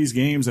 5 of these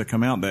games that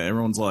come out that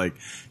everyone's like,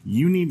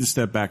 you need to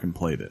step back and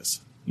play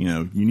this. You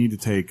know, you need to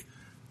take,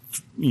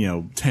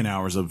 10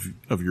 hours of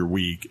your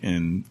week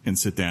and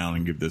sit down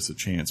and give this a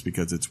chance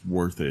because it's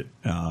worth it.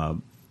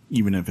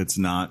 Even if it's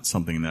not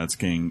something that's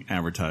getting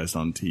advertised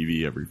on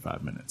TV every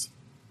 5 minutes.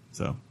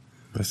 So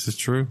this is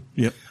true.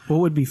 Yep. What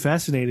would be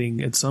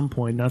fascinating at some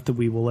point, not that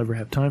we will ever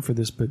have time for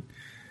this, but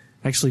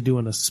actually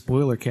doing a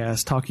spoiler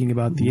cast talking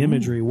about the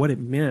imagery, what it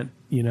meant,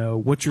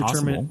 what's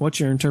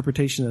your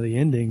interpretation of the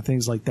ending,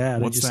 things like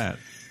that. What's that?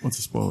 What's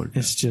a spoiler cast?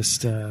 It's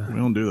just, we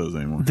don't do those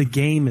anymore. The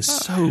game is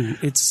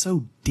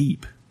so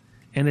deep,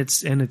 and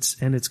it's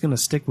going to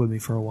stick with me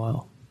for a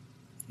while.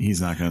 He's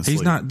not going to sleep.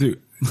 He's not,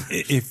 dude.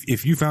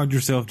 If you found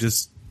yourself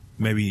just,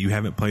 maybe you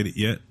haven't played it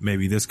yet,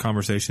 maybe this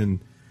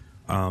conversation,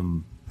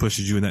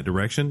 pushes you in that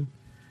direction.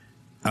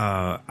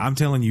 I'm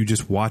telling you,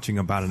 just watching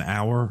about an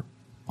hour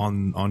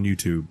on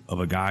YouTube of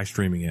a guy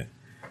streaming it,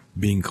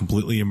 being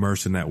completely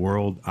immersed in that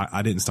world,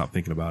 I didn't stop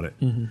thinking about it.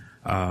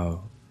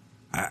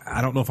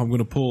 I don't know if I'm going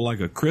to pull like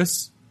a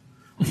Chris,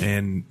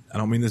 and I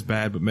don't mean this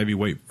bad, but maybe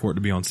wait for it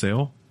to be on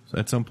sale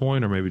at some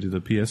point, or maybe to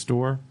the PS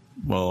Store?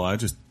 Well, I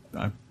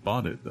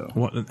bought it though.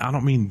 Well, I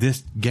don't mean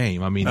this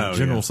game. I mean in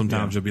general. yeah,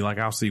 Sometimes you'll be like,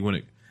 I'll see when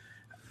it.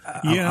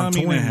 Yeah, I'm I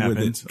mean, toying it happens.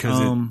 with it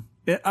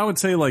because I would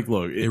say, like,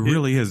 look, it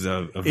really is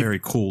a very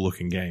cool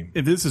looking game.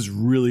 if this is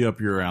really up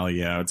your alley,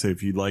 yeah, I would say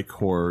if you like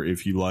horror,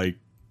 if you like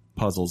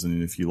puzzles,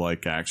 and if you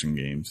like action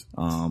games,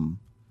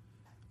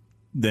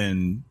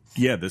 then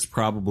yeah, this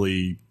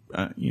probably,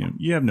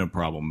 you have no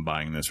problem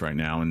buying this right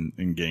now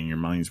and getting your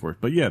money's worth.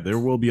 But yeah, there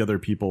will be other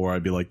people where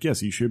I'd be like,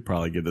 yes, you should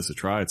probably give this a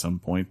try at some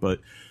point. But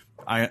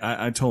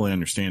I totally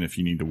understand if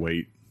you need to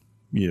wait,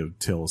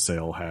 till a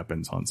sale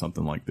happens on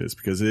something like this,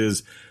 because it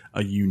is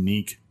a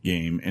unique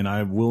game. And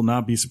I will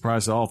not be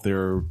surprised at all if there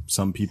are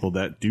some people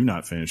that do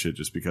not finish it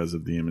just because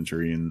of the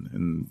imagery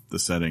and the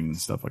setting and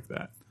stuff like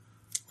that.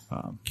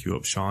 Cue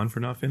up Sean for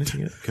not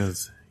finishing it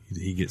because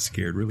he gets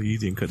scared really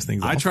easy and cuts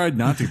things off. I tried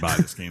not to buy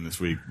this game this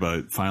week,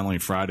 but finally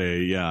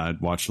Friday, I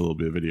watched a little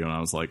bit of video and I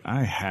was like,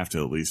 I have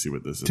to at least see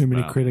what this is Too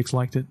many about. critics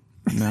liked it.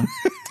 No,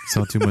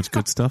 Saw too much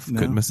good stuff.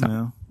 Couldn't miss out.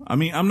 no. I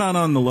mean, I'm not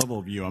on the level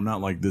of you. I'm not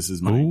like this is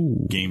my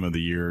game of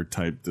the year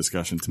type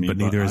discussion to me. But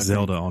neither is I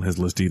think Zelda on his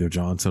list either,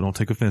 John. So don't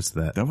take offense to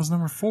that. that was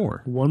number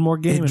 4. One more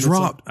game. It and it's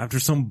dropped after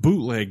some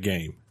bootleg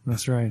game.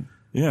 That's right.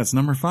 Yeah, it's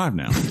number 5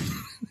 now.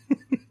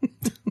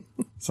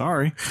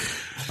 Sorry.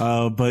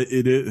 But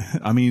it is,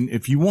 I mean,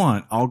 if you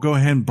want, I'll go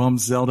ahead and bump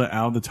Zelda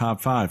out of the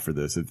top 5 for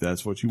this, if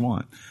that's what you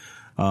want.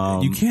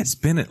 You can't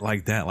spin it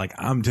like that. Like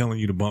I'm telling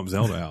you to bump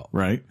Zelda out.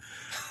 Right.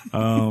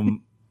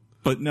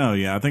 But no,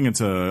 yeah, I think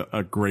it's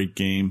a great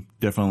game.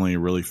 Definitely a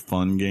really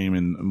fun game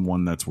and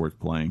one that's worth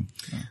playing.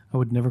 I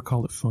would never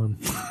call it fun.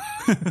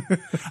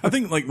 I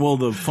think the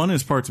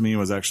funnest part to me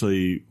was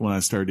actually when I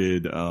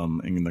started,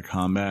 in the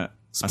combat.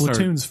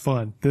 Splatoon's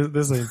fun.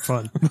 This ain't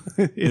fun.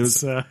 It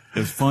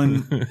was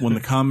fun when the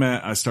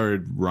combat, I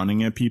started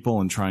running at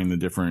people and trying the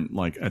different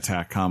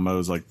attack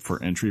combos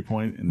for entry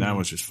point, and that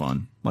was just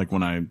fun. Like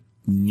when I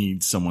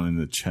need someone in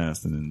the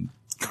chest and then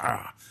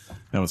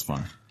that was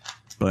fun.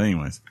 But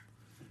anyways,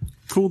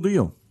 cool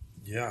deal.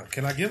 Yeah.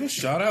 Can I give a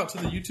shout out to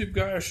the YouTube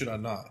guy or should I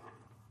not?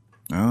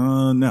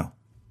 No.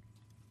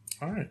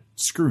 All right.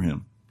 Screw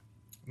him.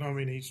 No, I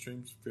mean he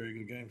streams very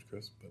good games,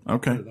 Chris. But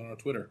Okay. Put it on our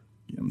Twitter.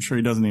 I'm sure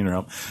he doesn't need our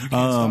help. You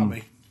can't stop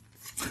me.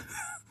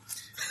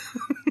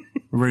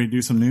 We're ready to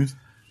do some news?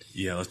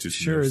 Yeah, let's do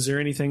some sure. news. Is there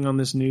anything on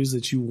this news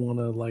that you want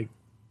to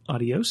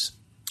adios?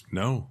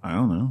 No. I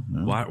don't know.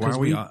 No. Why are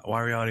we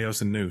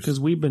adios in news? Because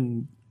we've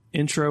been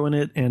introing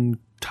it and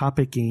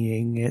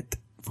topicing it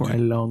for a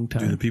long Do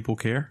the time. people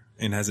care?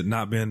 And has it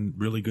not been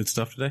really good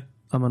stuff today?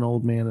 I'm an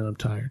old man and I'm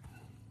tired.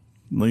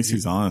 At least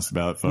he's honest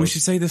about it, folks. We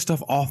should say this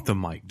stuff off the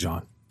mic,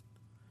 John.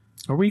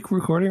 Are we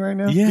recording right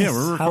now? Yes. Yeah,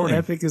 we're recording. How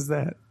epic is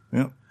that?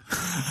 Yep.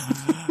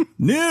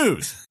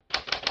 News!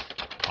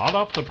 Hot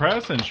off the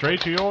press and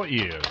straight to your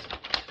ears.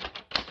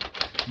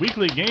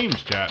 Weekly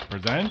Games Chat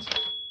presents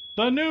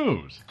the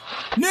news.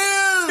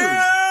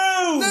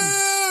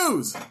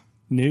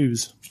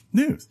 News!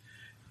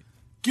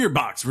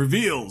 Gearbox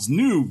reveals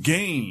new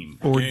game.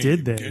 Or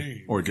did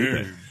they? Or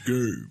did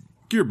they?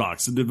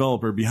 Gearbox, the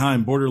developer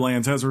behind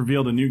Borderlands, has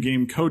revealed a new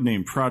game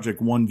codenamed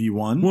Project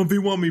 1v1.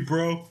 1v1 me,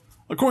 bro.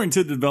 According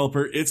to the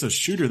developer, it's a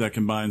shooter that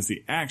combines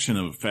the action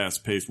of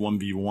fast-paced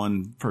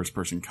 1v1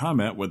 first-person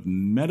combat with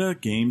meta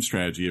game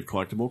strategy of a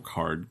collectible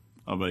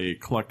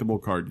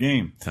card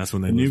game. That's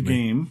when they The new lose me.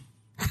 game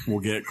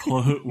will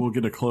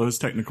get a closed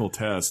technical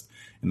test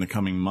in the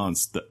coming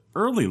months. The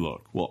early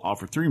look will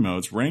offer 3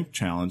 modes: Ranked,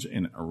 Challenge,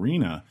 and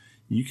Arena.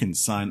 You can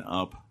sign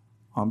up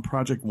on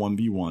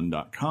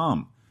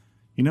project1v1.com.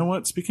 You know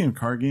what? Speaking of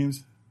card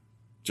games,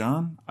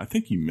 John, I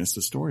think you missed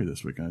a story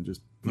this week. I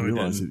just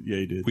realized it. Yeah,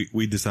 you did.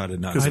 We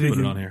decided not to I put it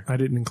didn't- on here. I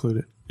didn't include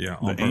it. Yeah, The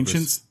on purpose.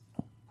 Ancients?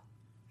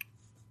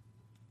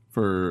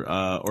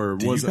 Or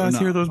Did was you guys it,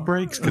 hear those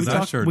breaks? Because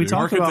I sure We do.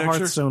 talked about Architecture?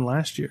 Hearthstone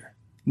last year.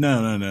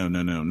 No,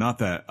 not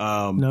that.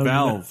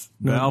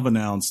 Valve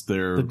announced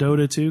their. The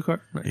Dota 2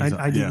 card.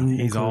 I didn't. He's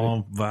include all it.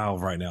 on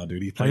Valve right now,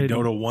 dude. He played didn't-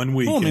 Dota 1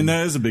 week. Well, I mean, and-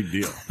 that is a big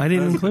deal. I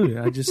didn't include it.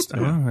 I just. I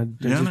don't know. I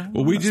just- no.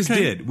 well, we That's just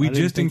okay. did. We I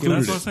didn't just think it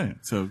included That's what I'm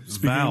it. saying. So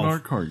speaking Valve. of our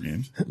card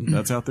games,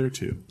 that's out there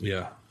too.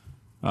 Yeah.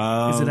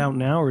 Is it out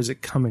now or is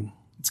it coming?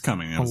 It's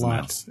coming. That A was lot.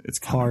 announced. It's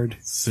coming. Hard.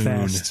 Soon.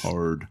 Fast.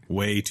 Hard.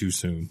 Way too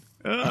soon.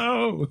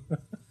 Oh.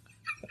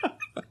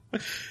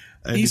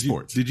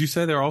 Esports. Did you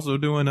say they're also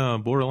doing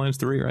Borderlands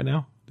 3 right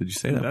now? Did you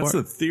say that That's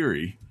part? the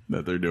theory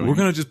that they're doing. We're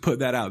going to just put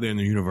that out there in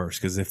the universe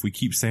because if we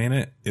keep saying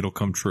it, it'll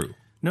come true.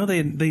 No,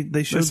 they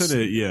They showed said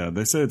it. Yeah,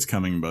 they said it's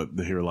coming, but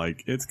they were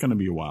like, it's going to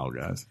be a while,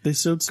 guys. they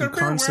showed some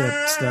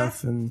concept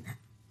stuff and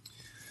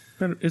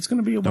it's going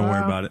to be a Don't while.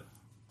 worry about it.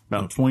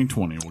 About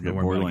 2020, we'll get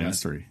worry about it,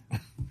 Borderlands 3.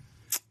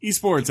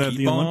 Esports at the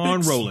Keep on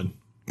Olympics. rolling.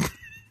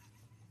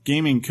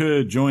 Gaming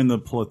could join the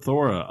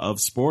plethora of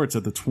sports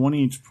at the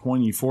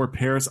 2024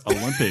 Paris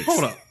Olympics.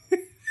 Hold up.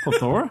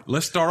 Plethora?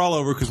 Let's start all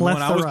over because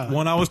Plethora.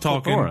 one I was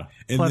talking, Plethora.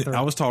 and Plethora.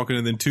 I was talking,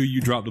 and then 2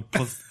 you dropped the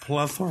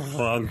plethora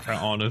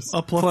on us.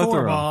 A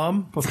plethora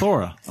bomb.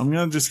 Plethora. I'm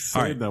going to just say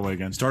All right. it that way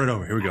again. Start it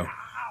over. Here we go.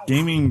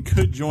 Gaming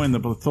could join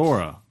the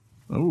plethora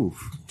Oh,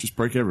 just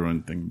break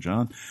everyone thing,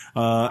 John.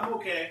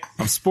 Okay.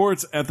 Of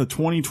sports at the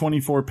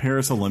 2024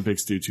 Paris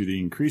Olympics due to the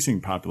increasing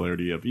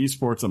popularity of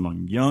esports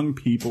among young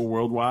people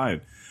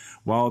worldwide.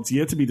 While it's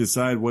yet to be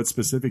decided what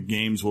specific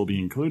games will be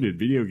included,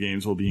 video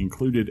games will be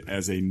included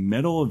as a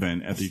medal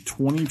event at the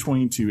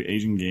 2022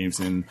 Asian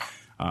Games in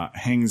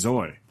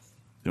Hangzhou.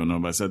 Don't know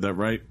if I said that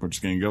right. We're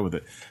just going to go with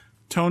it.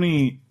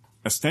 Tony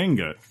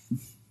Estenga,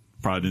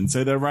 probably didn't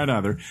say that right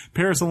either,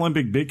 Paris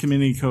Olympic Big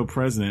Committee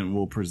co-president,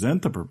 will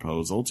present the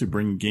proposal to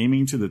bring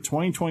gaming to the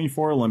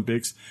 2024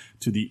 Olympics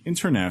to the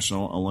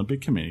International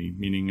Olympic Committee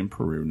meeting in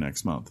Peru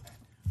next month.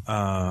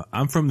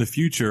 I'm from the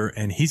future,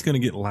 and he's going to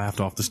get laughed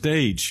off the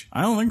stage.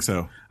 I don't think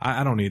so.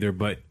 I don't either,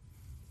 but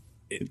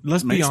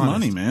let's be Makes honest.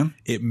 money, man.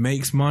 It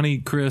makes money,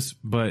 Chris,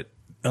 but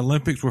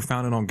Olympics were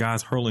founded on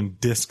guys hurling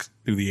discs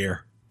through the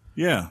air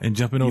Yeah. and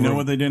jumping over. You know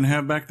what they didn't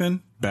have back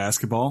then?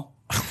 Basketball.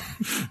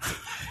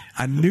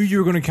 I knew you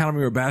were going to count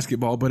me with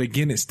basketball, but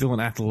again, it's still an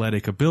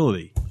athletic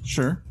ability.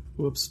 Sure.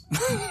 Whoops.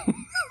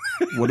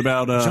 What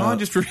about John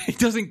just he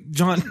doesn't.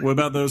 John, what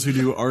about those who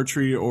do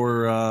archery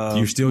or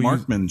You're still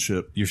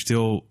marksmanship? there's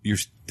still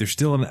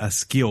a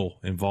skill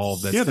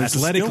involved. That's Yeah, there's a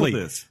skill athletically.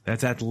 with this.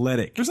 That's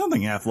athletic. There's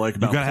nothing athletic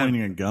about gotta have-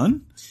 pointing a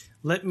gun.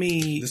 Let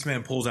me. This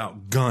man pulls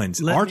out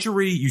guns. Let me-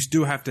 Archery, you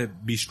still have to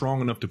be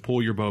strong enough to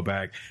pull your bow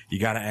back. You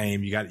got to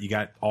aim. You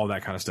got all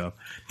that kind of stuff.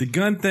 The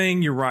gun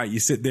thing, you're right. You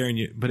sit there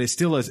but it's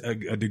still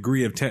a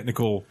degree of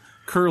technical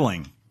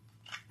Curling.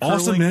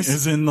 awesomeness. Curling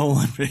is in the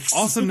Olympics.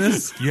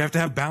 Awesomeness. You have to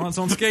have balance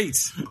on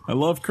skates. I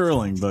love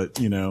curling, but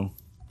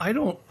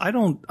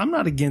I'm I'm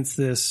not against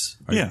this.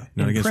 yeah.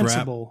 Not In against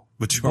principle, rap,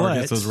 but you are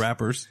against but- those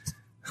rappers.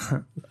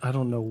 I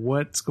don't know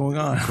what's going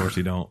on. Of course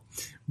you don't.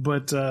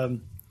 But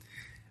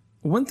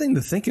one thing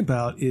to think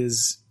about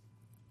is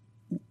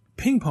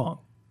ping pong.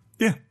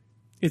 Yeah,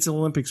 It's an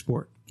Olympic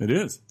sport, it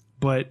is.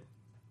 but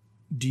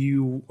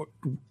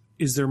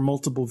is there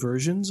multiple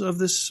versions of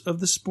this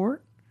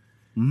sport?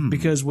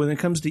 Because when it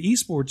comes to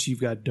esports,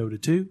 you've got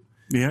Dota 2,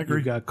 Yeah, I agree.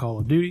 you've got Call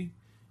of Duty.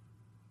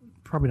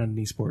 Probably not an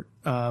esport.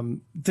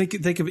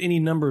 Think of any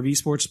number of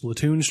esports.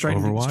 Splatoon's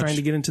Overwatch. trying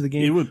to get into the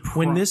game. It would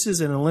when this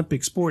is an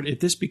Olympic sport, if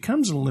this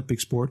becomes an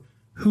Olympic sport,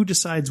 who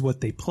decides what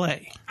they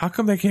play? How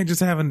come they can't just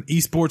have an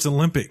esports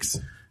Olympics?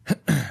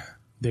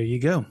 There you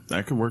go.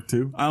 That could work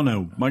too. I don't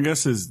know. My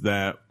guess is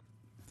that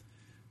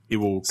it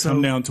will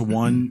come down to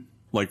one.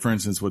 Like for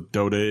instance, with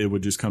Dota, it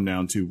would just come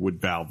down to would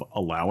Valve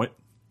allow it?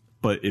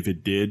 But if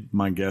it did,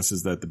 my guess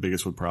is that the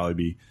biggest would probably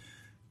be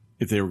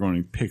if they were going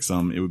to pick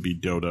some, it would be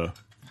Dota,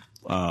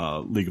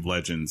 League of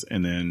Legends,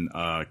 and then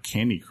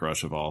Candy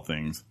Crush of all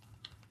things.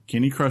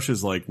 Candy Crush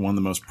is like one of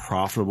the most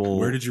profitable.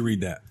 Where did you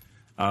read that?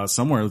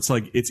 Somewhere. It's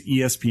like it's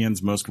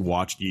ESPN's most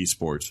watched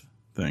esports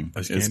thing.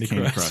 That's is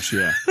Candy Crush.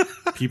 Yeah,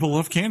 people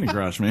love Candy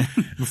Crush, man.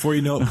 Before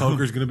you know it,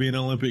 poker's going to be an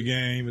Olympic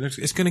game.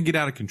 It's going to get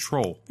out of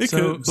control.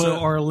 So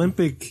our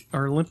Olympic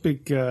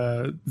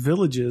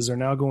villages are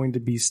now going to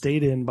be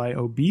stayed in by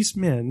obese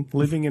men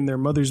living in their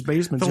mother's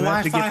basements who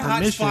have to get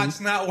permission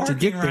to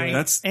get there.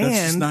 That's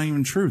just not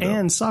even true, though.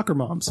 And soccer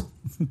moms.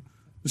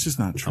 It's just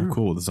not true. I'm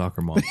cool with the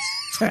soccer mom.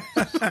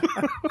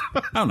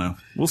 I don't know.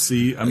 We'll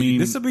see. I mean,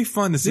 This will be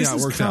fun to see This how it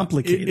is works out.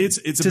 complicated. It's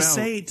to about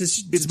say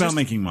it's about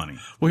making money.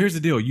 Well, here's the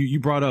deal. You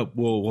brought up,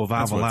 will Valve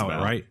That's what it's allow it,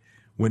 about. right?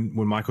 When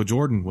Michael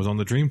Jordan was on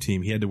the Dream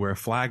Team, he had to wear a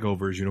flag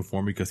over his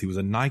uniform because he was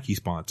a Nike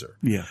sponsor.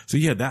 Yeah. So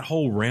yeah, that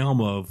whole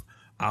realm of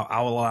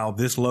I'll allow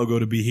this logo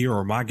to be here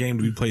or my game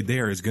to be played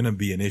there is going to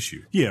be an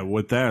issue. Yeah,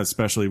 with that,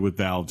 especially with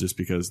Valve, just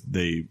because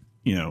they,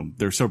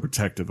 they're so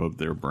protective of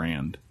their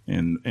brand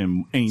and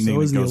anything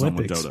So is that the goes on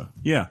with Olympics. Dota.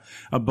 Yeah,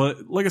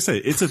 but like I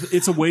said,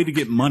 it's a way to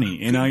get money,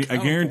 and I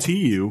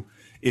guarantee you,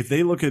 if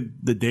they look at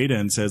the data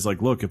and says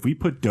like, look, if we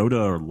put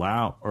Dota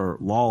or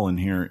LOL in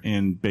here,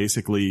 and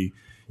basically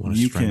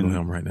you Strangle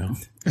can him right now.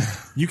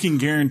 you can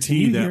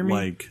guarantee Can you that hear me?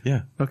 like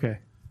Yeah. Okay.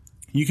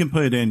 you can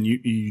put it in.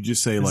 You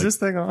just say Is like this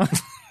thing on?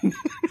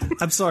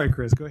 I'm sorry,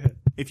 Chris. Go ahead.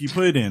 if you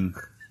put it in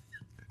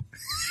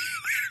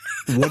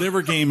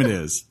whatever game it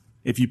is,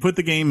 if you put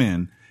the game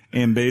in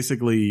and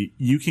basically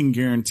you can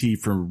guarantee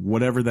for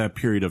whatever that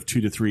period of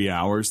 2 to 3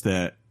 hours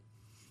that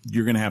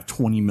you're going to have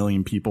 20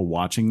 million people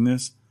watching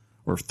this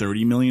or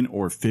 30 million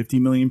or 50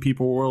 million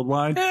people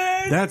worldwide.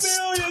 That's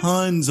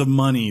tons of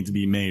money to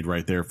be made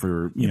right there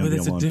for, but the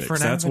it's a Olympics.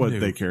 different That's avenue. what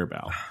they care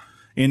about.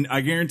 And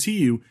I guarantee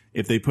you,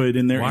 if they put it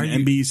in there Why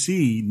and are you-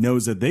 NBC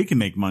knows that they can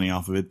make money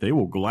off of it, they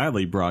will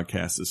gladly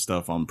broadcast this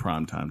stuff on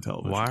primetime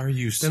television. Why are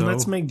you so? Then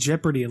let's make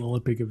Jeopardy an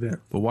Olympic event.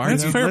 But why are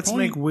That's you? a fair Let's point.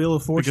 make Wheel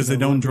of Fortune Because they an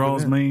don't Olympic draw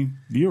as event. many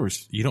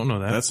viewers. You don't know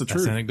that. That's the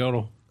truth. That's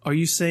anecdotal. Are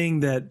you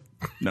saying that?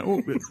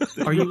 No,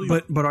 Are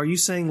you? But are you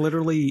saying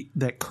literally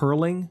that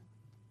curling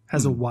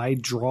has a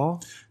wide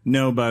draw?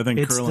 no, but I think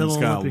It's curling's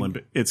still got Olympic.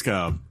 Olympic. It's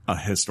got a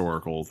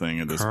historical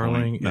thing at this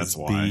Curling point. That's is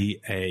why.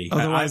 BA.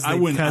 Otherwise, I they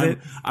wouldn't. cut it.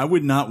 I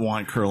would not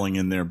want curling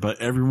in there, but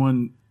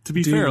everyone. To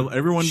be Dude, fair,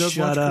 everyone does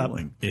shut watch up.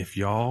 curling. If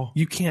y'all,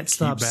 You can't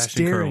stop bashing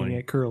staring curling.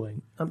 at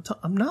curling.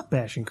 I'm not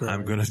bashing curling.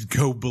 I'm gonna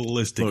go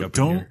ballistic Look, up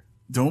in don't here.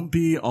 don't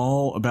be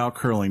all about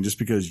curling just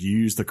because you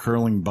use the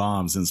curling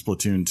bombs in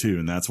Splatoon 2,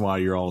 and that's why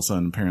you're all of a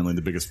sudden apparently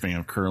the biggest fan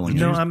of curling.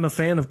 No, I'm a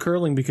fan of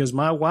curling because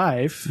my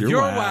wife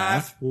Your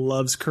wife.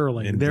 loves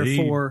curling. Indeed.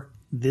 Therefore,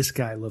 this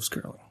guy loves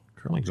curling.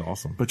 Curling's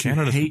awesome. But you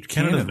Canada's hate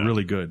Canada's Canada.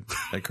 really good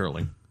at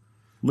curling.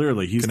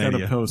 Literally, he's got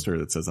Canada. a poster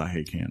that says, I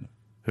hate Canada.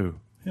 Who?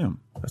 Him.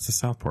 That's the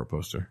Southport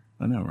poster.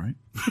 I know, right?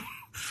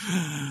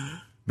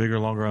 Bigger,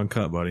 longer,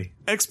 uncut, buddy.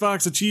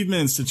 Xbox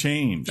achievements to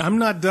change. I'm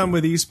not done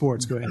with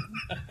esports. Go ahead.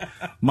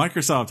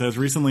 Microsoft has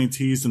recently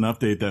teased an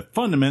update that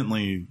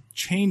fundamentally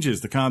changes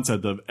the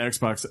concept of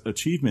Xbox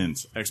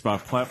achievements. Xbox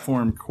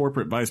platform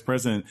corporate vice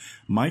president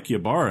Mike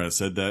Ybarra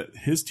said that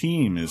his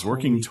team is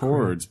working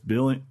towards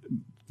building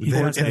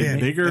towards a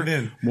and bigger,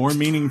 then. more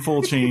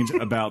meaningful change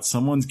about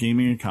someone's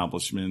gaming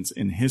accomplishments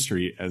in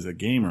history as a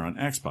gamer on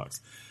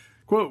Xbox.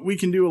 Quote, we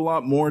can do a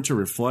lot more to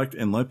reflect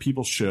and let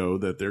people show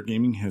that their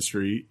gaming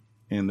history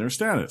and their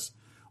status.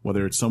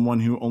 Whether it's someone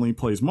who only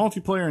plays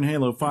multiplayer in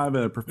Halo 5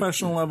 at a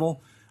professional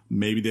level,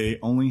 maybe they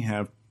only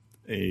have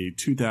a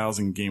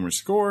 2,000 gamer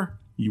score,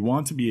 you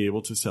want to be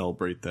able to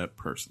celebrate that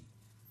person.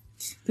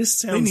 This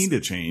sounds. They need to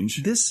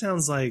change. This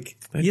sounds like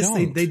They yes,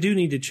 don't. they do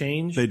need to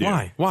change. They do.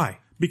 Why?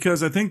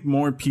 Because I think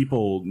more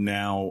people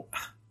now,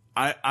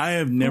 I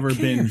have never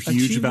been cares?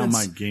 huge about my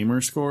Achievements-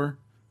 gamer score.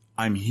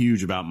 I'm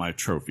huge about my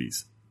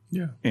trophies.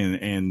 Yeah.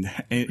 And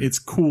it's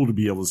cool to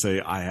be able to say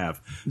I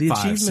have The 5,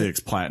 achievement- 6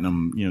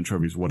 platinum,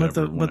 trophies,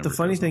 whatever. But the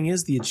funny thing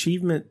is, the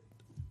achievement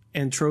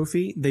and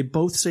trophy, they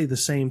both say the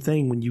same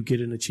thing when you get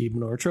an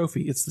achievement or a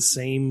trophy. It's the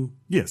same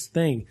yes,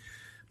 thing.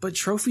 But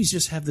trophies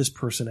just have this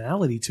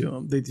personality to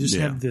them. They just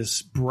Yeah. have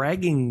this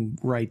bragging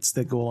rights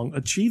that go along.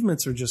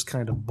 Achievements are just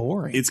kind of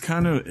boring. it's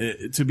kind of,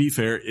 to be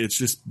fair, it's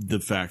just the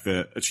fact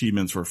that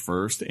achievements were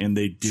first, and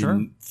they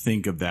didn't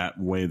think of that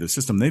way of the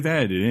system. They've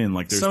added it in,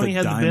 like there's Sony the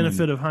had diamond, the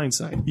benefit of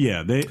hindsight.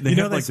 Yeah, they You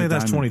know have they like say the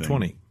that's diamond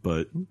 2020. thing,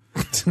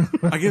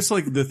 but I guess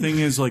like the thing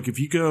is like if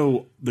you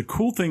go, the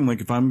cool thing,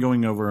 like if I'm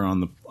going over on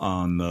the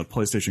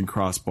PlayStation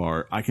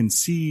crossbar, I can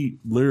see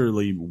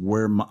literally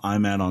where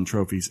I'm at on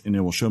trophies, and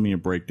it will show me a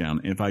breakdown.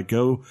 And if I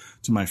go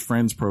to my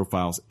friends'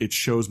 profiles, it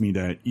shows me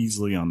that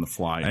easily on the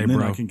fly, and then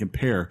bro. I can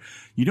compare.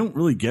 You don't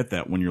really get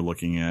that when you're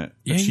looking at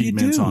Yeah, you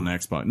achievements do. on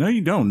Xbox. No,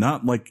 you don't.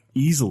 Not like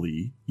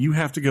easily. You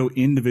have to go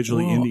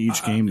individually into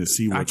each game to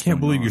see what's I can't going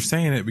believe on. you're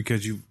saying it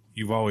because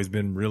you've always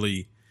been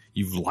really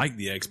you've liked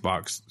the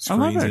Xbox screens. I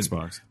love and-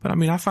 Xbox. but I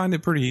mean I find it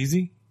pretty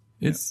easy.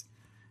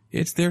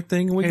 It's their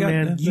thing and we Hey got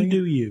man, that you thing,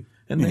 do you.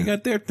 and they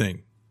got their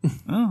thing.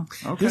 Oh,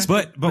 okay.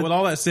 But with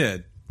all that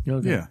said,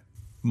 Okay. Yeah.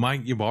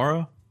 Mike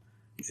Ybarra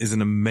is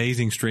an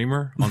amazing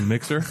streamer on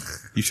Mixer.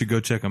 You should go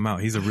check him out.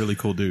 He's a really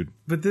cool dude.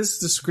 But this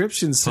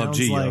description sounds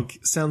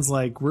PUBG, sounds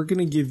like we're going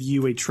to give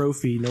you a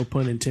trophy, no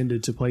pun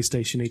intended, to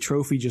PlayStation, a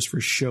trophy just for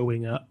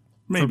showing up.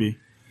 Maybe.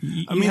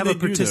 You I mean, have they a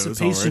do those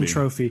participation already.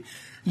 trophy.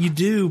 You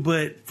do,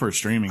 but For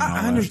streaming. and all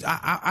I, that. understand,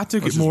 I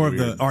took Which it is more of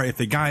weird. the, all right, if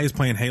the guy is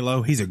playing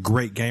Halo, he's a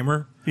great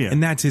gamer. Yeah.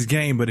 And that's his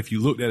game. But if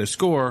you looked at his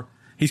score,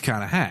 he's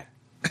kind of hacked.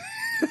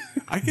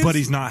 I guess, But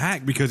he's not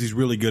hacked because he's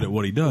really good at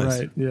what he does.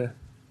 right, yeah.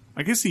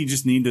 I guess you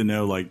just need to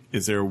know, like,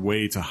 is there a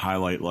way to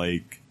highlight,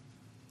 like,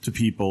 to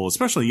people,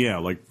 especially, yeah,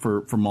 like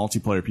for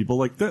multiplayer people,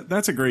 like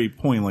that's a great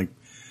point. Like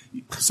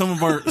some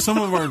of our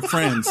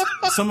friends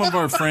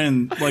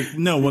like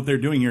know what they're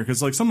doing here.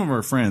 Cause like some of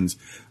our friends,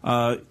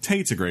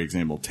 Tate's a great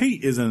example.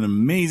 Tate is an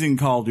amazing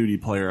Call of Duty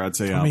player. I'd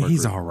say. I mean, Albert.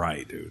 he's all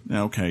right, dude.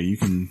 Okay, you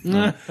can.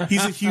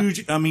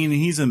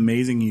 He's an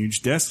amazing,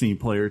 huge Destiny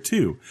player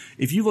too.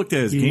 If you looked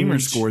at his gamer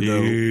score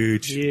though,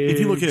 Huge. if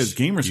you look at his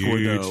gamer score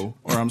Huge. though,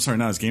 or I'm sorry,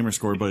 not his gamer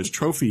score, but his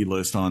trophy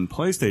list on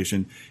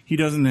PlayStation, he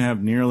doesn't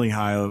have nearly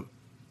high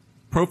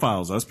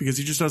profiles as us because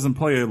he just doesn't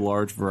play a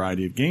large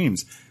variety of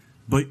games.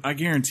 But I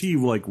guarantee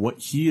you, like what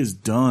he has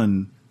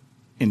done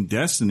in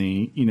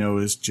Destiny, you know,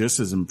 is just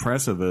as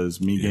impressive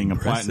as me getting a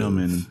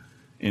platinum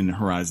in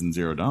Horizon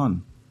Zero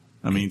Dawn.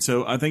 I mean,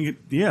 so I think,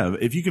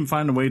 if you can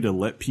find a way to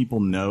let people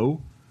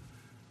know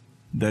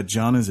that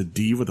John is a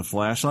D with a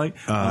flashlight,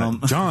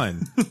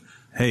 John.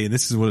 Hey,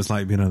 this is what it's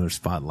like being under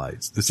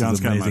spotlights. This John's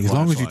is got my amazing. As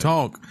long as you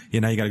flashlight. talk,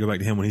 now you got to go back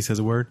to him when he says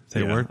a word.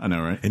 Say a Yeah, word. I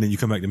know, right? And then you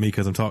come back to me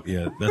because I'm talking.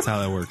 Yeah, that's how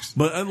that works.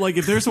 But like,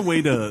 if there's a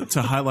way to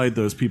highlight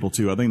those people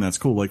too, I think that's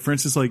cool. Like, for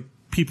instance, like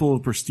people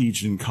have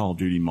prestiged in Call of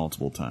Duty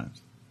multiple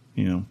times.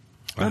 You know,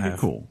 that'd be have.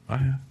 cool. I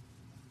have.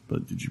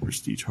 But did you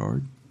prestige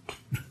hard?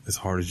 As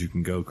hard as you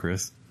can go,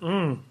 Chris.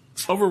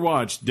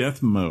 Overwatch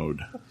Death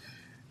Mode.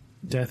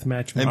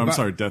 Deathmatch. And I'm by-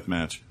 sorry, Death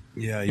Match.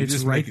 Yeah, you It's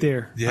just right make it-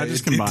 there. Yeah, I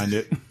just combined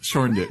it,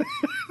 shortened it.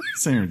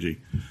 Synergy.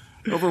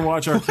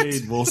 Overwatch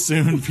Arcade will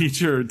soon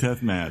feature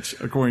Deathmatch.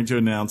 According to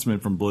an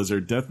announcement from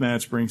Blizzard,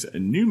 Deathmatch brings a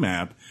new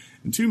map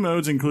and 2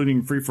 modes,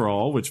 including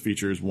Free-for-All, which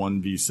features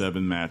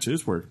 1v7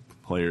 matches where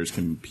players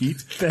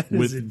compete That is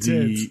with intense.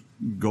 the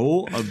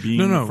goal of being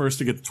No. the first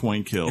to get the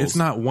 20 kills. It's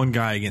not one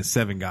guy against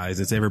 7 guys.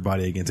 It's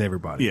everybody against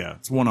everybody. Yeah,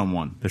 it's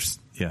one-on-one. There's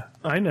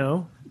I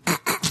know.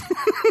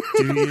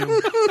 Do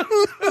you?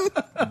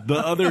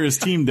 The other is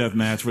Team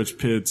Deathmatch, which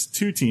pits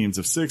 2 teams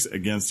of 6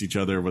 against each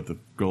other with the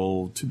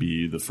goal to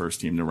be the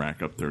first team to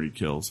rack up 30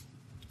 kills.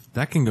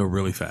 That can go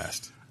really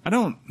fast. I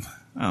don't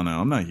know.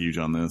 I'm not huge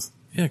on this.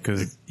 Yeah,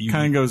 because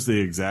Kind of goes the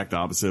exact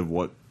opposite of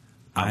what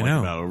I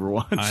know like about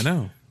Overwatch. I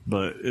know.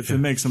 But if it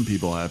makes some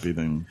people happy,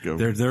 then go.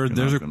 There's knock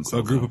a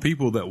themselves group out. of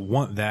people that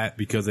want that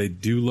because they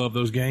do love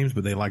those games,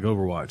 but they like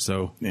Overwatch.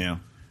 So Yeah.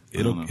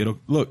 it'll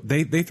look.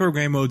 They throw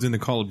game modes into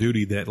Call of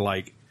Duty that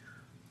like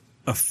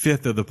a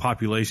fifth of the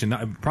population,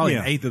 probably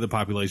an eighth of the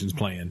population's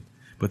playing,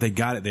 but they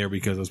got it there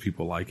because those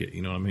people like it.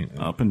 You know what I mean?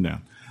 Up and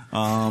down.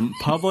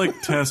 Public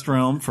test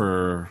realm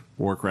for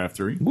Warcraft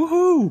 3.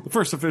 Woohoo! The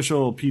first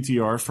official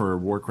PTR for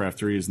Warcraft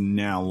 3 is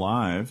now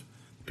live.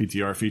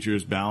 PTR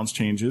features balance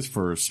changes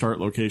for start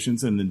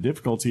locations and the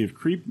difficulty of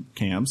creep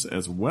camps,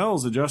 as well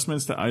as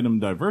adjustments to item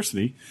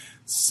diversity.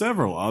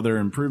 Several other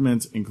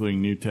improvements,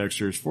 including new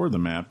textures for the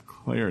map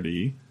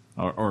clarity,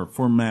 or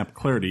for map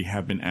clarity,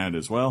 have been added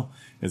as well.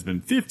 It's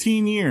been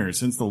 15 years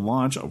since the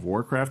launch of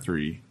Warcraft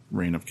 3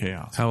 Reign of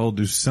Chaos. How old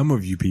do some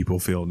of you people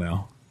feel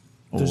now?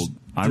 Old.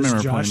 I Does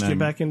remember Josh playing get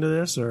that. back into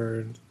this,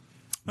 or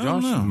I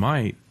don't Josh know.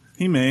 might.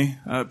 He may.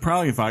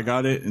 Probably if I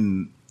got it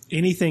and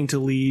anything to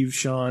leave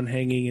Sean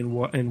hanging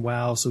in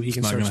WoW so he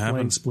can not start gonna playing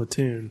happen.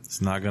 Splatoon? It's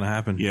not going to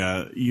happen.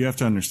 yeah, you have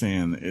to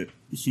understand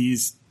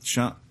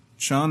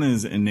Sean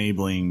is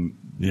enabling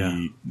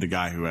Yeah. the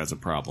guy who has a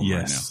problem Yes.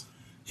 right now.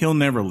 He'll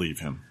never leave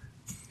him.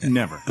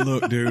 Never.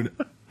 Look, dude,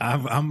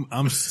 I'm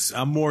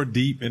more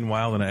deep in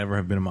WoW than I ever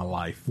have been in my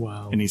life.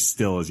 Wow. And he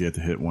still has yet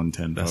to hit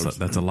 110 posts.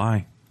 That's a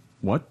lie.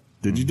 What?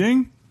 Did you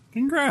ding?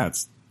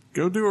 Congrats.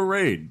 Go do a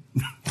raid.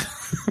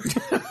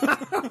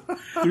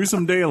 Do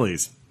some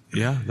dailies.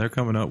 Yeah, they're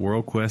coming up.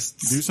 World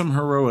quests, Do some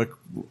heroic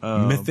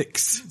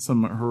mythics.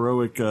 some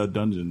heroic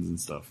dungeons and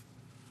stuff.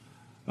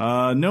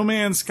 No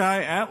Man's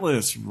Sky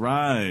Atlas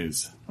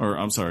Rise. Or,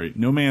 I'm sorry,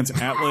 No Man's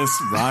Atlas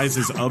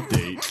Rises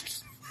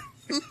update.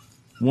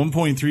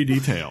 1.3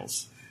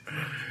 details.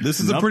 This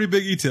is a pretty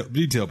big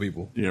detail,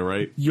 people. Yeah,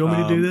 right? You want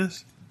me to do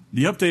this?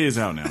 The update is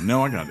out now.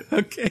 No, I got it.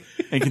 Okay.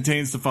 It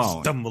contains the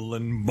following.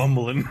 Stumbling,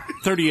 bumbling.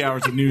 30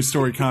 hours of new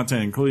story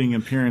content, including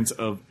appearance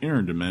of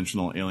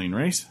interdimensional alien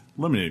race,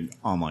 limited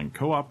online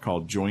co-op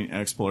called Joint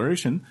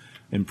Exploration,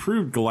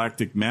 improved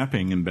galactic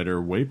mapping and better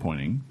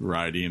waypointing,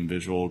 variety and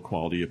visual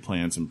quality of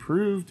plants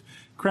improved,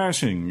 crash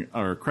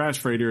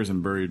freighters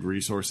and buried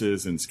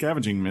resources and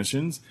scavenging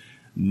missions,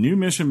 new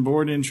mission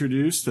board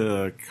introduced,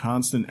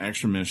 constant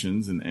extra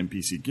missions and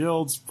NPC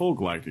guilds, full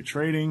galactic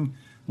trading,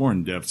 more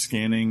in-depth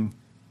scanning,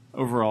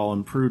 overall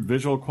improved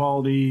visual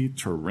quality,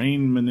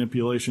 terrain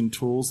manipulation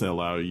tools that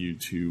allow you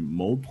to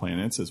mold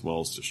planets as well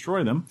as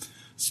destroy them,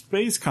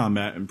 space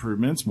combat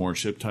improvements, more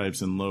ship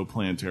types and low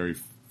planetary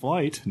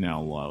flight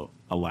now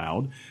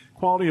allowed,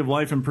 quality of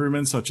life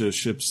improvements such as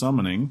ship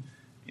summoning,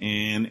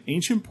 and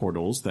ancient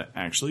portals that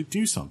actually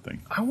do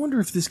something. I wonder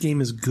if this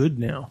game is good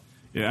now.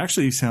 It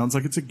actually sounds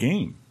like it's a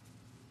game.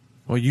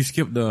 Well, you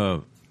skipped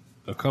a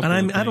couple.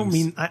 And of I don't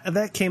things. mean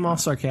that came off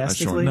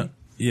sarcastically. No,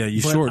 yeah,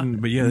 you But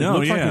shortened, but yeah, it No,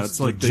 looks yeah, like it's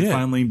like they legit.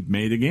 finally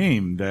made a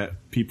game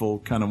that people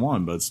kind of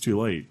want, but it's too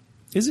late.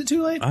 Is it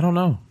too late? I don't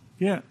know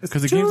Yeah, it's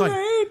because the too game's late.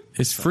 like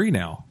it's free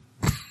now.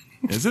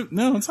 Is it?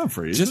 No, it's not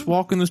free. is Just it?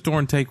 walk in the store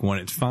and take one.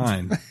 It's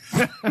fine.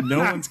 No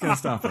one's going to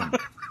stop him.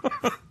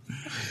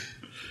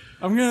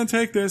 I'm going to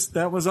take this.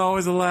 That was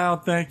always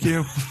allowed. Thank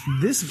you.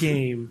 This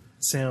game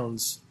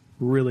sounds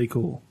really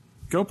cool.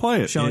 Go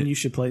play it. Sean, you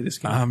should play this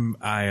game.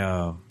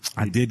 I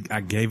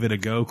gave it a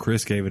go.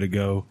 Chris gave it a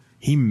go.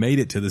 He made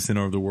it to the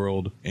center of the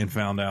world and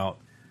found out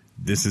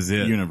this is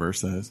it.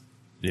 Universe says.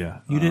 Yeah.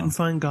 You didn't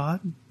find God?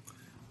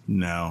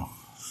 No.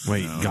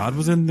 Wait, God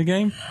was in the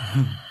game?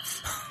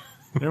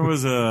 There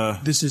was a...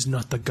 This is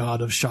not the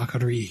God of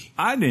Shakari.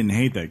 I didn't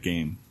hate that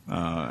game,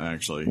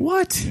 actually.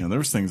 What? You know, there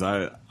was things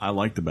I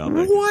liked about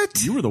that What?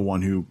 game. You were the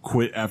one who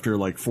quit after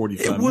like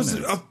 45 minutes.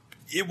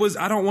 It was.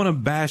 I don't want to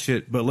bash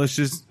it, but let's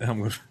just. I'm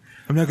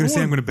not going to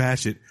say I'm going to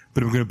bash it,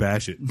 but I'm going to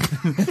bash it.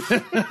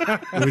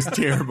 It was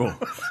terrible.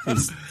 It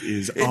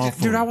is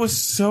awful. Dude, I was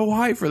so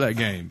hyped for that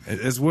game,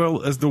 as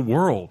well as the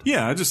world.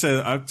 Yeah,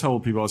 I've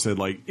told people, I said,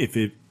 like,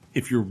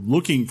 if you're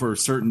looking for a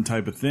certain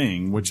type of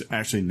thing, which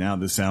actually now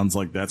this sounds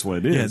like that's what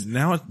it is, Yeah,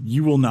 now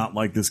you will not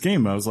like this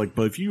game. I was like,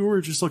 but if you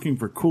were just looking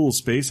for cool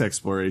space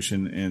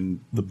exploration and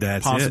the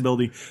That's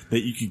possibility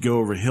that you could go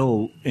over a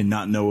hill and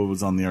not know what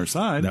was on the other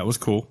side, that was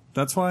cool.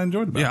 that's what I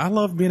enjoyed about Yeah, I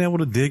love being able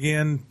to dig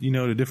in,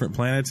 to different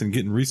planets and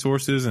getting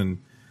resources, and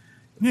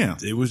it. Yeah.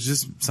 it was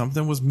just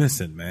something was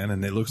missing, man,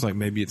 and it looks like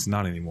maybe it's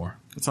not anymore.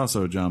 It's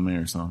also a John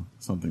Mayer song,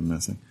 Something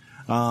Missing.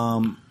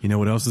 You know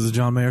what else is a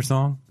John Mayer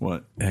song?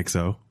 What?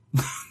 EXO.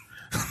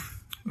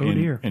 Oh,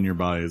 dear. And Your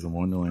Body is a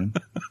Wonderland.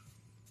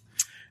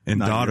 And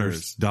Not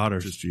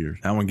Daughters. Just yours.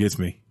 That one gets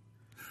me.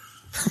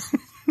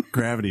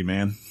 Gravity,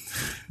 man.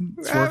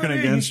 It's working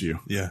against you.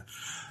 Yeah.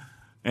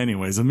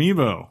 Anyways,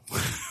 Amiibo.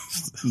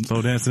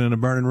 Slow dancing in a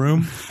burning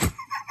room.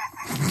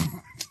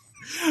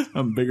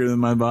 I'm bigger than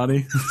my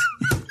body.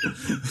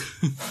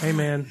 Hey,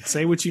 man,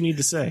 say what you need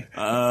to say.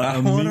 I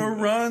want to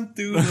run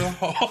through the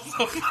halls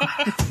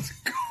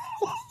of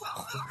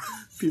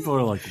People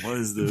are like, what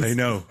is this? They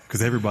know,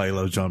 because everybody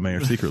loves John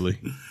Mayer secretly.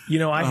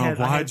 I had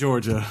Why,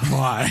 Georgia?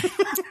 I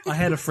I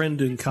had a friend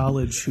in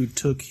college who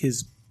took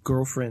his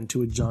girlfriend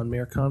to a John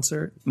Mayer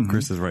concert.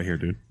 Chris is right here,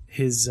 dude.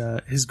 His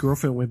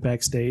girlfriend went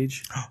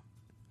backstage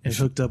and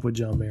hooked up with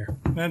John Mayer.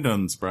 That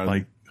doesn't surprise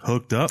Like me.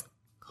 hooked up,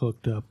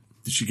 Hooked up.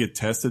 Did she get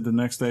tested the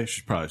next day?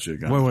 She probably should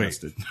have gotten Wait.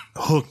 tested.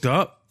 hooked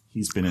up.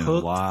 He's been in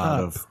Hooked a lot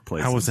up. of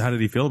places. How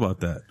did he feel about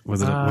that?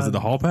 Was it the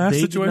hall pass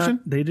situation?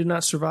 They did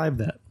not survive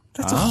that.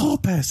 That's a hall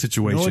pass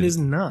situation. No, it is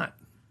not.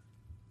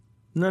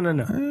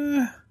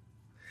 No.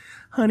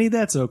 Honey,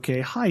 that's okay.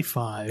 High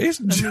five. It's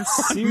John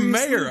seriously?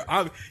 Mayer.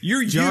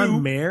 You're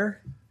John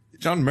Mayer,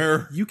 John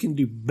Mayer. you can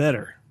do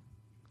better.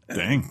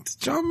 Dang. It's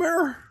John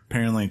Mayer.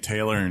 Apparently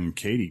Taylor and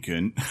Katie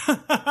couldn't.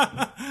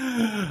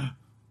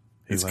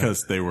 It's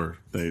because they were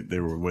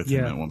with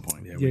him Yeah. at one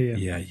point.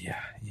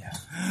 Yeah.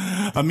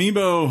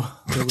 Amiibo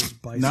There was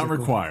bicycle. not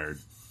required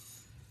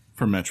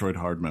for Metroid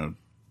Hard Mode.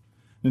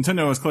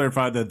 Nintendo has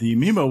clarified that the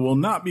Amiibo will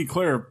not be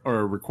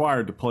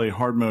required to play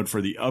Hard Mode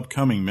for the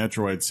upcoming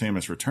Metroid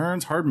Samus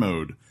Returns. Hard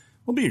Mode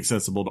will be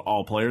accessible to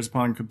all players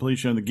upon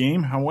completion of the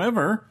game.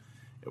 However,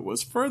 it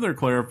was further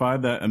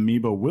clarified that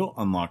Amiibo will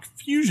unlock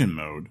Fusion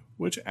Mode,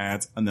 which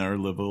adds another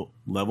level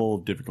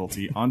of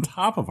difficulty on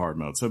top of Hard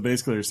Mode. So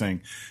basically you're saying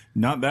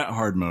not that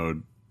Hard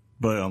Mode,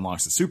 but it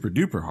unlocks the super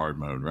duper Hard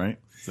Mode, right?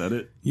 Is that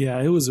it?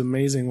 Yeah, it was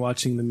amazing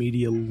watching the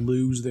media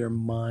lose their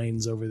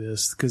minds over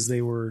this because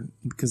they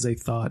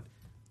thought,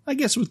 I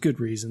guess with good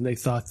reason, they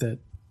thought that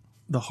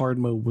the hard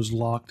mode was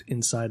locked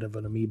inside of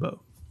an amiibo.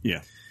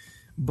 Yeah.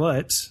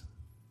 But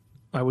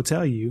I will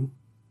tell you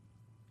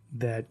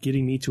that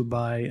getting me to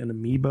buy an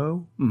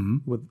amiibo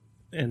with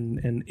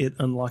and it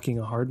unlocking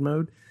a hard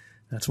mode,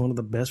 that's one of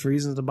the best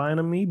reasons to buy an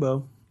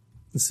amiibo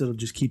instead of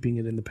just keeping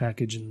it in the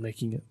package and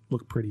making it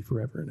look pretty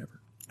forever and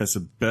ever. That's the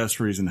best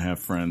reason to have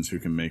friends who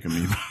can make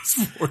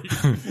amiibos for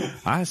you.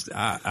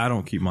 I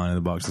don't keep mine in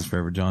the boxes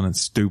forever, John.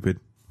 It's stupid.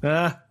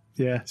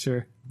 Yeah,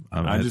 sure.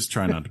 I just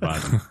try not to buy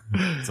them.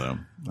 So,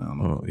 I don't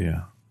know. Oh,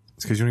 yeah.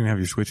 It's because you don't even have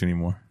your Switch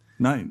anymore.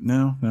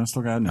 No, I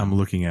still got it now. I'm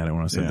looking at it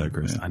when I said Yeah, that,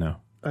 Chris. yeah. I know.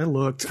 I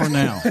looked. For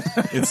now.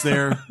 It's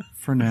there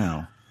for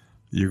now.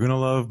 You're going to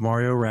love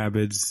Mario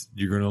Rabbids.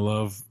 You're going to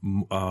love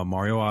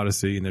Mario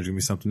Odyssey, and there's going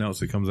to be something else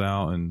that comes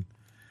out. And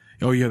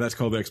oh, yeah, that's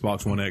called the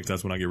Xbox One X.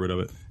 That's when I get rid of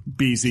it.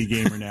 BC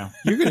Gamer now.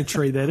 You're going to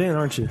trade that in,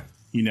 aren't you?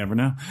 You never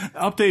know.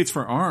 Updates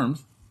for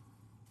ARMS.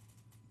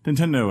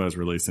 Nintendo has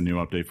released a new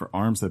update for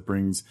ARMS that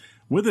brings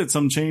with it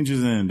some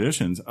changes and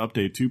additions.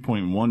 Update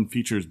 2.1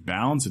 features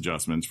balance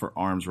adjustments for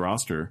ARMS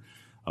roster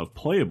of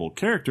playable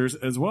characters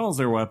as well as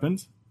their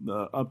weapons.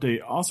 The update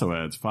also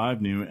adds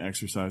 5 new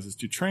exercises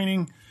to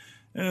training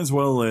as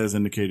well as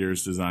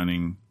indicators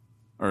designating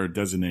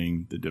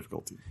the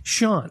difficulty.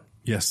 Sean,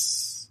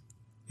 Yes.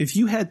 if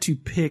you had to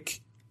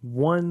pick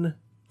one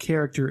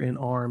character in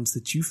ARMS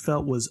that you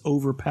felt was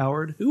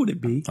overpowered, who would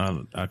it be?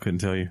 I couldn't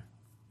tell you.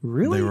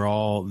 Really? They were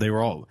all.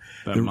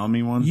 That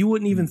mummy one? You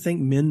wouldn't even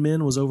think Min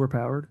Min was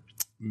overpowered?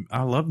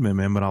 I loved Min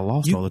Man, but I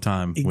lost all the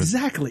time.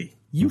 Exactly.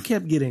 You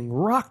kept getting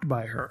rocked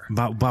by her.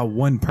 By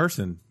one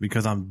person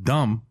because I'm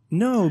dumb,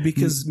 No,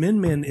 because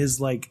Min Min is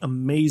like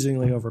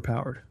amazingly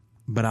overpowered.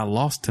 but I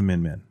lost to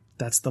Min Man.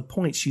 That's the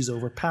point. She's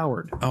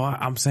overpowered. Oh,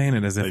 I'm saying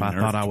it as if I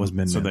thought I was Min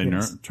Man. So they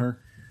nerfed her?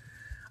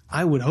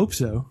 I would hope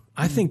so.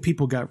 I think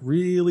people got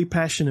really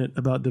passionate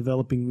about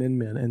developing Min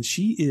Min, and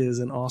she is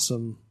an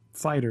awesome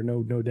fighter,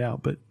 no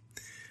doubt. But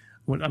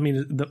when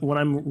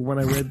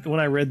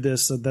I read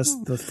this,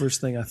 that's the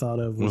first thing I thought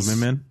of Was Min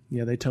Man?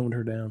 Yeah, they toned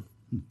her down,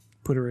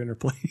 put her in her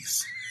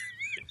place.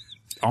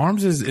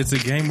 ARMS it's a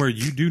game where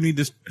you do need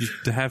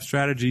to have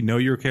strategy, know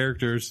your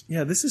characters,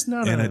 Yeah, this is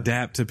not and a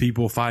adapt to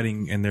people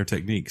fighting and their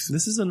techniques.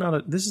 this is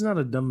not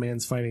a dumb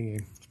man's fighting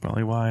game. That's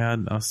probably why I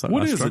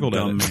What is a struggled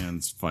dumb at it.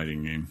 man's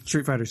fighting game?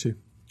 Street Fighter 2.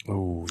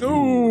 Oh,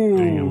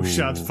 Oh,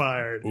 shots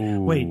fired.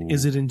 Wait,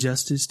 is it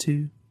Injustice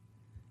 2?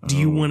 Do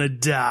you want to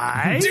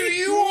die? Do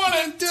you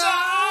want to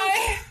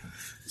die?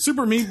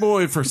 Super Meat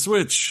Boy for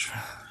Switch.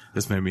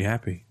 this made me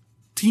happy.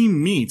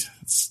 Team Meat,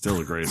 it's still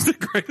a great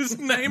Greatest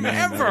name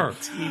ever.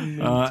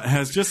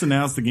 has just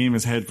announced the game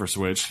is head for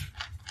Switch.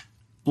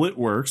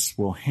 Splitworks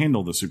will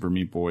handle the Super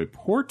Meat Boy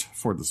port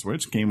for the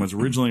Switch. Game was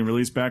originally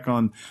released back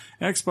on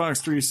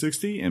Xbox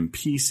 360 and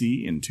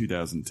PC in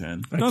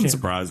 2010. Doesn't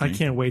surprise me. I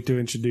can't wait to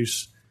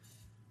introduce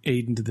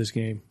Aiden to this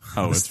game.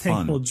 Oh, This it's thing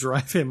fun. will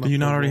drive him. Do you up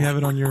not the already wall. have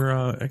it on your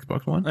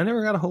Xbox One? I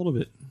never got a hold of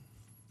it.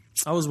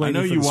 I was I waiting.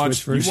 know for you the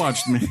watched. Switch You version.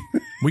 watched me.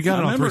 We got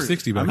it on remember-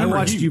 360 back I then. remember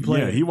watched you play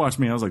Yeah, it. he watched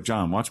me. I was like,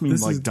 John, watch me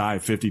is- die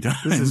 50 times.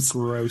 This is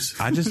gross.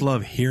 I just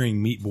love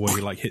hearing Meat Boy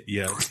like hit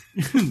yell.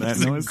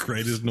 that noise.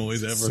 Greatest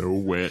noise ever. So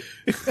wet.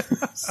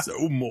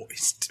 So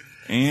moist.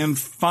 And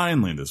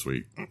finally this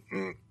week.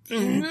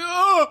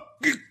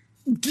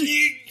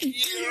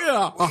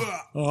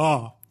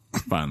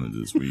 Finally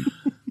this week.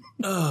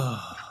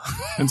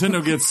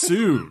 Nintendo gets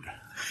sued.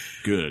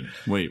 Good.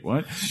 Wait,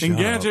 what?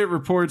 Engadget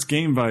reports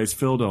GameVice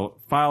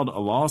filed a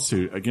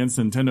lawsuit against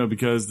Nintendo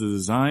because the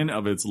design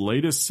of its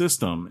latest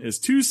system is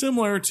too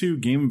similar to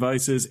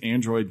GameVice's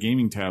Android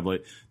gaming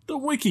tablet, the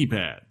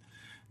WikiPad.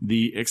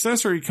 The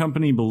accessory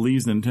company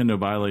believes Nintendo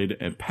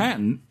violated a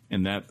patent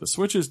and that the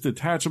Switch's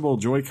detachable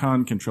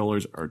Joy-Con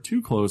controllers are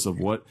too close of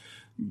what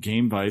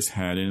GameVice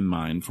had in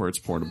mind for its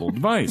portable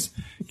device.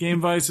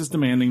 GameVice is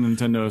demanding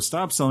Nintendo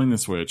stop selling the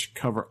Switch,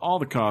 cover all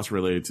the costs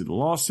related to the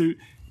lawsuit,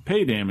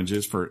 pay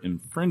damages for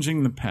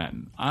infringing the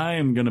patent. I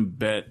am going to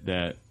bet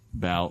that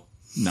about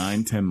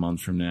 9-10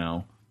 months from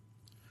now,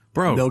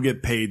 Bro, they'll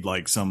get paid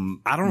like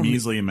some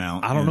measly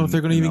amount. I don't know if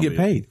they're going to even get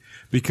paid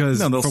because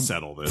they'll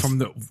settle this.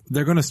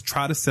 They're going to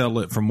try to settle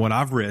it from what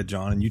I've read,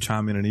 John, and you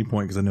chime in at any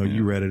point because I know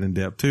you read it in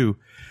depth too.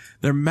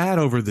 They're mad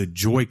over the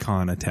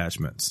Joy-Con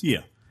attachments.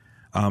 Yeah.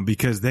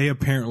 Because they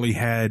apparently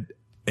had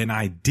an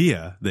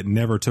idea that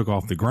never took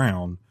off the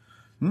ground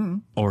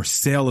or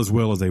sell as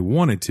well as they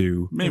wanted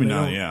to. Maybe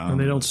not, yeah. And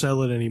they don't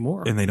sell it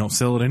anymore. And they don't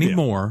sell it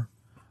anymore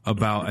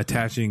about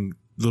attaching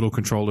little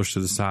controllers to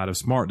the side of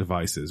smart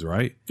devices,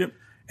 right? Yep.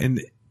 And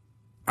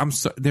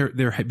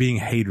they're being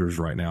haters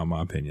right now, in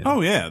my opinion. Oh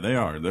yeah, they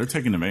are. They're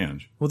taking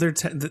advantage. Well, they're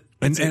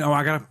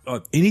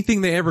anything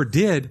they ever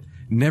did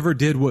never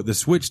did what the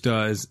Switch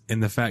does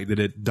in the fact that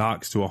it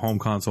docks to a home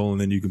console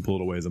and then you can pull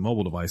it away as a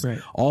mobile device. Right.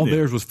 All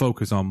theirs was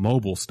focused on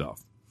mobile stuff.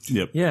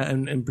 Yep. Yeah,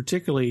 and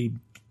particularly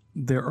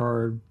there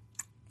are,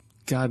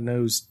 God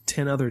knows,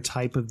 10 other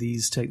type of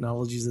these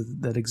technologies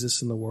that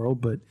exist in the world,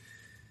 but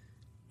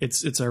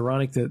it's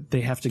ironic that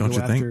they have to Don't go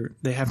you think? after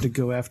they have to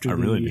go after I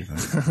the really do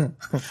think.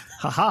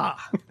 haha.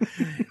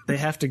 They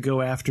have to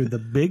go after the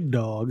big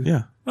dog.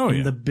 Yeah. Oh And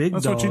yeah. the big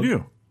That's dog. what you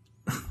do.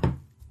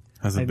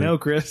 I know,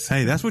 Chris.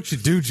 Hey, that's what you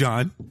do,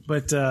 John.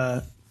 But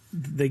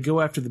they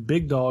go after the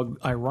big dog,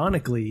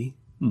 ironically,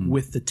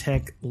 with the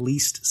tech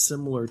least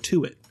similar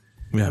to it.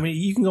 Yeah. I mean,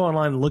 you can go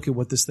online and look at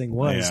what this thing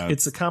was. Yeah,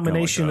 it's a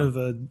combination of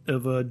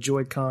a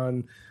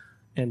Joy-Con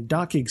and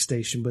docking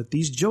station. But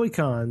these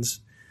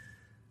Joy-Cons,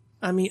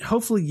 I mean,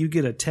 hopefully you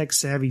get a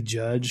tech-savvy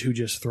judge who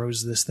just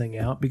throws this thing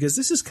out, because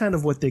this is kind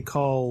of what they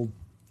call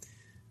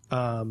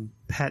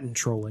patent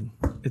trolling.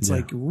 It's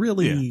like,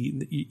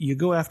 really, you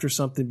go after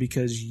something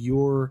because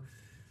your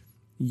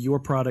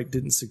product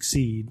didn't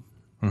succeed.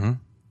 Mm-hmm.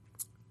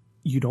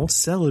 You don't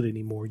sell it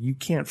anymore. You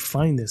can't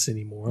find this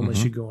anymore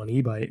unless you go on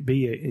eBay.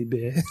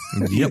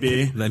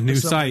 Yep. That new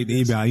site,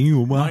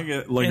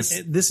 eBay.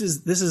 And this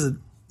is a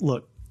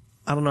look.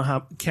 I don't know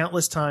how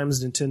countless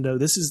times Nintendo.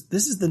 This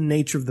is the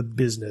nature of the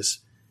business.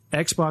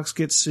 Xbox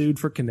gets sued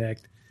for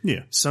Kinect.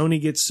 Yeah. Sony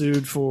gets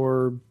sued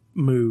for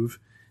Move.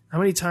 How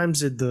many times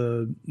did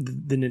the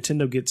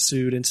Nintendo get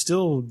sued and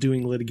still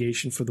doing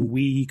litigation for the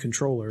Wii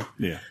controller?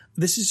 Yeah.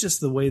 This is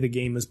just the way the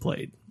game is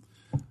played.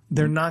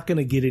 They're not going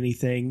to get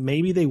anything.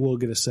 Maybe they will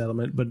get a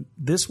settlement, but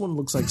this one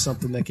looks like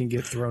something that can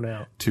get thrown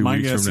out. 2 My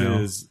weeks guess from now,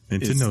 is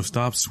Nintendo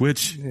stops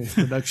Switch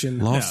Production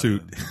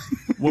lawsuit.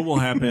 What will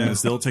happen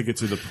is they'll take it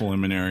to the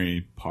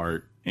preliminary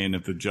part, and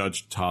if the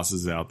judge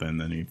tosses it out, then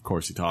of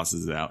course he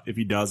tosses it out. If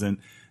he doesn't,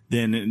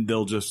 then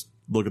they'll just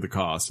look at the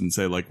cost and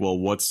say, like, well,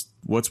 what's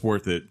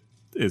worth it?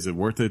 Is it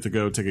worth it to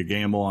go take a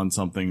gamble on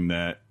something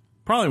that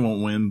probably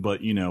won't win,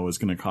 but is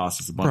going to cost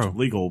us a bunch of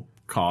legal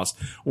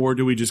costs, or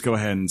do we just go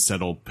ahead and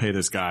settle, pay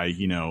this guy,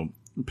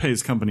 pay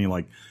his company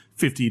like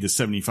 $50,000 to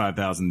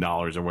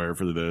 $75,000 or whatever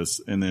for this,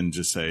 and then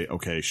just say,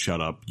 okay, shut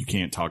up, you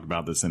can't talk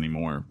about this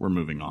anymore. We're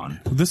moving on.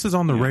 This is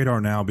on the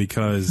radar now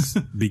because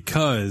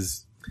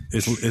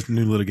it's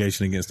new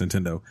litigation against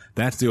Nintendo.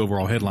 That's the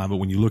overall headline, but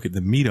when you look at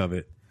the meat of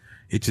it,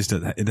 it just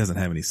doesn't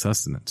have any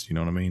sustenance. You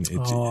know what I mean?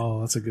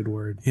 That's a good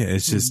word. Yeah,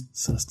 it's just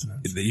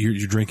Sustenance.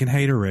 you're drinking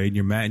haterade.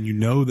 You're mad, and you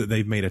know that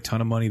they've made a ton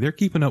of money. They're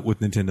keeping up with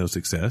Nintendo's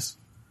success.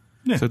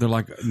 Yeah. So they're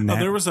like,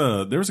 there was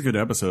a good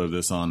episode of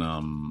this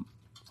on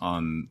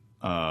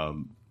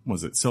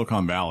was it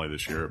Silicon Valley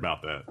this year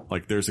about that?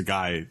 Like, there's a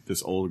guy,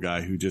 this old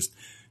guy who just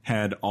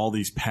had all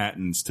these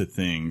patents to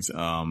things,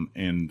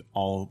 and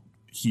all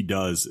he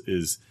does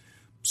is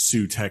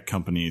sue tech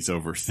companies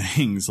over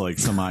things like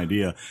some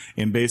idea.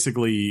 And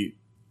basically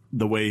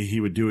the way he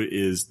would do it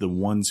is the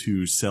ones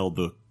who sell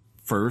the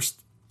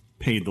first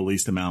paid the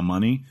least amount of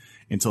money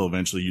until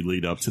eventually you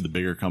lead up to the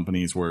bigger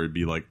companies where it'd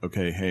be like,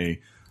 okay,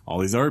 hey, all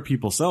these other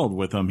people sold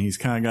with him. He's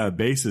kind of got a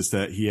basis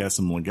that he has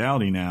some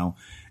legality now.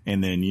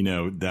 And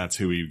then, that's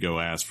who he'd go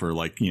ask for,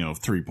 like,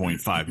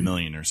 $3.5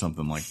 million or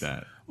something like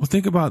that. well,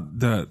 think about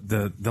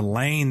the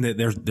lane that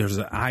there's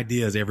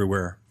ideas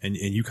everywhere, and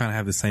you kind of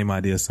have the same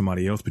idea as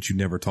somebody else, but you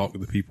never talk to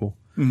the people.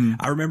 Mm-hmm.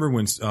 I remember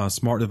when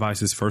smart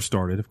devices first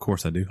started. Of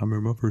course, I do. I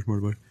remember my first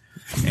smart device.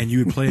 And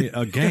you would play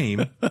a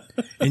game,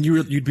 and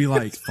you'd be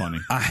like, funny.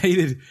 I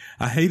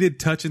hated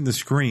touching the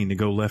screen to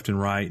go left and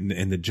right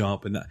and the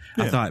jump. And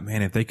I thought,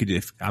 man,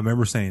 I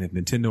remember saying if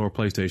Nintendo or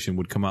PlayStation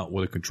would come out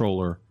with a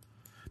controller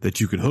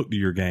that you could hook to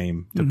your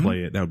game to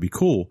play it, that would be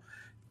cool.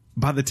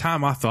 By the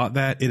time I thought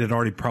that, it had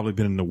already probably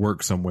been in the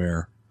works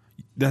somewhere.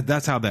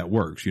 That's how that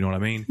works. You know what I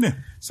mean? Yeah.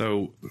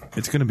 So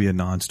it's going to be a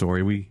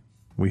non-story.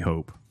 We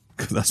hope,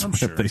 because that's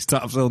what if they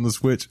stop selling the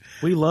Switch.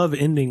 We love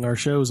ending our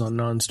shows on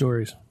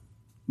non-stories.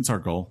 It's our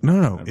goal.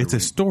 No. It's a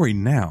story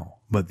now,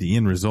 but the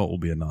end result will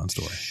be a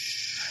non-story.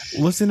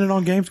 Let's end it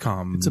on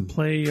Gamescom. It's a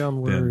play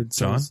on words.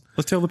 John,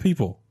 let's tell the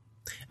people.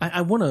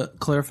 I want to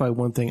clarify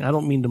one thing. I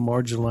don't mean to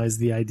marginalize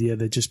the idea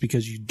that just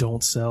because you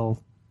don't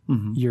sell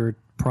your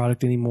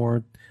product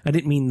anymore, I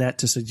didn't mean that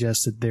to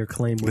suggest that their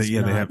claim was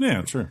not.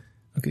 Yeah, sure.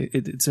 Okay,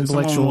 it's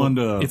someone intellectual.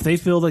 wanted to- If they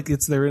feel like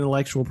it's their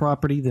intellectual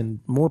property,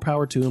 then more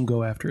power to them.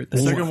 Go after it.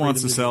 If someone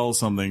wants to sell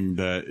something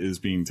that is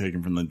being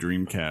taken from the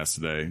Dreamcast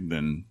today,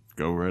 then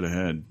go right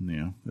ahead. You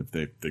know, if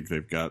they think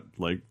they've got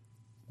like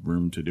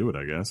room to do it,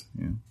 I guess.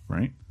 Yeah,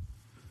 right.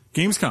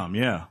 Gamescom,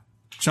 yeah.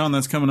 Sean,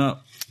 that's coming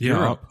up. Yeah,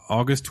 Europe.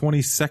 August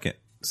 22nd.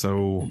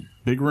 So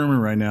Big rumor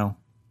right now.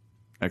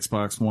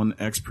 Xbox One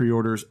X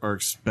pre-orders are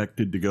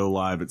expected to go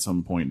live at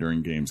some point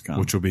during Gamescom.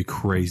 which will be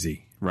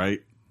crazy.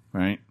 Right?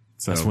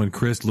 So That's when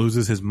Chris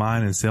loses his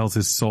mind and sells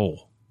his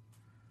soul.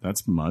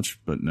 that's much,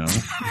 but no.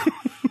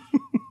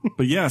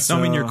 But yes, No,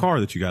 I mean your car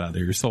that you got out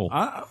there, your soul.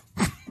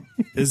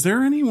 is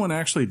there anyone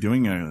actually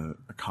doing a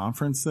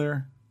conference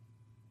there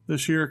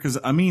this year? Because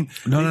I mean,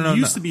 it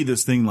used to be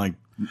this thing like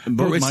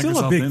both It's still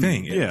a Microsoft big and-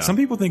 thing. Yeah. Some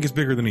people think it's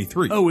bigger than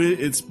E3. Oh,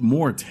 it's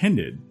more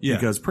attended. Yeah.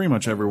 Because pretty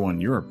much everyone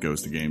in Europe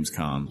goes to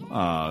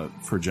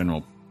Gamescom for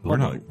general we're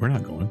public.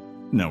 not going.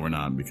 No, we're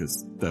not,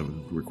 because that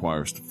would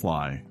require us to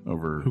fly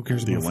over Who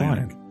cares the about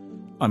Atlantic.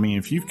 flying? I mean,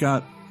 if you've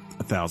got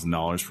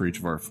 $1,000 for each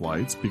of our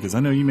flights, because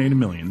I know you made $1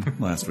 million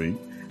last week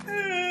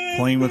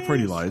playing with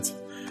pretty lights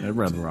at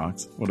Red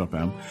Rocks. What up,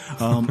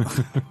 Adam?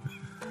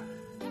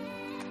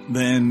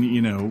 Then,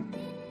 you know,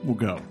 we'll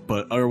go.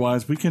 But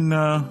otherwise, we can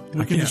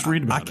just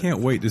read about I can't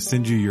wait to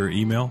send you your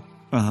email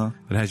that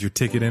has your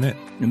ticket in it.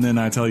 And then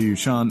I tell you,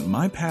 Sean,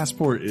 my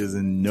passport is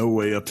in no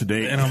way up to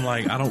date. And I'm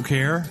like, I don't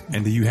care.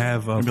 And do you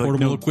have be like,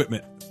 portable no.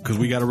 equipment? Because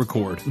we got to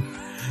record.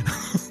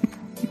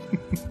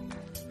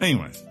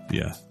 Anyways,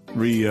 Yeah.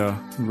 we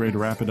ready to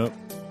wrap it up?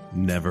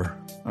 Never.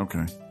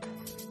 Okay.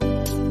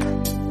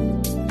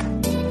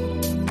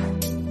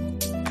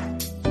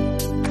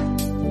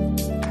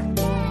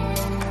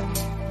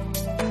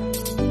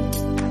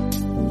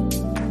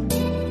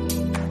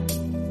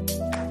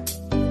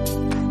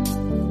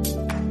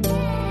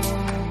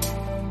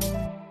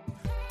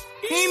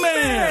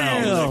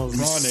 Emails. We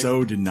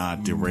so did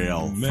not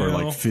derail for Mail.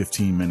 like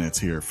 15 minutes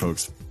here,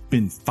 folks.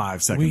 Been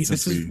 5 seconds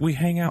since We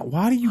hang out.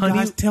 Why do you Honey-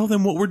 guys tell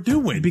them what we're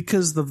doing?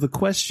 because of the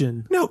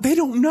question. No, they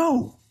don't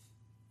know.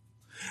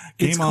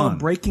 It's Game called on.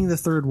 Breaking the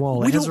Third Wall.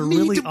 We It has don't a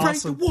really need to break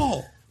awesome. the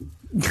wall.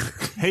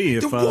 Hey,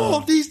 if The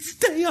wall needs to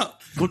stay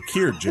up. look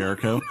here,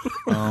 Jericho.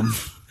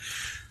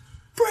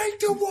 Break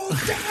the wall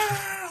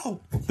down.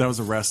 That was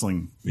a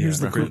wrestling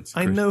Here's reference.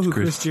 I know who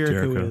Chris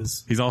Jericho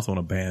is. He's also in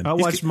a band. I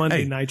watched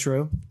Monday Hey,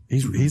 Nitro.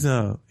 He's in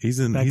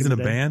Back in a the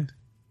day. band.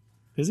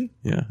 Is he?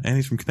 Yeah, and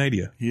he's from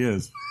Canada. He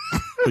is.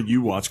 But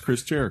you watch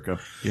Chris Jericho.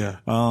 Yeah.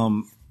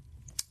 My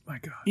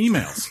God.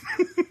 Emails.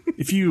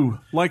 If you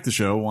like the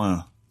show, want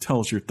to tell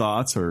us your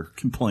thoughts or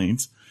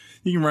complaints,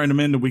 you can write them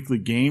into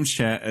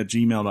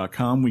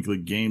weeklygameschat@gmail.com,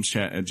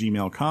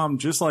 weeklygameschat@gmail.com,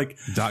 just like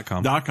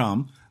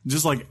 .com.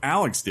 just like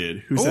Alex did,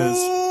 who says,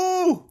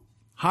 Oh,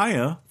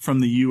 hiya from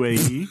the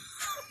UAE.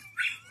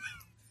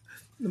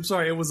 I'm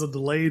sorry. It was a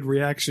delayed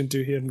reaction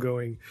to him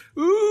going,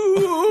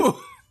 ooh.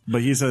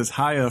 But he says,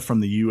 hiya from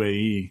the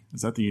UAE.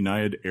 Is that the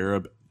United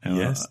Arab?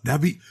 yes.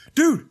 That'd be,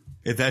 dude.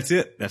 If that's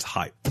it, that's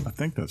hype. I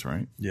think that's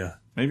right. Yeah.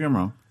 Maybe I'm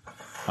wrong.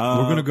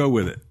 We're gonna go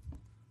with it.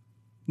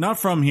 Not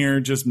from here,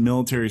 just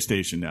military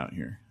stationed out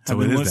here. So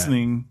Have been it is that.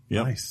 listening.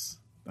 Yep. Nice.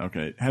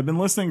 Okay. Have been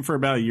listening for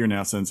about a year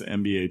now since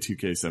NBA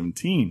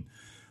 2K17.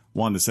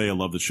 Wanted to say I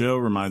love the show.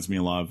 Reminds me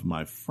a lot of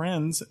my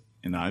friends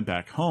and I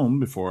back home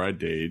before I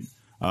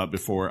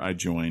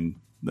joined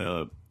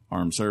the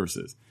armed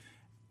services.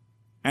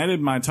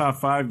 Added my top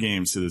 5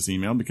 games to this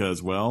email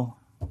because, well,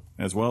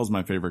 as well as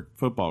my favorite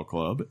football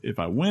club, if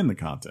I win the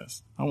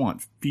contest, I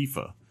want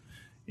FIFA.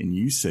 And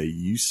you say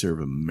you serve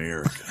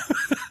America.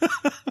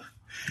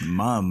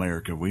 My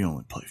America, we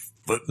only play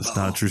football. That's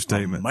not a true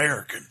statement.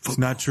 American football. It's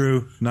not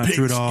true. Not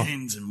true at all.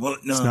 Pigskins and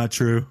whatnot. It's not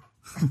true.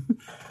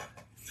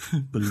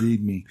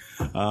 Believe me.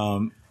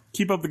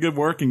 Keep up the good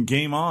work and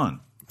game on.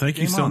 Thank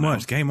you Game so on,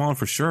 much. Al. Game on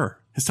for sure.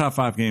 His top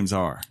 5 games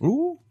are,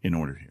 Ooh. in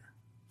order here,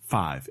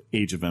 5,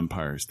 Age of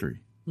Empires 3.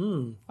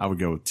 I would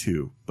go with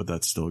 2, but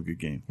that's still a good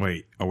game.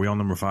 Wait, are we on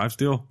number 5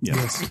 still?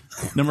 Yes.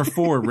 Number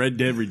 4, Red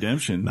Dead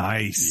Redemption.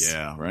 Nice.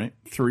 Yeah, right.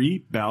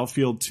 3,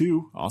 Battlefield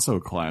 2, also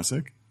a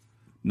classic.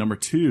 Number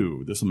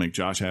 2, this will make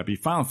Josh happy,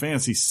 Final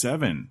Fantasy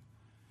 7.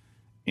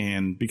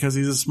 And because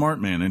he's a smart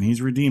man and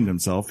he's redeemed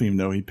himself, even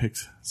though he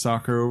picked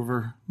soccer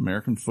over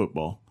American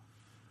football.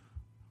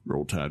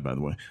 Roll Tide, by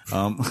the way.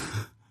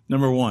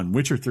 Number 1,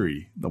 Witcher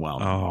 3, The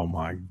Wild. Oh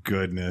my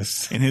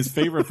goodness. And his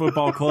favorite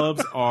football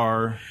clubs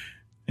are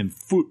in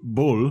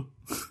football,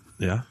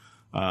 Yeah.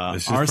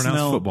 It's just pronounced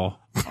Arsenal, football.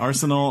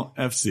 Arsenal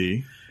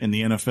FC, in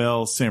the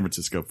NFL, San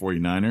Francisco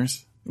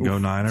 49ers. Go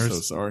Niners. So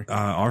sorry.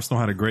 Arsenal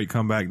had a great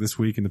comeback this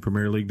week in the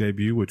Premier League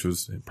debut, which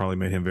was it probably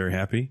made him very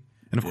happy.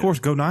 And of course,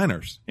 go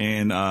Niners.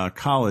 And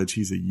college,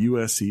 he's a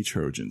USC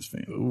Trojans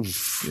fan.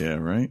 Oof. Yeah,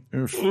 right?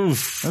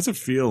 Oof. That's a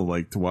feel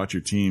like to watch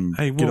your team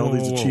get all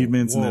these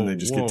achievements and then they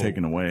just get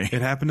taken away.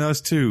 It happened to us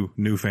too,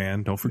 new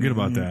fan. Don't forget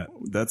about that.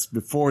 That's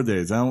before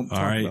days. I don't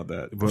talk about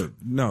that. But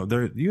no,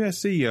 they're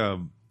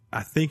USC,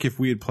 I think if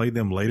we had played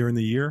them later in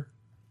the year,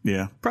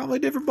 probably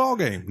a different ball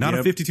game. Not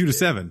a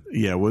 52-7.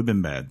 Yeah, it would have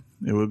been bad.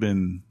 It would have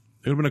been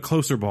a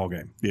closer ball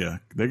game. Yeah,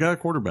 they got a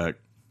quarterback.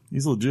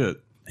 He's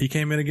legit. He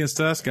came in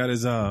against us, got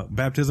his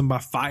baptism by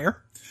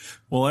fire.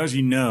 Well, as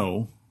you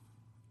know,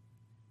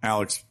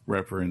 Alex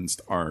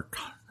referenced our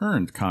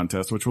current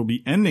contest, which will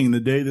be ending the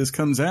day this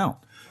comes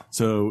out.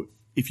 So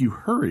if you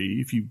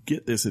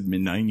get this at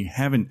midnight and you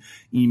haven't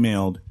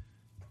emailed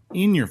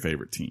in your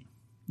favorite team,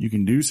 you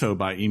can do so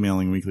by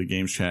emailing Weekly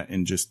Games Chat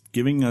and just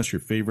giving us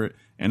your favorite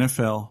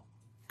NFL,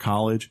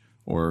 college,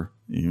 or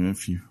even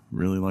if you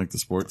really like the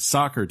sport,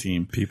 soccer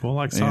team. People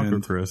like soccer,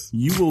 and Chris.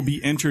 You will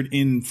be entered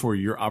in for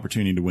your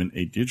opportunity to win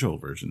a digital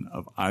version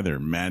of either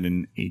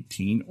Madden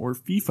 18 or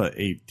FIFA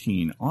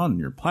 18 on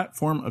your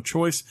platform of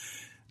choice.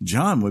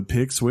 John would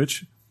pick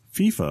Switch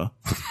FIFA.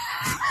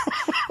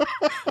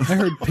 I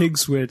heard Pig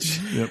Switch.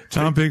 Yep.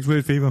 John Pig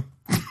Switch FIFA.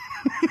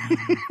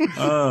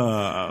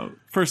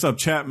 First up,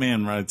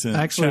 Chatman writes in.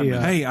 Actually,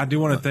 hey, I do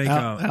want to thank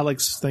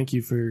Alex. Thank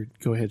you for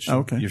go ahead. Sean.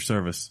 Okay, your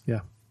service. Yeah.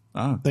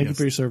 Thank you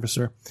for your service,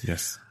 sir.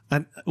 Yes.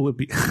 I would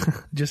be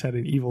just had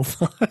an evil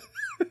thought.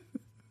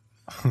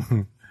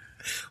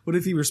 What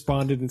if he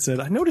responded and said,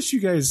 "I noticed you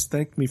guys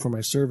thanked me for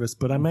my service,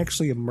 but I'm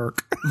actually a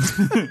merc."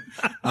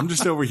 I'm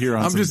just over here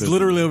on. I'm just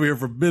literally over here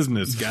for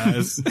business,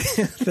 guys.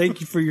 Thank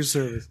you for your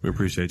service. We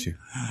appreciate you.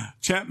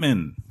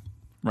 Chapman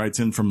writes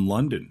in from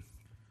London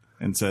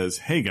and says,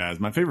 "Hey guys,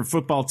 my favorite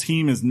football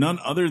team is none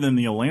other than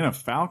the Atlanta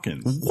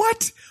Falcons.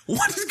 What?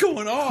 What is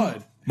going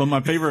on? But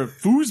my favorite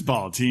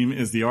foosball team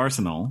is the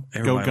Arsenal.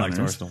 Everybody Go likes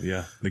Gunners. Arsenal.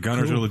 Yeah, the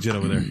Gunners are legit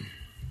over there.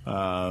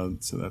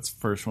 So that's the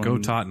first one. Go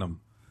Tottenham.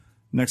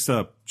 Next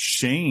up,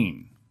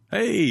 Shane.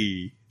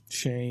 Hey,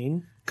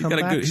 Shane.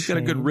 he's got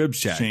a good rib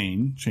shack.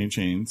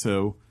 Shane.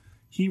 So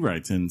he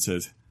writes in and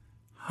says,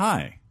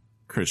 "Hi,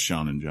 Chris,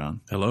 Sean, and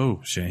John. Hello,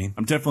 Shane.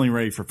 I'm definitely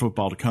ready for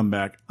football to come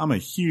back. I'm a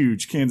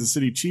huge Kansas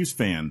City Chiefs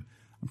fan.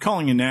 I'm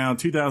calling in now,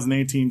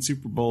 2018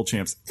 Super Bowl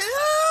champs."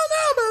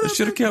 They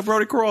should have kept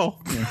Brody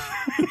Crowell.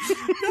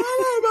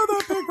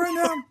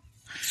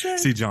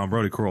 See, John,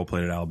 Brody Crowell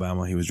played at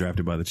Alabama. He was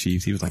drafted by the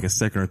Chiefs. He was like a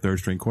second or third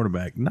string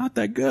quarterback. Not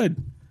that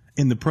good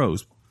in the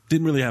pros.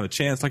 Didn't really have a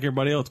chance like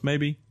everybody else,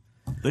 maybe.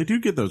 They do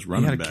get those He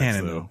running had a backs,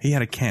 cannon, though. though. He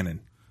had a cannon.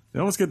 They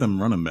always get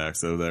them running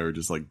backs, though, that are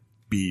just like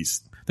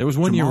beasts. There was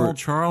one year Jamal where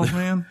Charles,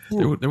 man.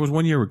 there was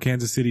one year where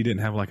Kansas City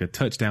didn't have like a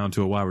touchdown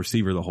to a wide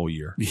receiver the whole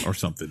year or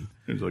something.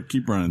 It's like,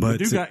 keep running. But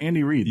They do got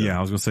Andy Reid, though. Yeah,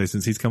 I was going to say,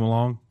 since he's come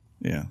along,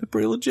 Yeah. they're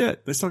pretty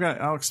legit. They still got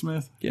Alex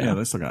Smith? Yeah.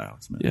 They still got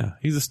Alex Smith. Yeah,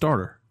 he's a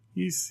starter.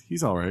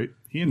 He's all right.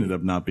 He ended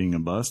up not being a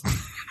bust.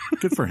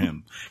 Good for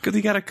him. Because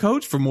he got a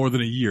coach for more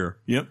than a year.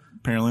 Yep.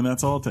 Apparently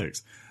that's all it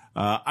takes.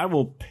 I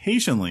will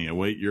patiently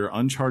await your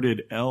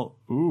Uncharted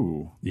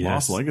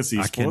Lost Legacy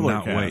I spoiler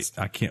cannot cast.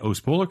 wait. I can't. Oh,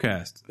 spoiler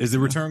cast. Is the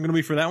return going to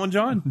be for that one,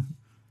 John? Are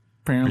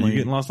Apparently you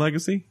getting Lost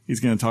Legacy? he's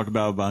going to talk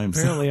about it by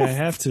himself. Apparently, I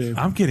have to.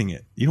 I'm getting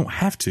it. You don't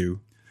have to.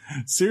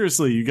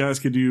 Seriously, you guys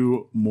could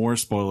do more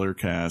spoiler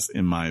cast,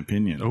 in my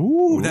opinion.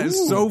 Ooh, that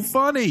is so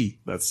funny.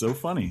 That's so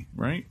funny,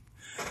 right?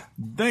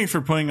 Thanks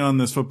for putting on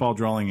this football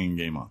drawing in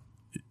Game On.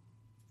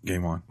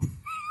 Game on.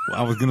 Well,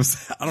 I was going to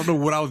say, I don't know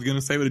what I was going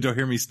to say, but did y'all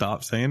hear me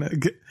stop saying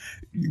it?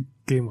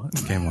 Game on.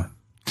 Game on.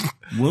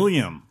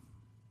 William,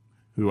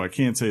 who I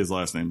can't say his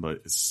last name,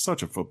 but it's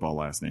such a football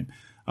last name.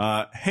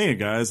 Hey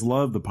guys,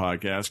 love the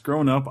podcast.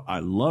 Growing up, I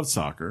loved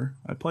soccer.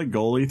 I played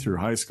goalie through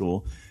high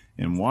school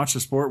and watch the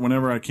sport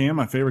whenever I can.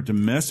 My favorite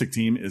domestic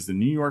team is the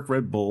New York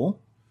Red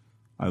Bull.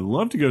 I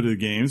love to go to the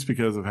games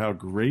because of how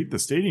great the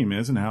stadium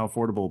is and how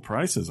affordable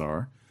prices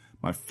are.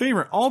 My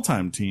favorite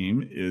all-time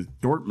team is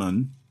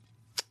Dortmund.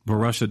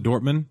 Borussia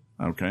Dortmund.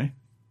 Okay.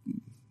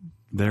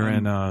 They're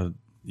in, the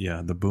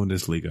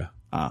Bundesliga.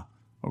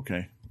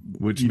 Okay.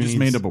 Which You means, just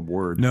made up a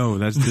word. No,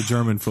 that's the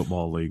German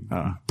football league.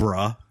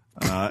 Bruh.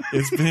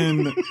 It's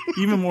been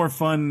even more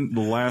fun the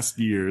last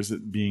years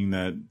being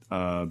a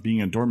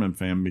Dortmund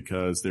fan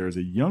because there's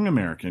a young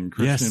American,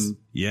 Christian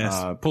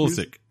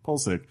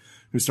Pulisic,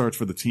 who starts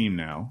for the team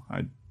now.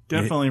 I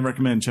definitely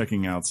recommend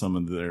checking out some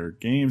of their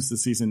games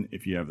this season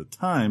if you have the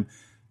time.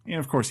 And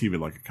of course, he would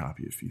like a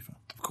copy of FIFA.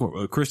 Of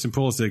course, Christian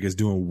Pulisic is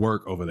doing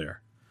work over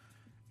there.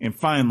 And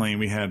finally,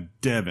 we have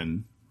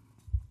Devin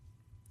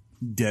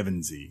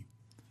Z.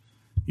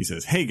 He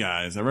says, "Hey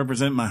guys, I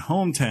represent my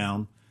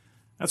hometown.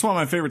 That's why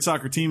my favorite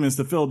soccer team is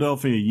the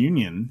Philadelphia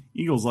Union.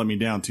 Eagles let me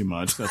down too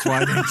much. That's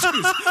why they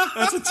choose."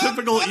 That's a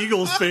typical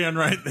Eagles fan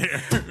right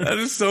there. That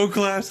is so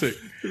classic.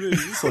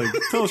 It's like,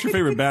 tell us your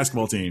favorite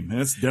basketball team. And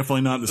it's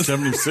definitely not the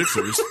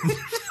 76ers.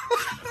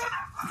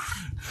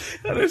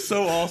 That is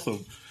so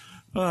awesome.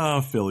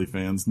 Oh, Philly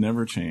fans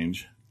never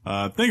change.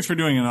 Thanks for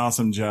doing an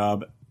awesome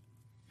job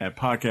at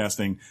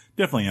podcasting.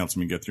 Definitely helps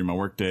me get through my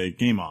workday.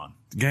 Game on.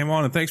 Game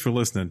on, and thanks for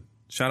listening.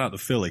 Shout out to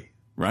Philly.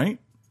 Right?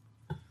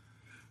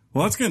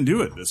 Well, that's going to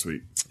do it this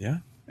week. Yeah.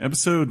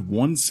 Episode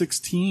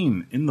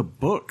 116 in the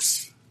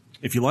books.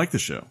 If you like the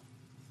show,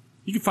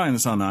 you can find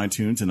us on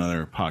iTunes and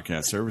other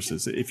podcast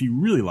services. If you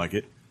really like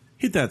it,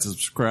 hit that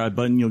subscribe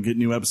button. You'll get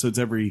new episodes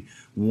every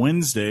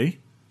Wednesday.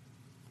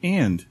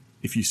 And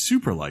if you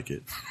super like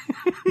it,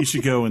 you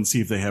should go and see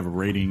if they have a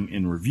rating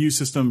and review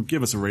system.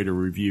 Give us a rate or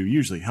review.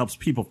 Usually helps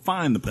people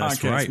find the That's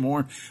podcast right.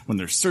 more when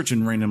they're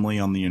searching randomly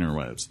on the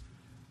interwebs.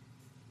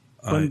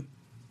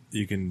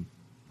 You can.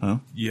 Huh?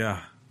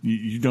 Yeah.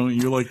 You don't.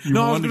 You're like you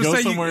No, I was want to going go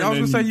to say. somewhere. I was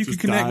going to say you can just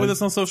connect dive. with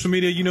us on social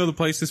media. You know the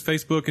places: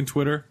 Facebook and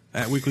Twitter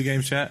at Weekly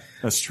Games Chat.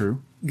 That's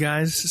true.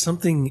 Guys,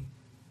 something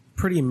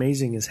pretty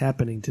amazing is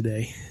happening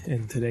today,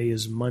 and today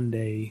is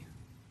Monday.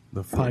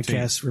 The 14th.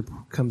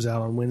 Podcast comes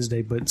out on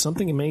Wednesday, but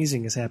something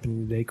amazing is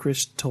happening today.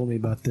 Chris told me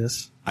about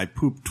this, I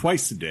poop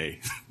twice a day.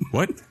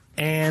 What?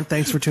 and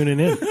thanks for tuning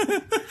in.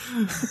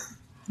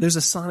 There's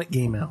a Sonic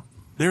game out,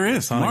 There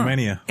is Sonic tomorrow,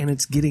 Mania. and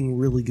it's getting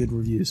really good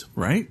reviews.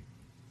 right?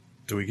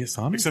 Do we get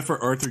Sonic? Except for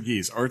Arthur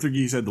Geese. Arthur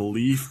Geese had to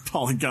leave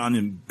Polygon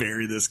and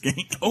bury this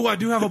game. Oh, I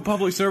do have a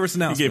public service He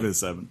announcement. gave it a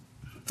 7.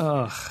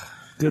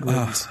 Good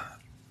riddance.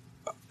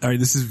 All right,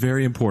 this is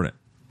very important.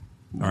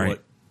 All right.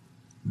 What?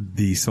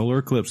 The solar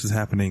eclipse is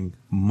happening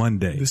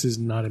Monday. This is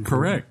not important.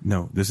 Correct.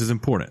 No, this is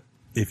important.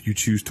 If you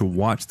choose to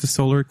watch the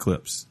solar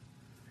eclipse,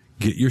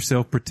 get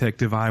yourself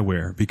protective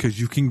eyewear because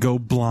you can go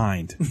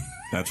blind.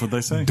 That's what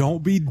they say.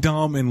 Don't be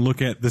dumb and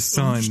look at the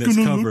sun just that's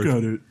gonna covered. look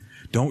at it.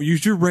 Don't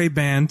use your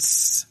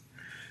Ray-Bans.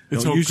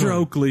 It's Don't use your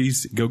okay.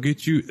 Oakleys. Go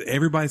get you.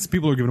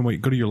 People are giving away.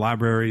 Go to your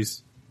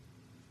libraries,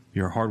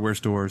 your hardware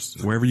stores,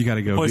 wherever you got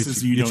to go.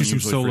 Places get you get don't you some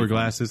usually solar frequent.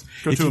 glasses.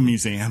 Go If to a you-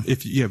 museum.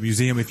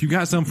 Museum. If you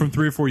got some from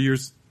 3 or 4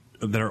 years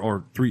that are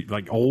or three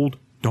like old,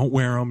 don't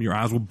wear them. Your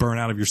eyes will burn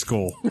out of your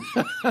skull.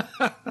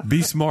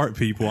 Be smart,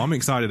 people. I'm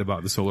excited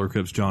about the solar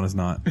eclipse. John is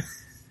not.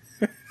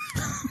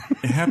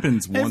 It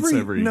happens once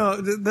every. No,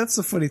 that's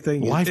the funny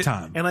thing.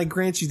 Lifetime. And I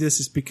grant you this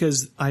is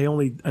because I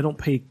don't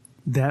pay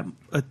that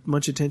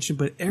much attention,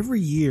 but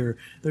every year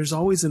there's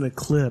always an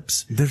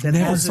eclipse. There's that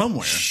never has a-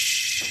 somewhere.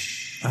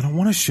 I don't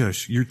want to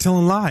shush. You're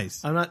telling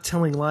lies. I'm not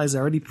telling lies. I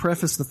already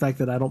prefaced the fact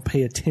that I don't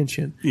pay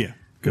attention. Yeah. Good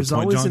There's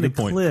point, always John. an Good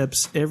point.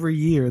 eclipse every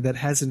year that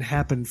hasn't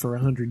happened for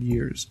 100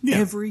 years. Yeah.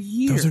 Every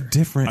year. Those are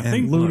different. I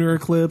think and Lunar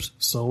eclipse,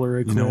 solar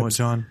you eclipse, know what,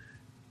 John?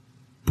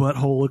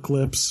 butthole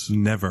eclipse,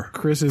 Never.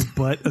 Chris's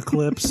butt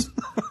eclipse.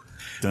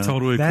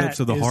 Total That eclipse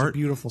of the is heart. a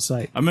beautiful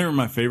sight. I remember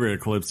my favorite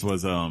eclipse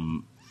was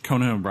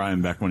Conan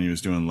O'Brien back when he was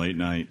doing late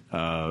night.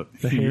 The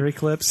hair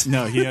eclipse.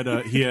 No, he had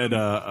Abe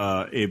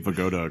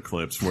Vigoda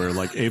eclipse where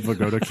like Abe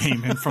Vigoda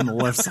came in from the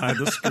left side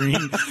of the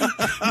screen,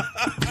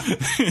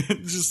 and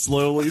just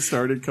slowly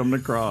started coming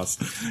across.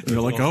 And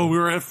you're like, oh,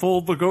 we're at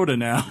full Vigoda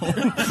now.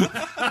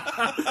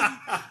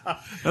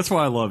 That's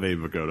why I love Abe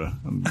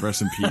Vigoda.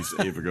 Rest in peace,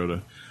 Abe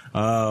Vigoda.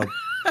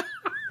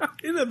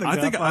 Isn't that the I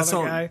think I Godfather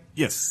saw. guy?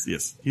 Yes.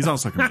 He's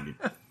also a comedian.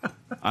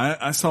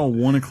 I saw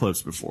one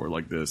eclipse before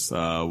like this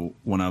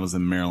when I was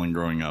in Maryland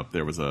growing up.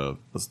 There was a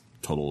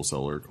total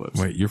solar eclipse.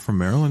 Wait, you're from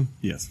Maryland?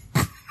 Yes.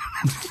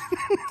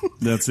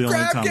 That's the only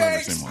time I've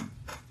ever seen one.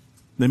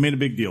 They made a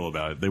big deal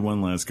about it. They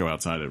wouldn't let us go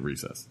outside at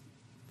recess.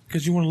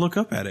 Because you want to look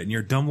up at it, and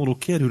you're a dumb little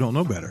kid who don't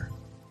know better.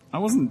 I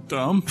wasn't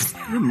dumb.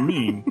 You're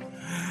mean.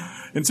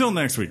 Until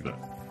next week, though.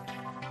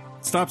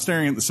 Stop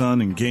staring at the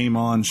sun and game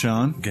on,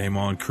 Sean. Game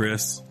on,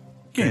 Chris.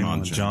 Game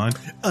on, John.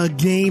 A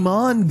game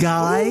on,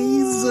 guys.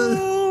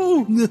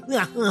 You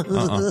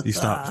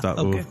stop.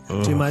 Okay.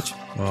 Ugh. Too much.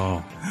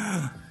 Oh,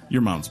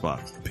 Your mom's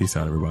box. peace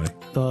out, everybody.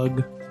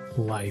 Thug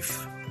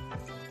life.